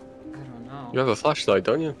don't know. You have a flashlight,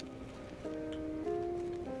 don't you?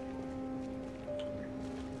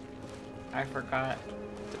 I forgot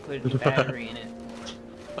to put the battery in it.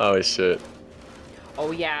 Oh shit.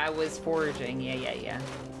 Oh yeah, I was foraging. Yeah.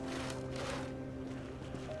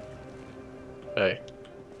 Hey.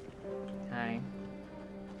 Hi.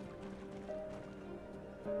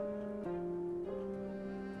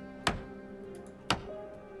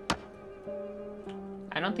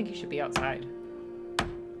 I don't think you should be outside.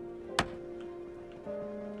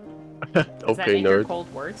 Does that Okay, make your nerd.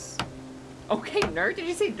 cold worse? Okay, nerd? Did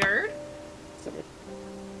you say nerd?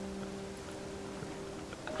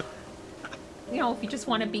 You know, if you just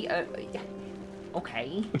want to be a...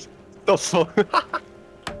 Okay. The fuck?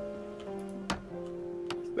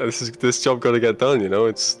 This job gotta get done, you know.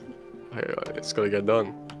 It's gotta get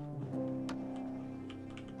done.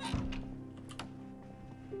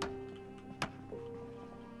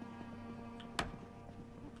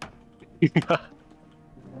 I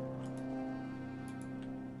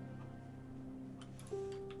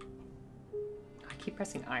keep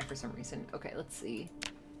pressing I for some reason. Okay, let's see.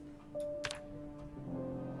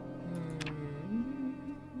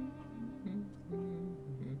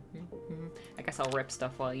 I guess I'll rip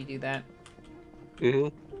stuff while you do that.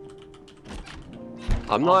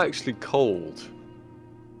 I'm not actually cold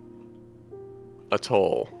at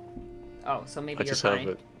all. Oh, so maybe I you're just fine. have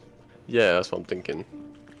it. Yeah, that's what I'm thinking.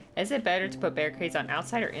 Is it better to put barricades on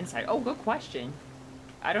outside or inside? Oh, good question.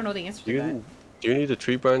 I don't know the answer to that. Do you need a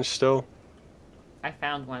tree branch still? I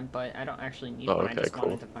found one, but I don't actually need Oh, one. I okay, just cool.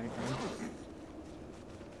 wanted to find one.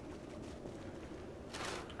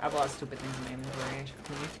 I have a lot of stupid things in my inventory. I should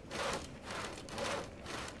clean.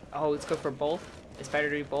 Oh, let's go for both. It's better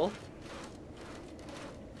to do both.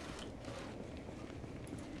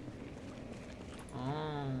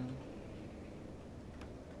 Oh.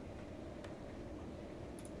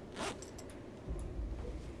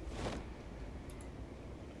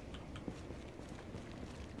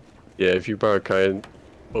 Yeah, if you barricade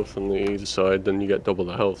both on the either side, then you get double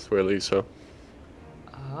the health, really, so...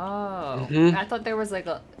 Oh. Mhm. I thought there was like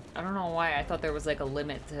a... I don't know why. I thought there was like a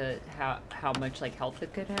limit to how much like health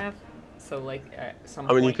it could have. So like at some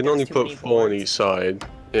I mean, you point can there was only too put many 4 on boards. each side,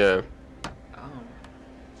 yeah. Oh.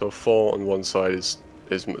 So 4 on one side is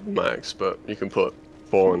max, but you can put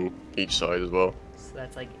 4 on each side as well. So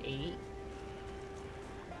that's like 8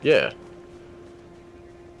 Yeah,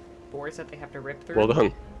 boards that they have to rip through. well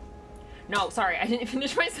done. No, sorry, I didn't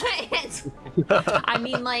finish my sentence. I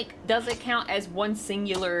mean, like, does it count as one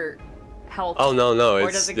singular health? Oh, no, Or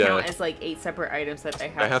it's... does it yeah. count as like 8 separate items that they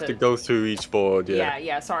have I have to go through each board, yeah.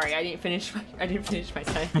 Yeah, sorry, I didn't finish my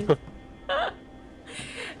sentence.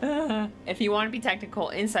 If you want to be technical,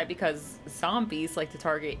 inside, because zombies like to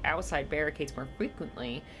target outside barricades more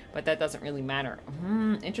frequently, but that doesn't really matter.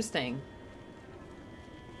 Interesting.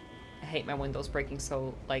 I hate my windows breaking,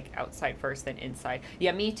 so like outside first, then inside.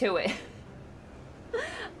 Yeah, me too.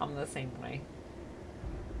 I'm the same way.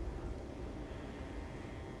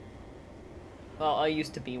 Well, I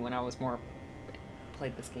used to be when I was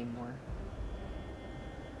played this game more.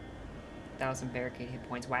 1,000 barricade hit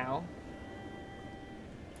points. Wow.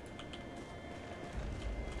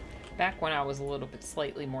 Back when I was a little bit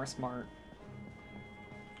slightly more smart.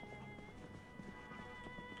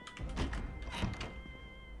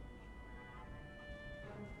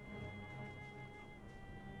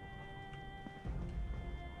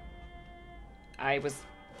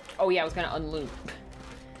 Oh yeah, I was gonna unloop.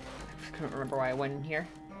 I couldn't remember why I went in here.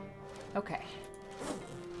 Okay.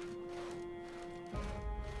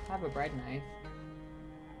 I have a bread knife.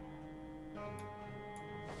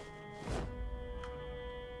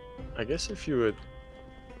 I guess if you would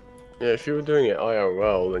Yeah, if you were doing it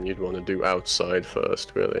IRL, then you'd want to do outside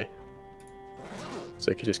first, really. So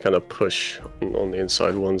you could just kind of push on the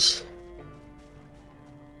inside ones.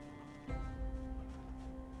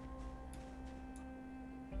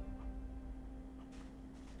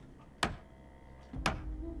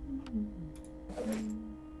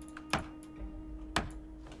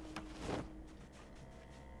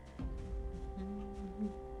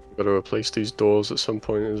 Got to replace these doors at some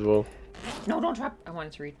point as well. No, don't drop. I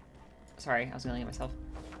wanted to read. Sorry, I was yelling at myself.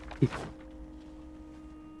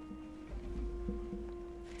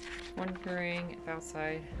 Wondering if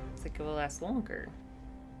outside it will last longer.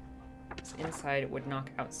 Because inside it would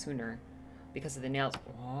knock out sooner because of the nails.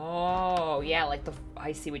 Oh, yeah, like the.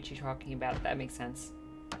 I see what you're talking about. That makes sense.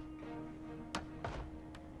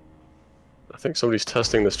 I think somebody's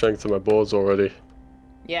testing the strength of my boards already.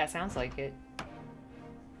 Yeah, sounds like it.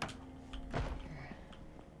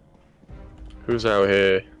 Who's out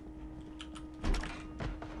here?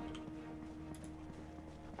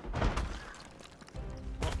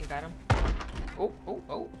 Oh, you got him. Oh, oh,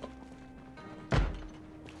 oh.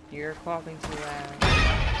 You're coughing too loud.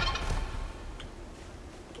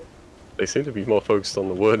 They seem to be more focused on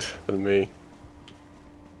the wood than me.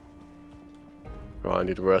 Oh, I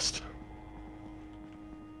need a rest.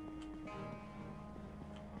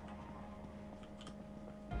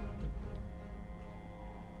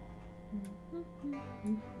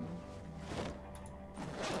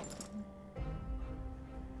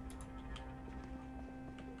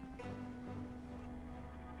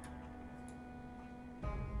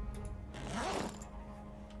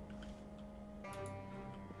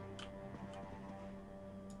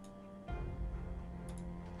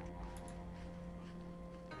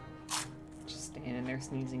 Standing there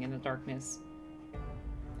sneezing in the darkness.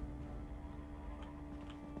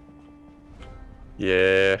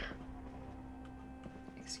 Yeah.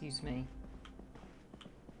 Excuse me.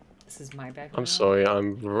 This is my bed. I'm sorry,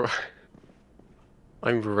 I'm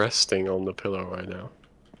resting on the pillow right now.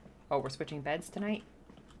 Oh, we're switching beds tonight?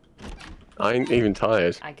 I ain't even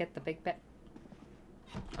tired. I get the big bed.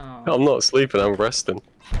 Oh. I'm not sleeping, I'm resting.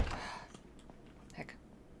 Heck.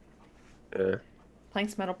 Yeah.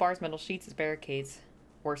 Planks, metal bars, metal sheets is barricades.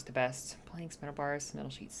 Worst to best. Planks, metal bars, metal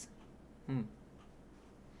sheets.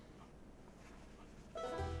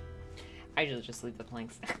 I usually just leave the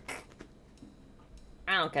planks.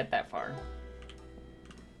 I don't get that far.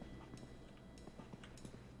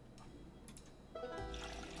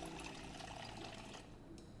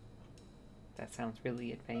 That sounds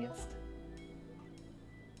really advanced.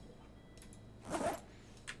 Okie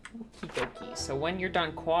dokie. So when you're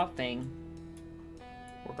done coughing,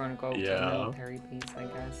 we're gonna go to the military base, I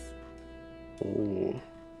guess. Ooh.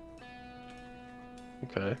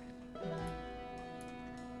 Okay.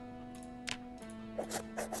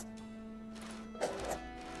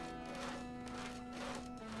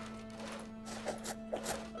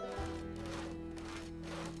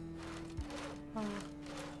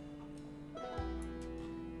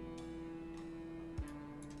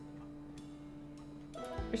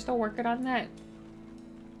 You're still working on that?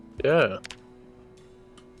 Yeah.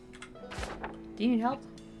 Do you need help?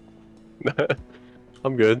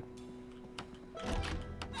 I'm good.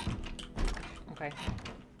 Okay.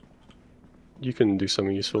 You can do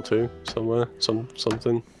something useful too, somewhere,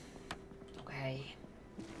 something. Okay.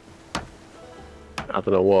 I don't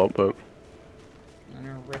know what, but I'm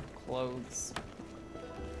gonna rip clothes.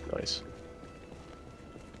 nice.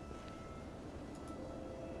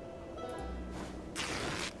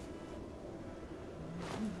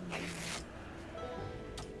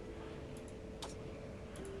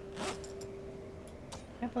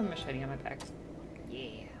 Can I put a machete on my back? Yeah.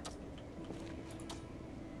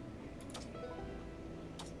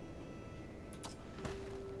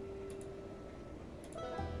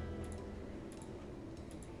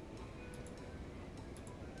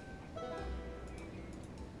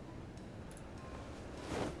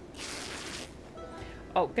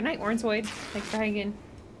 Oh, good night, Zomboid. Thanks for hanging.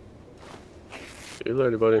 See you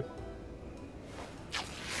later, buddy.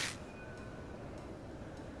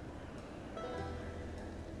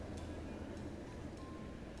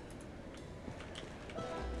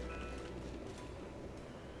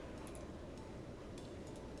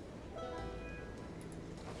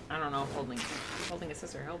 I don't know if holding a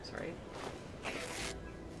scissor helps, right?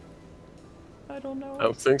 I don't know. I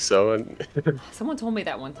don't think so. Someone told me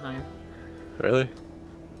that one time. Really?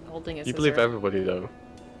 Holding a You scissor. believe everybody, though.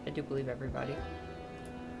 I do believe everybody.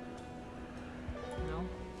 No?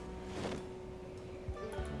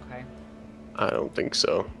 Okay. I don't think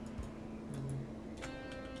so.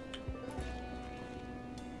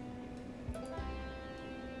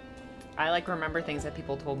 I like remember things that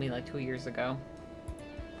people told me like 2 years ago.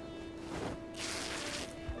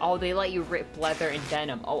 Oh, they let you rip leather and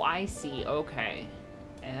denim. Oh, I see. Okay.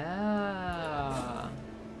 Ah.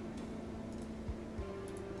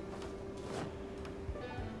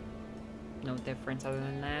 No difference other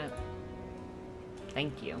than that.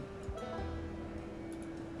 Thank you.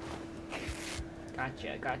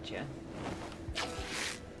 Gotcha, gotcha.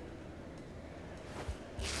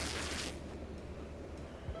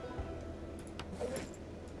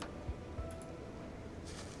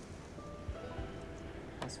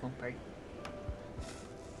 This won't break.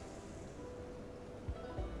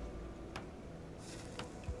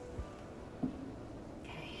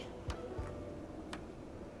 Okay.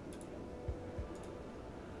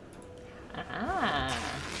 Ah.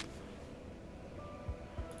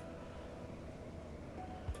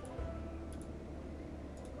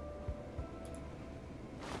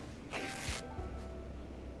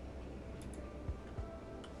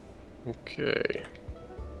 Okay.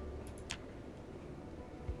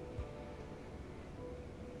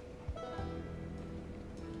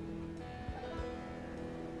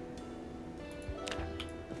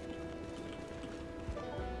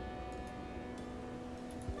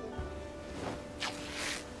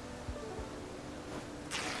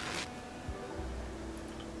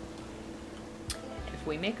 If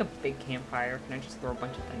we make a big campfire, can I just throw a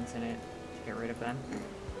bunch of things in it to get rid of them?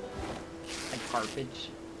 Like garbage.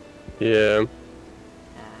 Yeah,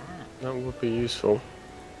 Ah. that would be useful.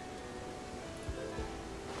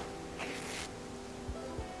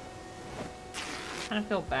 I kind of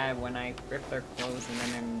feel bad when I rip their clothes and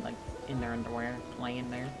then I'm like in their underwear, laying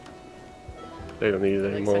there. They don't need it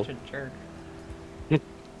Like anymore. such a jerk.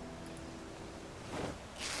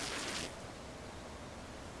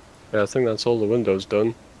 Yeah, I think that's all the windows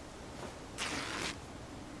done.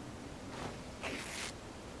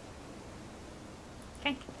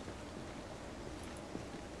 Okay.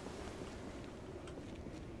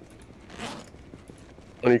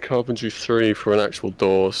 Only carpentry 3 for an actual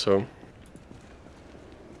door, so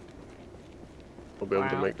I'll be able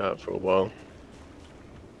to Wow. make that for a while.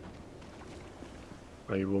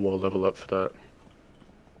 I need one more level up for that.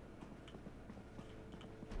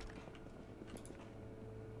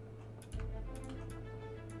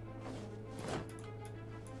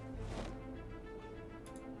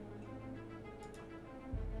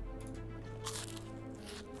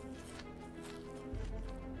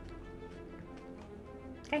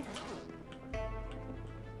 Okay.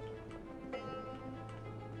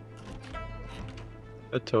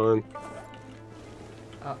 Bedtime.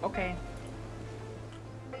 Okay.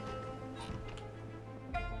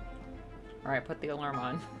 Alright, put the alarm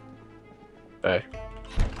on. Hey.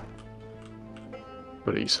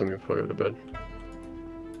 Gotta eat something before I go to bed.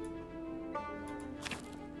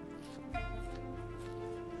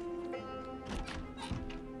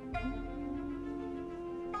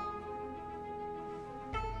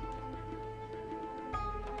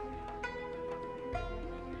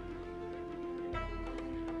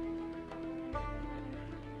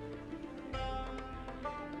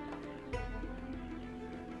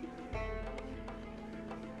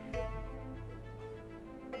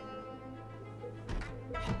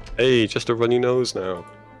 Hey, just a runny nose now.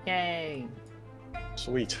 Yay.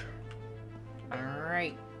 Sweet.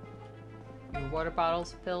 Alright. Your water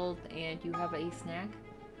bottle's filled and you have a snack?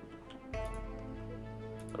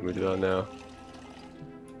 Let me do that now.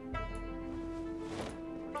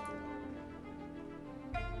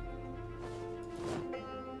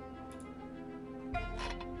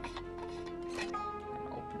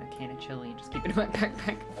 Open a can of chili. Just keep it in my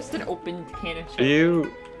backpack. Just an open can of Are chili.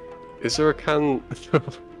 you... Is there a can...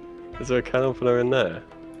 Is there a can opener in there?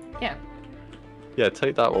 Yeah. Yeah,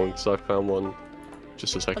 take that one, because I found one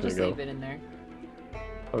just a I'll second just ago. leave it in there.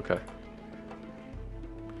 Okay.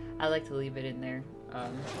 I like to leave it in there. Yeah.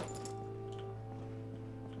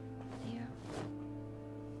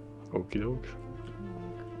 Okie doke.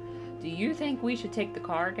 Do you think we should take the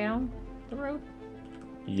car down the road?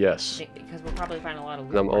 Yes. Because we'll probably find a lot of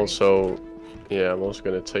loot. And I'm right? also... Yeah, I'm also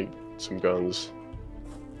going to take some guns.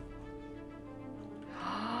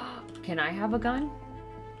 Can I have a gun?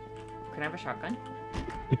 Can I have a shotgun?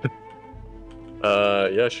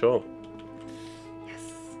 Yeah, sure.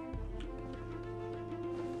 Yes.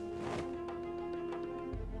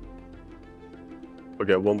 We'll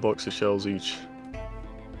get 1 box of shells each.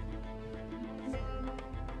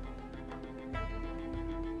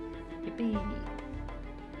 Yippee.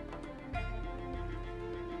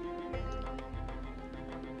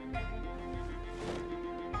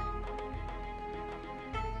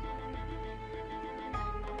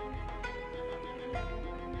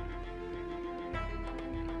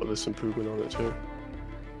 put this improvement on it too.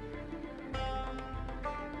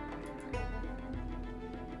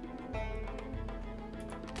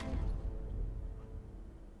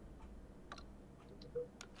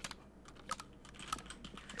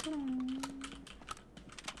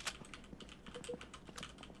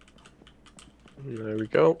 There we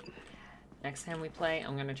go. Next time we play,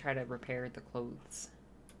 I'm gonna try to repair the clothes.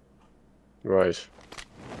 Right.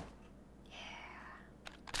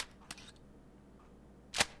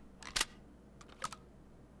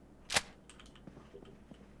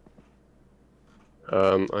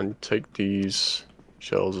 And take these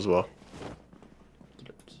shells as well.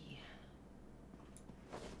 Okey-dokey.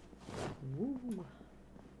 Woo.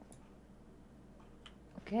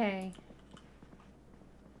 Okay.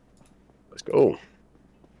 Let's go.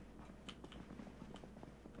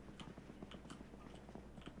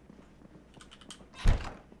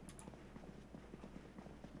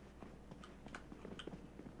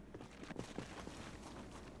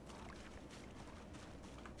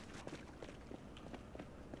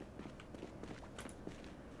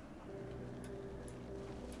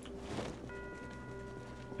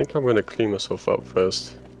 I think I'm gonna clean myself up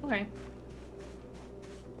first. Okay.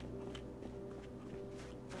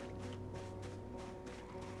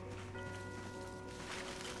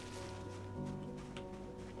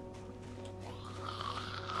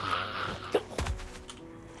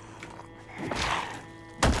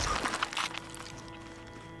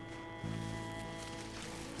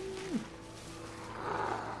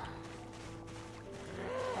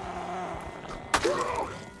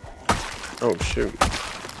 Oh shoot.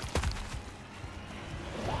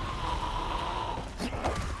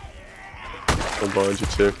 I'm behind you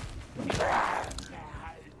too.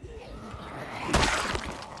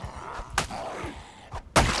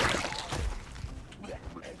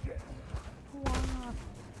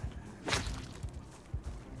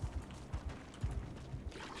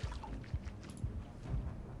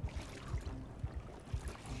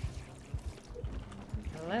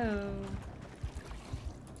 Hello.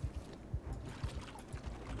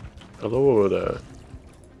 Hello over there.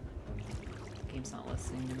 Game's not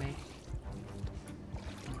listening to me.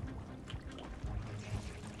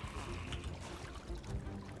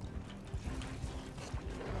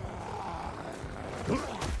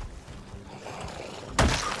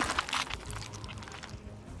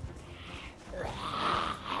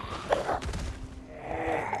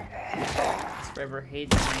 This river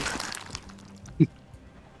hates me.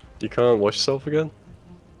 You can't wash yourself again?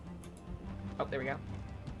 Oh, there we go.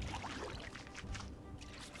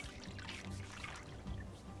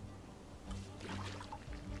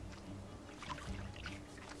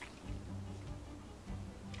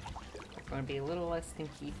 Gonna be a little less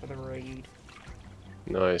stinky for the raid.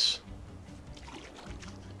 Nice.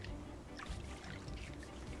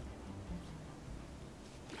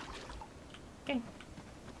 Okay.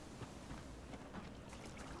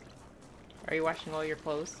 Are you washing all your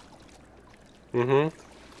clothes? Mm-hmm.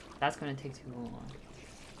 That's gonna take too long.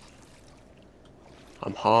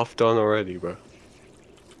 I'm half done already, bro.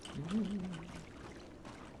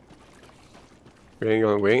 We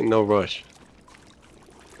ain't no rush.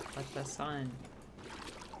 But the sun.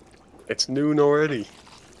 It's noon already.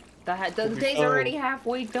 The day's already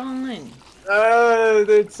halfway done.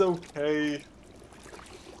 It's okay.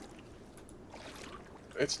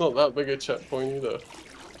 It's not that big a checkpoint either.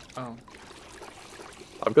 Oh.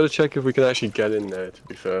 I've got to check if we can actually get in there, to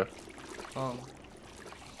be fair. Oh.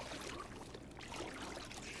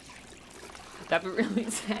 That'd be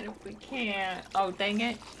really sad if we can't. Oh, dang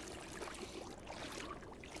it.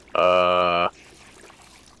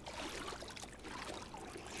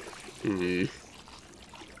 Hmm.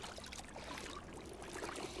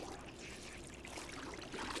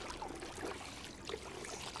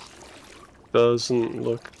 Doesn't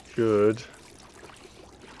look good.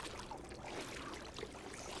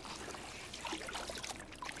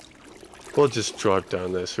 We'll just drive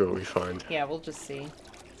down there, see what we find. Yeah, we'll just see.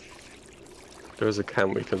 There's a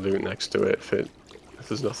camp we can loot next to it if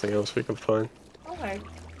there's nothing else we can find. Okay.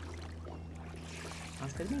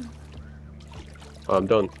 Sounds good to me. I'm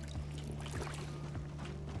done.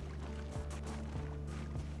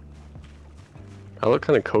 I look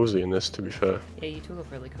kind of cozy in this, to be fair. Yeah, you two look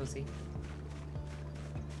really cozy.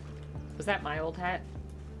 Was that my old hat?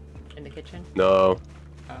 In the kitchen? No,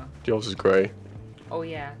 Oh. yours is grey. Oh,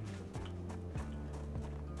 yeah.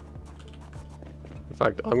 In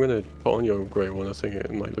fact, I'm gonna put on your grey one. I think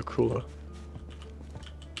it might look cooler.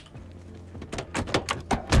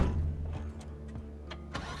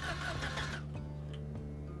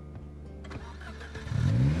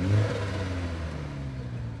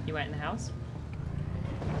 You went in the house?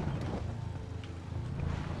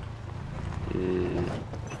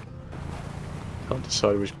 Can't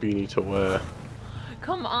decide which beanie to wear.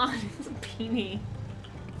 Come on, it's a beanie.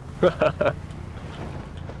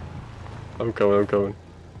 I'm coming.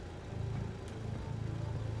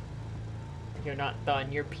 You're not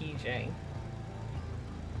done, you're PJ.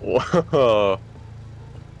 Whoa.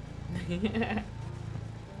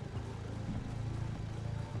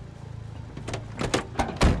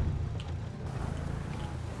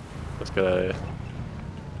 Let's get out of here.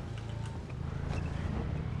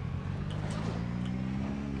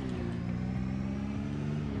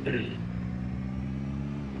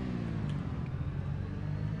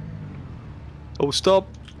 Oh, stop!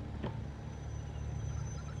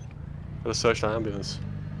 Gotta search the ambulance.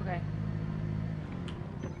 Okay.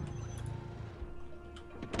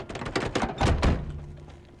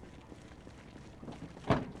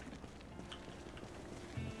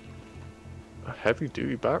 A heavy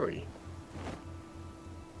duty battery.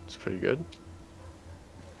 It's pretty good.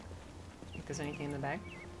 Think there's anything in the bag?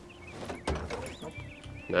 Nope.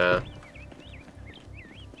 Nah.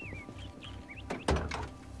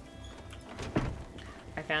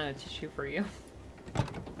 I found a tissue for you.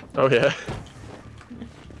 Oh yeah.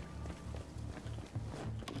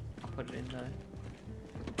 I'll put it in the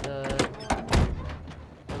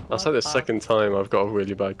That's like the glove second time I've got a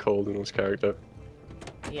really bad cold in this character.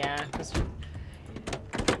 box. Yeah, because you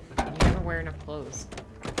never wear enough clothes.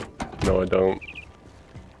 No, I don't.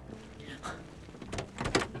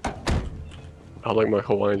 I like my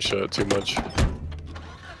Hawaiian shirt too much. Come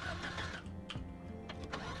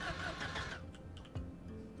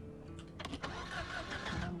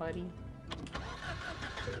on, buddy.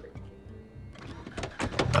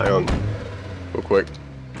 Hang on. Real quick.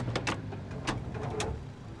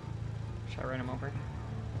 Should I run him over?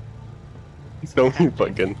 Don't be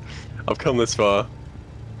bugging. I've come this far.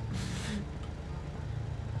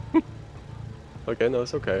 Okay, no,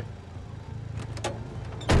 it's okay.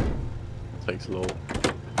 Takes a little.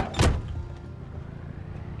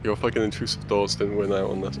 Your fucking intrusive thoughts didn't win out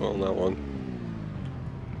on that one.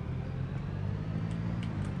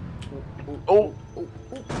 Oh!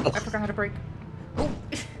 I forgot how to brake. Oh!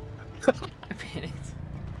 I panicked.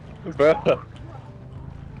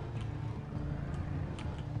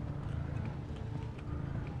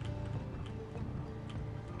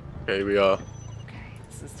 Okay, here we are. Okay,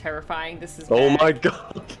 this is terrifying. This is Oh bad. my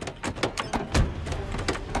god!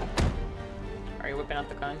 Are you whipping out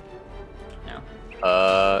the gun? No.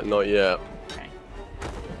 Not yet. Okay.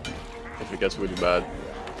 If it gets really bad.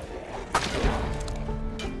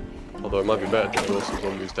 Although it might be better to kill some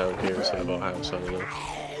zombies down here instead of our house, I don't know.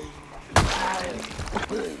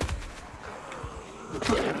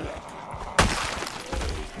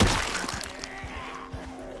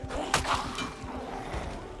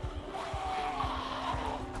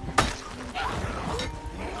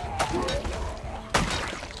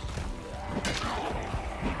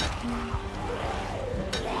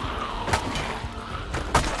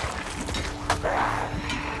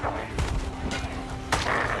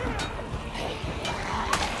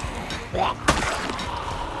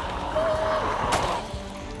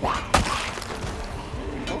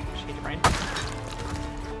 Oh, shady brain.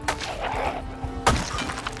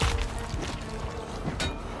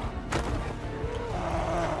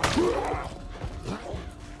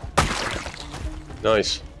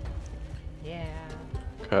 Nice. Yeah.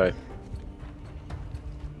 Okay.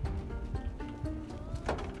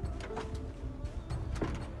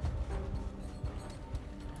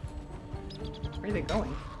 Where are they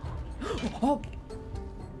going? Oh!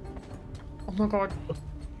 Oh my god.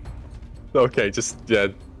 Okay, just, yeah.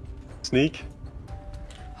 Sneak.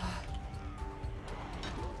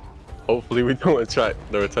 Hopefully we don't attract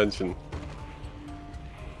their attention.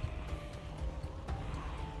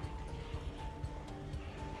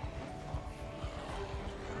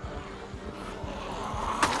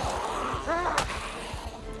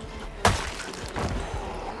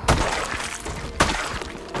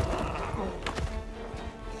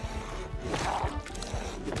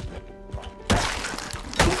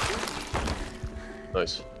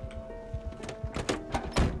 Nice.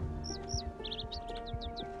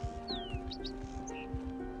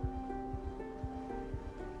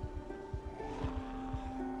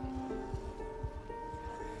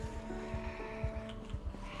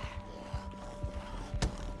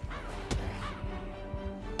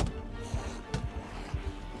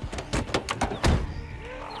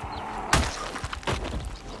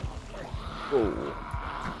 Oh.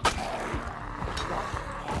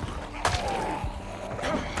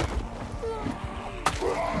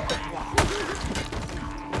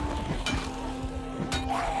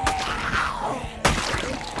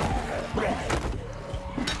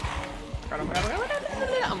 Oh my god, oh my god,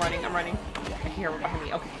 oh my god. I'm running. I can hear her behind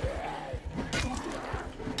me. Okay.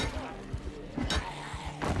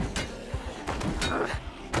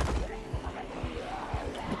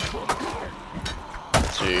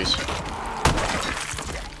 Jeez.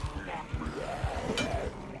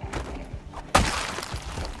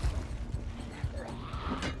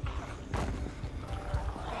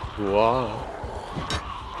 Wow.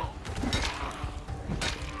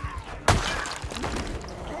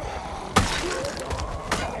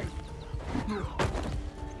 You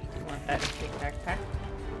want that big backpack?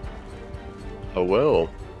 I will.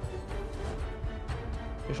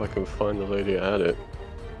 If I can find the lady that had it.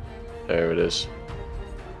 There it is.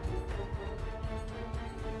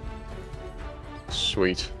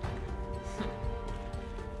 Sweet.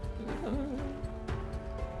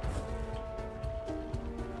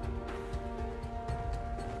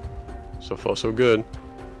 So far, so good.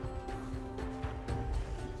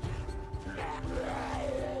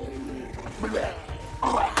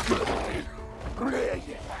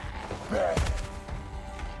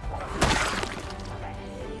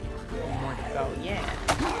 More to go, yeah.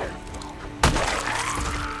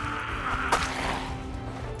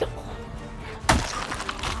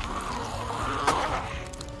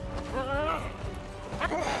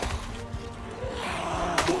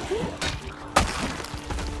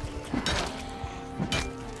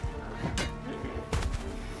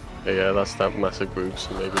 Yeah, that's that massive group,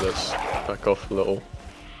 so maybe let's back off a little.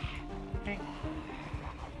 Okay.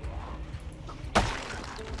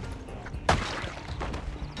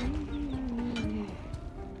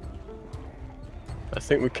 I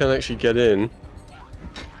think we can actually get in.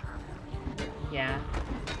 Yeah.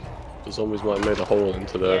 The zombies might have made a hole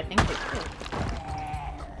into Yeah, there. I think they could.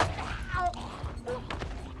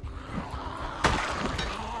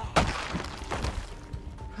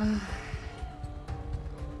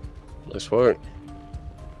 Nice work.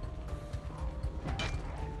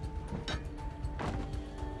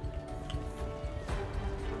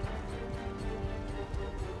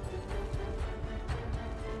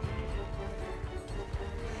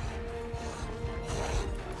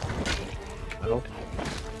 Ow.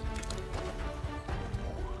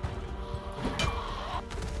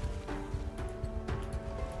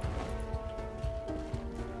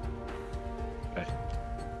 Okay.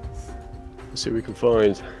 Let's see what we can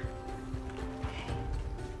find.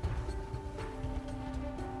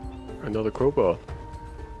 Another crowbar.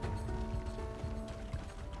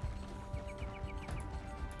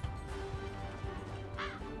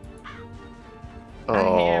 A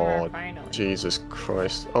hammer, Oh, finally. Jesus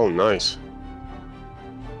Christ. Oh, nice.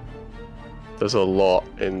 There's a lot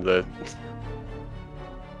in the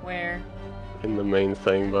Where? main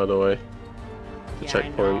thing, by the way. The Yeah,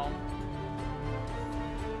 checkpoint. I know.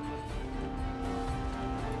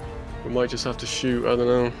 We might just have to shoot, I don't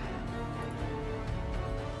know.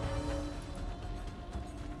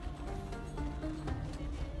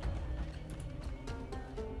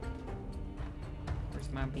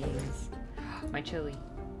 Where's my beans? My chili.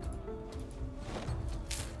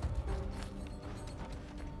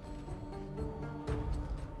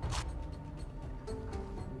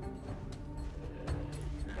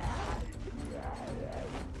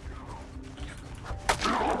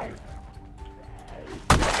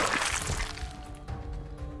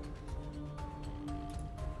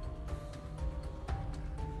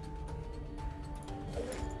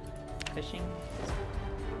 Fishing?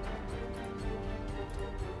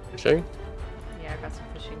 Fishing? Yeah, I got some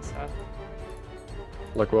fishing stuff.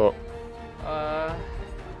 Like what?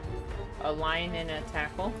 A line and a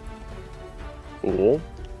tackle. Cool.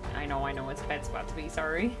 I know, it's a bad spot to be,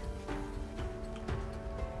 sorry.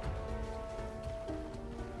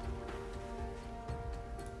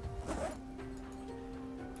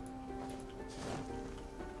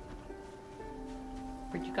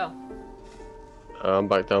 Where'd you go? I'm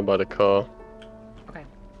back down by the car. Okay.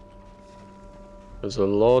 There's a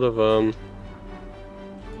lot of, Yeah.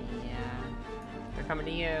 They're coming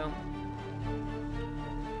to you.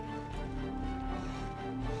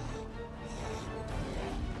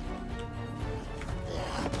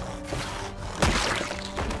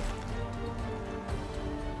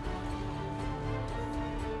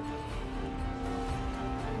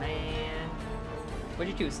 Man.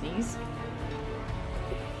 What'd you do, sneeze?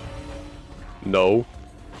 no.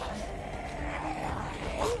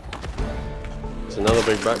 There's another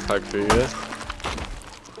big backpack for you, yeah?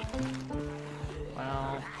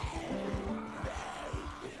 Well,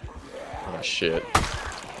 Oh, shit.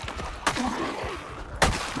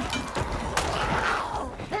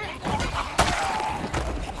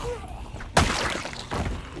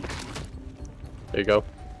 There you go.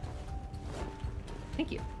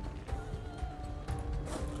 Thank you.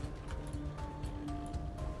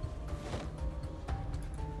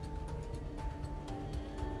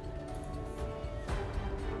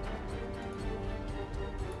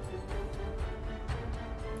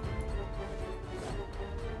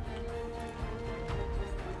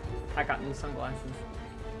 I got new sunglasses.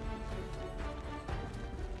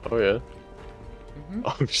 Oh yeah. Mm-hmm.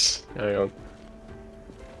 Oh, hang on.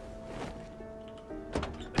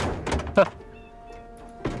 I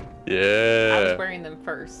Yeah. was wearing them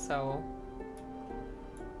first, so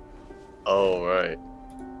Oh right.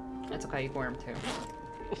 that's okay. You can wear them too.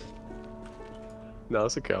 No,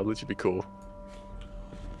 it's okay. I'll let you be cool.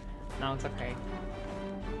 No, it's okay.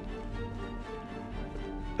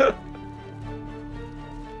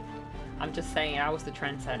 I'm just saying I was the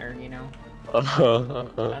trendsetter, you know.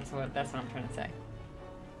 That's what I'm trying to say.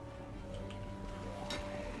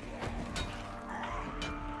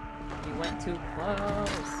 You went too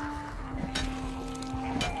close.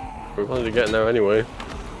 We wanted to get in there anyway,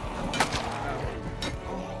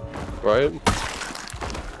 Oh. right?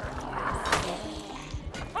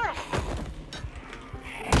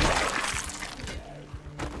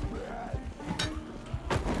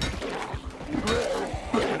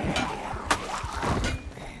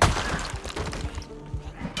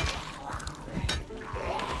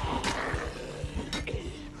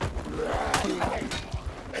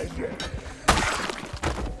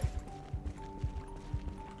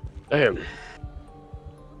 Damn.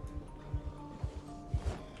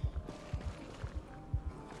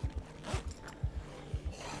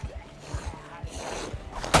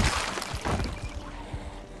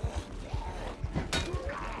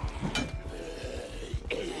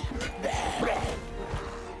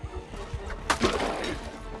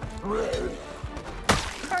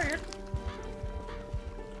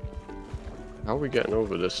 How are we getting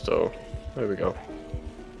over this though? There we go.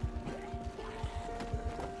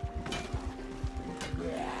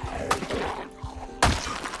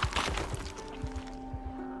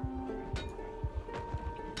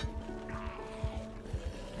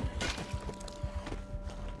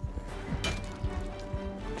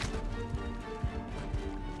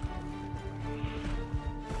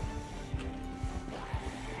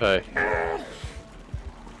 Hey.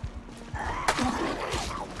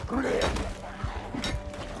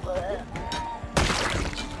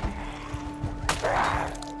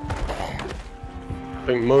 I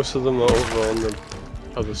think most of them are over on the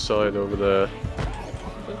other side over there.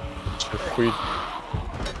 So if we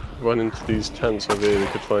run into these tents over here, we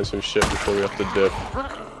could find some shit before we have to dip. I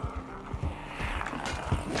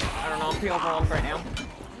don't know. I'm pretty overwhelmed right now. I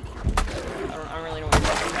don't really know what you're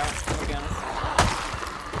talking about, to be honest.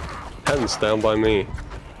 Tents down by me.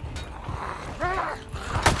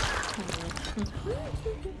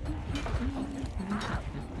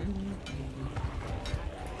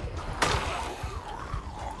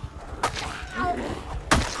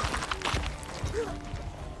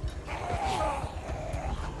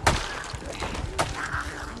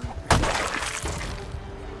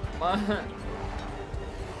 What?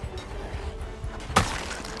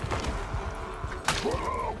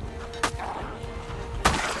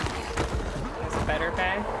 There's a better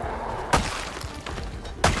bag?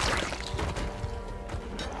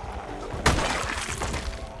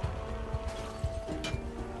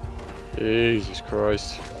 Jesus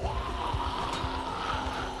Christ.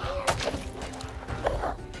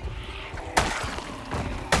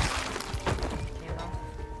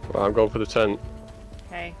 Well, I'm going for the tent.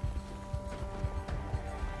 Okay.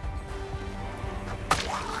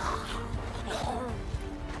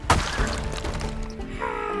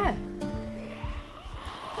 Ah.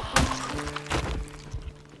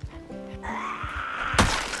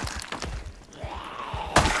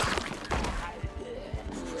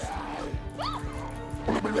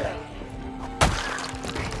 Okay.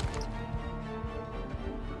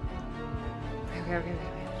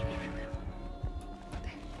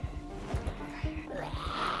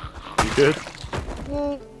 You good?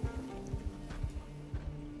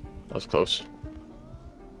 That was close.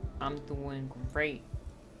 I'm doing great.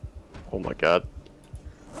 Oh my god.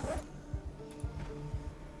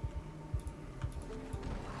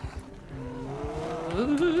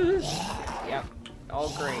 Yep, all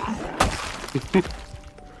great.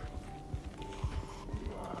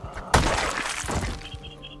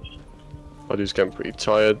 Body's getting pretty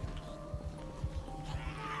tired.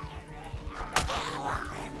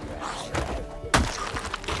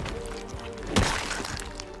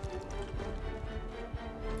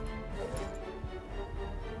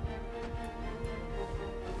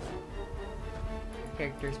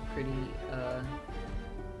 Character's pretty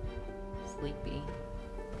sleepy.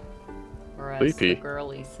 Or as Sleepy. the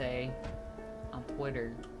girlies say on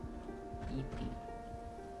Twitter, EP.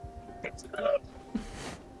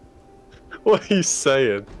 What are you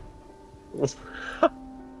saying? I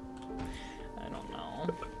don't know.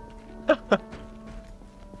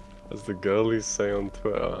 As the girlies say on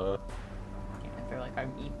Twitter, huh? Yeah, they're like,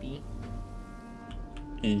 I'm EP.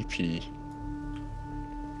 EP.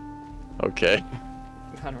 Okay.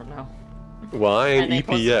 I don't know. Well, I And ain't they EP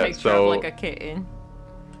post a yet, picture of so... like a kitten.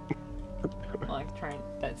 Like trying,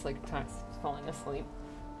 that's like falling asleep.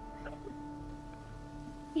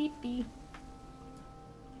 EP.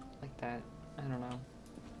 Like that. I don't know.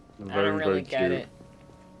 I Very, don't really very get cute. it.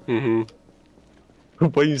 Mm-hmm.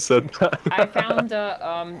 When you said that... I found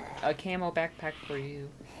a camo backpack for you.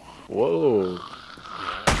 Whoa.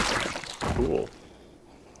 Cool.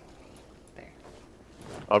 There.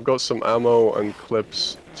 I've got some ammo and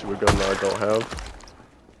clips to a gun that I don't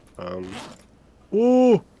have.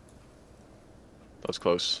 Ooh! That was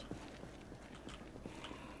close.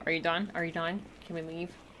 Are you done? Are you done? Can we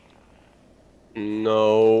leave?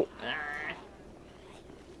 No. Ah.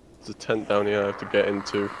 There's a tent down here I have to get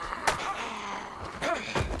into.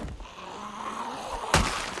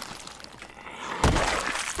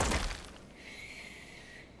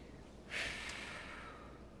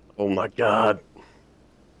 Oh my god.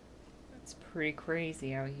 It's pretty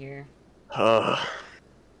crazy out here.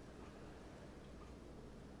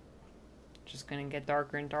 Just gonna get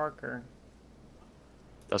darker and darker.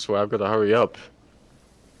 That's why I've got to hurry up.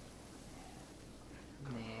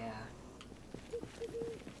 Yeah.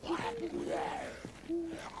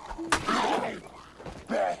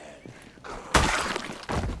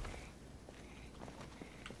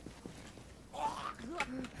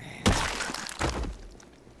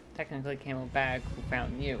 Technically camo bag who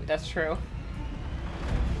found you. That's true.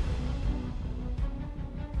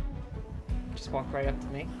 Just walked right up to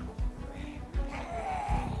me.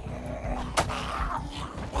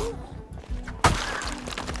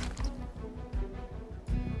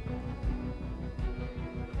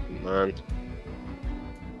 Man.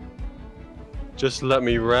 Just let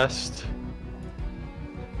me rest.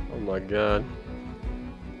 Oh my god.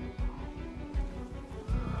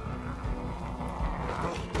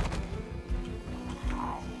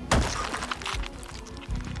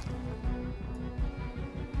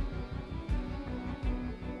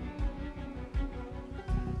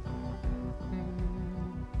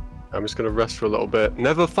 I'm just gonna rest for a little bit.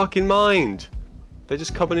 Never fucking mind! They're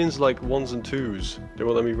just coming in like ones and twos. They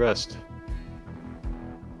won't let me rest.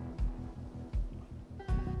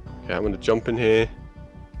 Okay, I'm gonna jump in here.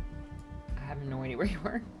 I have no idea where you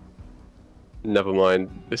are. Never mind.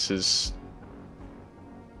 This is...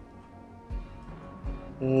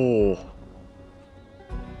 Oh.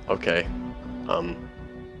 Okay.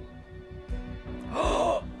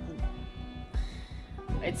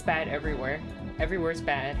 It's bad everywhere. Everywhere's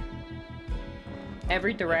bad.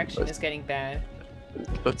 Every direction is getting bad.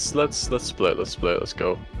 Let's split. Let's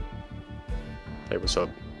go. Hey, what's up?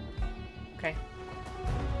 Okay.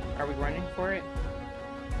 Are we running for it?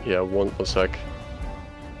 Yeah, one sec.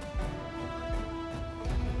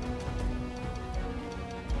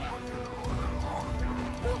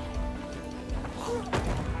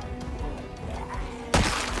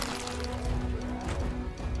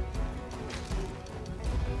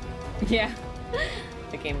 Yeah.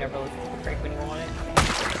 The game never listens to the break when you want it.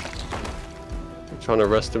 I'm trying to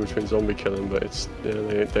rest in between zombie killing, but it's yeah,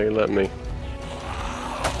 they ain't letting me.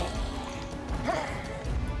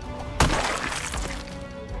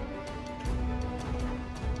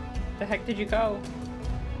 The heck did you go?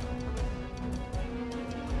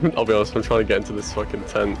 I'll be honest, I'm trying to get into this fucking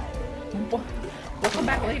tent. We'll come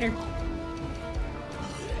back later.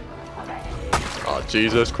 Oh,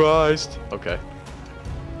 Jesus Christ! Okay.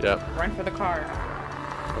 Yeah, Run for the car.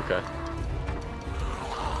 okay.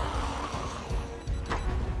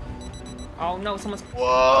 Oh no, someone's Whoa!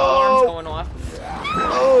 alarm's going off.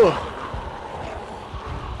 Oh!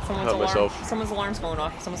 Someone's Hurt myself. Someone's alarm's going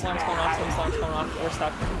off. Someone's alarm's going off. Someone's alarm's going off. We're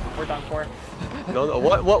stuck. We're done for. No,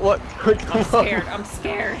 what? Come I'm on. scared. I'm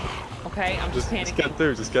scared. Okay, I'm just panicking. Just get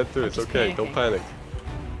through, just get through. It's just okay, don't panicking. panic.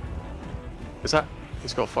 Is that...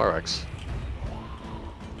 He's got a fire axe.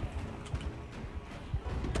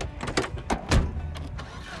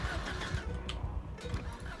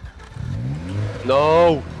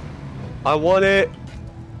 No! I want it!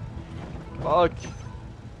 Fuck!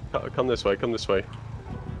 Come this way, come this way.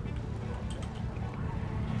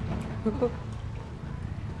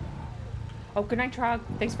 Oh, good night, Trog.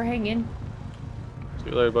 Thanks for hanging. See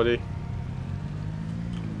you later, buddy.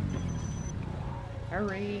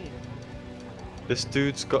 Hurry. This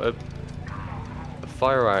dude's got a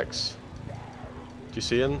fire axe. Do you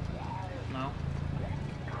see him? No.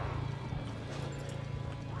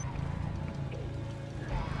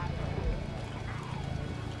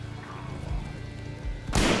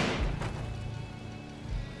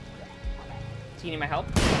 Do you need my help?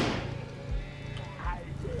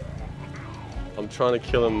 I'm trying to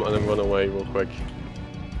kill him and then run away real quick.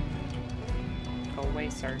 Go away,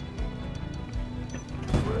 sir.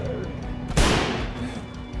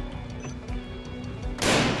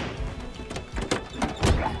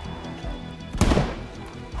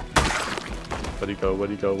 Where'd he go? Where'd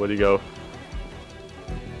he go? Where'd he go?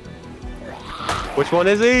 Which one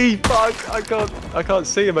is he? Fuck! I can't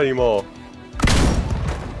see him anymore.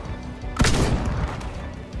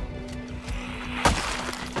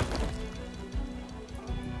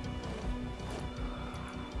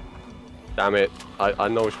 Damn it. I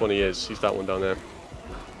know which one he is. He's that one down there.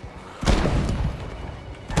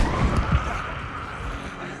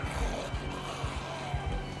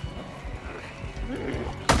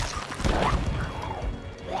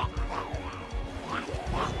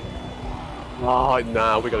 Oh,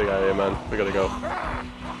 nah, we gotta get out of here, man. We gotta go.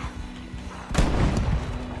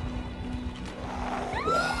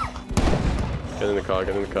 Get in the car,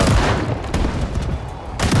 get in the car.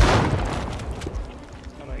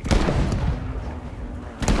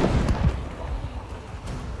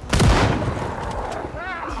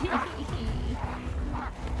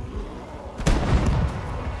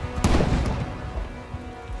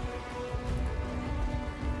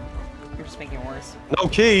 You're just making it worse. No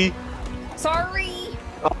key! Sorry!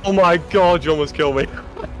 Oh my god, you almost killed me.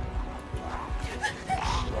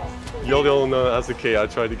 You're the only one that has the key. I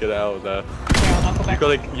tried to get it out of there. Yeah, I'll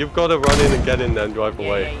go back. You've got to run in and get in there and drive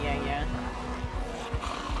away. Yeah.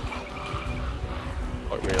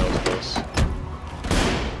 Fuck me, that was close.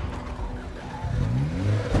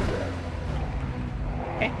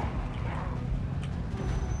 Okay.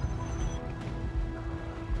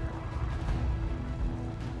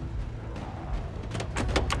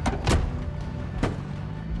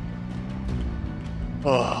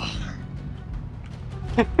 Oh.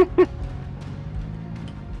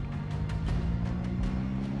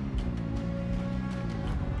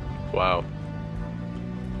 Wow.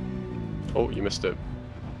 Oh, you missed it.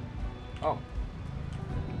 Oh.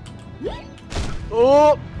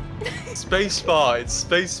 Oh! Spacebar! It's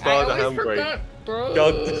spacebar the handbrake.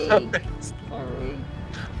 God damn it. Sorry.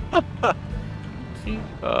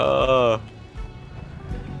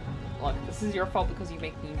 Look, this is your fault because you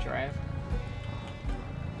make me drive.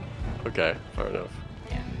 Okay, fair enough.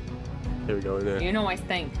 Yeah. Here we go in there. You know I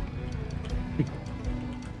stink.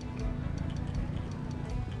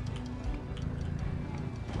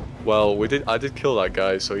 Well, I did kill that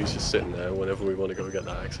guy, so he's just sitting there whenever we want to go get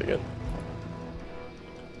that axe again.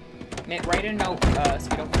 Write a note so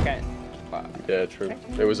we don't forget. Yeah, true.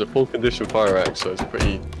 It was a full condition fire axe, so it's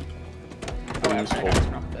pretty useful.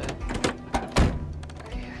 Turn off the...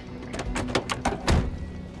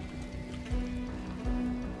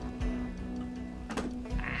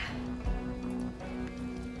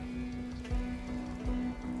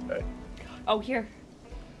 Okay. Oh, here.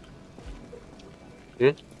 Hmm?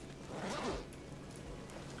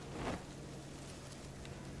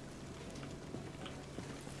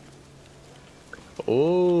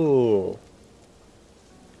 Oh.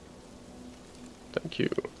 Thank you.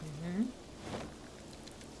 Mm-hmm.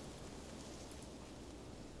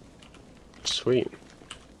 Sweet.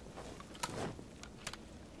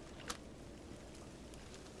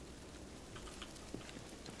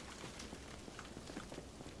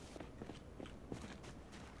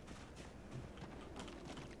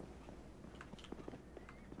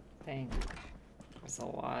 Dang. That's a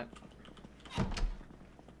lot.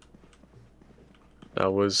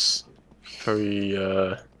 That was very,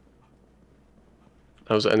 that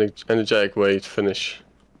was an energetic way to finish.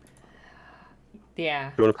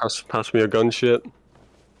 Yeah. You wanna pass me a gun shit?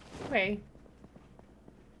 Okay.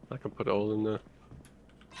 I can put it all in there.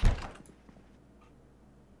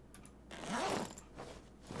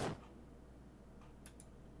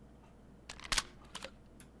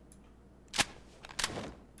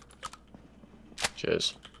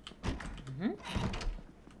 Cheers. Mm-hmm.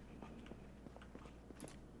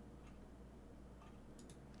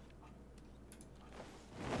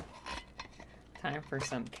 Time for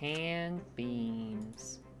some canned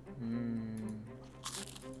beans. Mmm.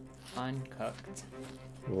 Uncooked.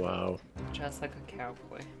 Wow. Just like a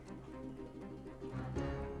cowboy.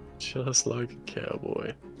 Just like a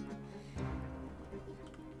cowboy.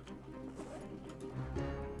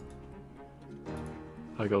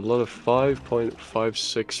 I got a lot of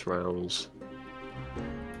 5.56 rounds.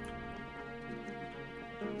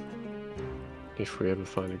 If we ever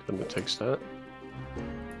find a gun that takes that.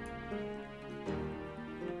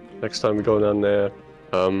 Next time we go down there,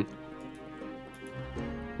 we're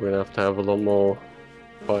gonna have to have a lot more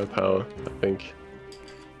firepower, I think.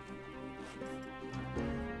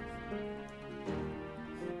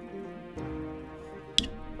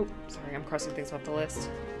 Oh, sorry, I'm crossing things off the list.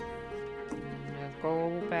 I'm gonna go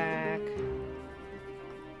back.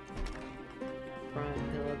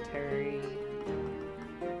 Front military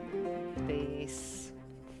base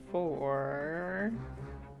for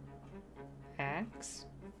axe.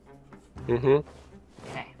 Mm-hmm.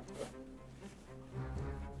 Okay.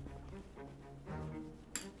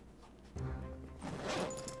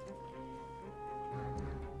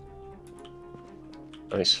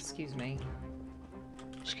 Nice. Excuse me.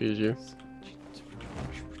 Excuse you.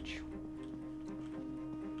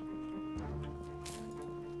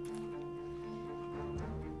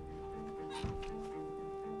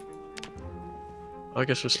 I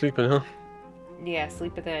guess we're sleeping, huh? Yeah,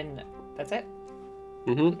 sleep and then that's it?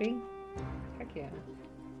 Mm-hmm. Sleeping? Heck yeah.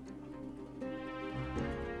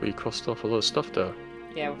 We crossed off a lot of stuff there.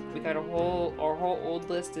 Yeah, we got our whole old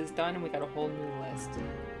list is done and we got a whole new list.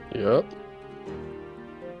 Yep.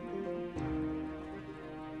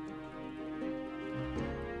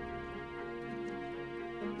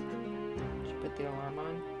 Did you put the alarm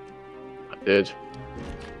on? I did.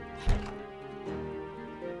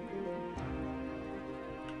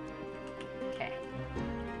 Okay.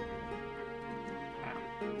 Wow.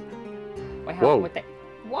 What happened Whoa. with that?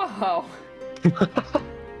 Whoa!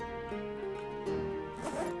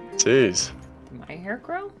 Jeez. Did my hair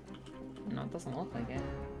grow? No, it doesn't look like it.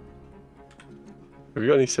 Have you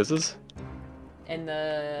got any scissors? And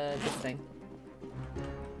this thing.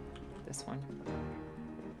 This one.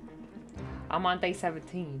 I'm on day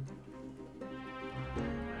 17.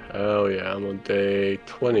 Hell yeah, I'm on day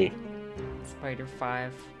 20. Spider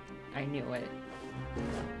 5. I knew it.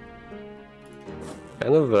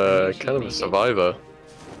 Kind of You should kind of make a it. survivor.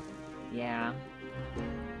 Yeah.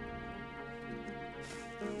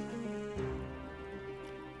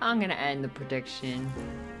 I'm gonna end the prediction.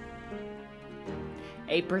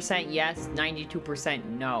 8% yes, 92%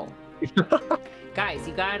 no. Guys,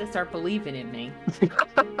 you gotta start believing in me.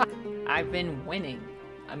 I've been winning.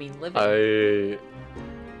 I mean, living.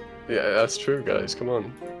 Yeah, that's true, guys. Come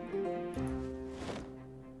on.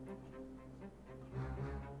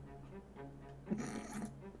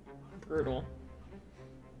 Brutal.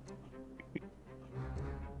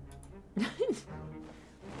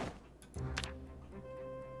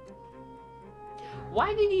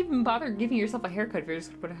 Why did you even bother giving yourself a haircut if you're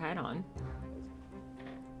just gonna put a hat on?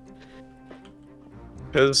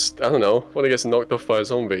 Because, I don't know, when it gets knocked off by a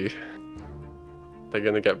zombie, they're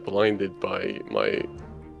gonna get blinded by my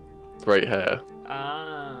bright hair,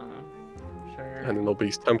 Ah, sure. and then they'll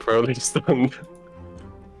be temporarily stunned,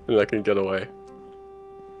 and I can get away.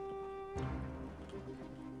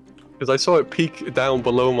 Because I saw it peek down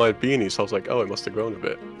below my beanie, so I was like, oh, it must have grown a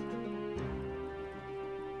bit.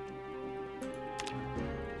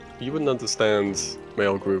 You wouldn't understand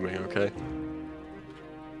male grooming, okay?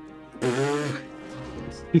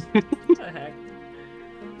 What the heck?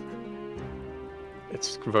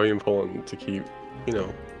 It's very important to keep, you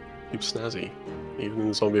know, keep snazzy, even in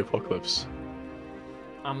the zombie apocalypse.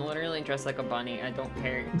 I'm literally dressed like a bunny. I don't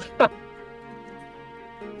care.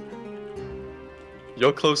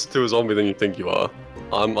 You're closer to a zombie than you think you are.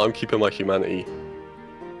 I'm keeping my humanity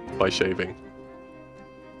by shaving.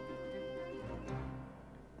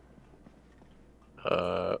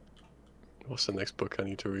 What's the next book I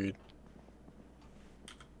need to read?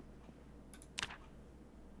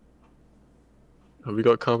 Have we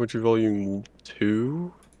got Carpentry Volume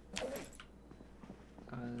 2?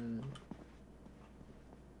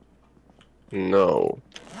 No.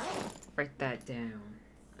 Write that down.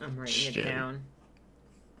 I'm writing Shit. it down.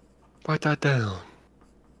 Write that down.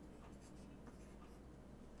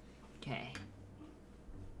 Okay.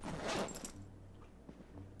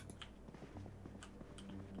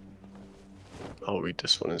 I'll read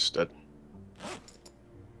this one instead.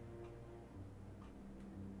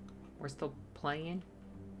 We're still playing?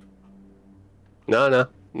 No,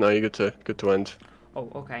 you're good to end. Oh,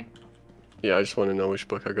 okay. Yeah, I just want to know which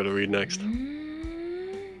book I gotta read next.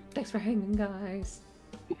 Thanks for hanging, guys.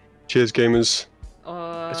 Cheers, gamers.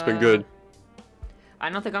 It's been good. I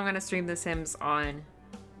don't think I'm gonna stream The Sims on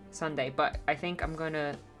Sunday, but I think I'm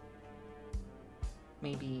gonna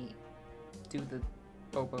maybe do the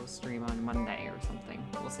Bobo stream on Monday or something.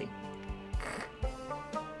 We'll see.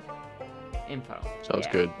 Info. Sounds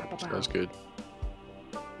Yeah. good. Bow, bow, bow. Sounds good.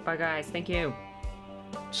 Bye, guys. Thank you.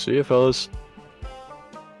 See you, fellas.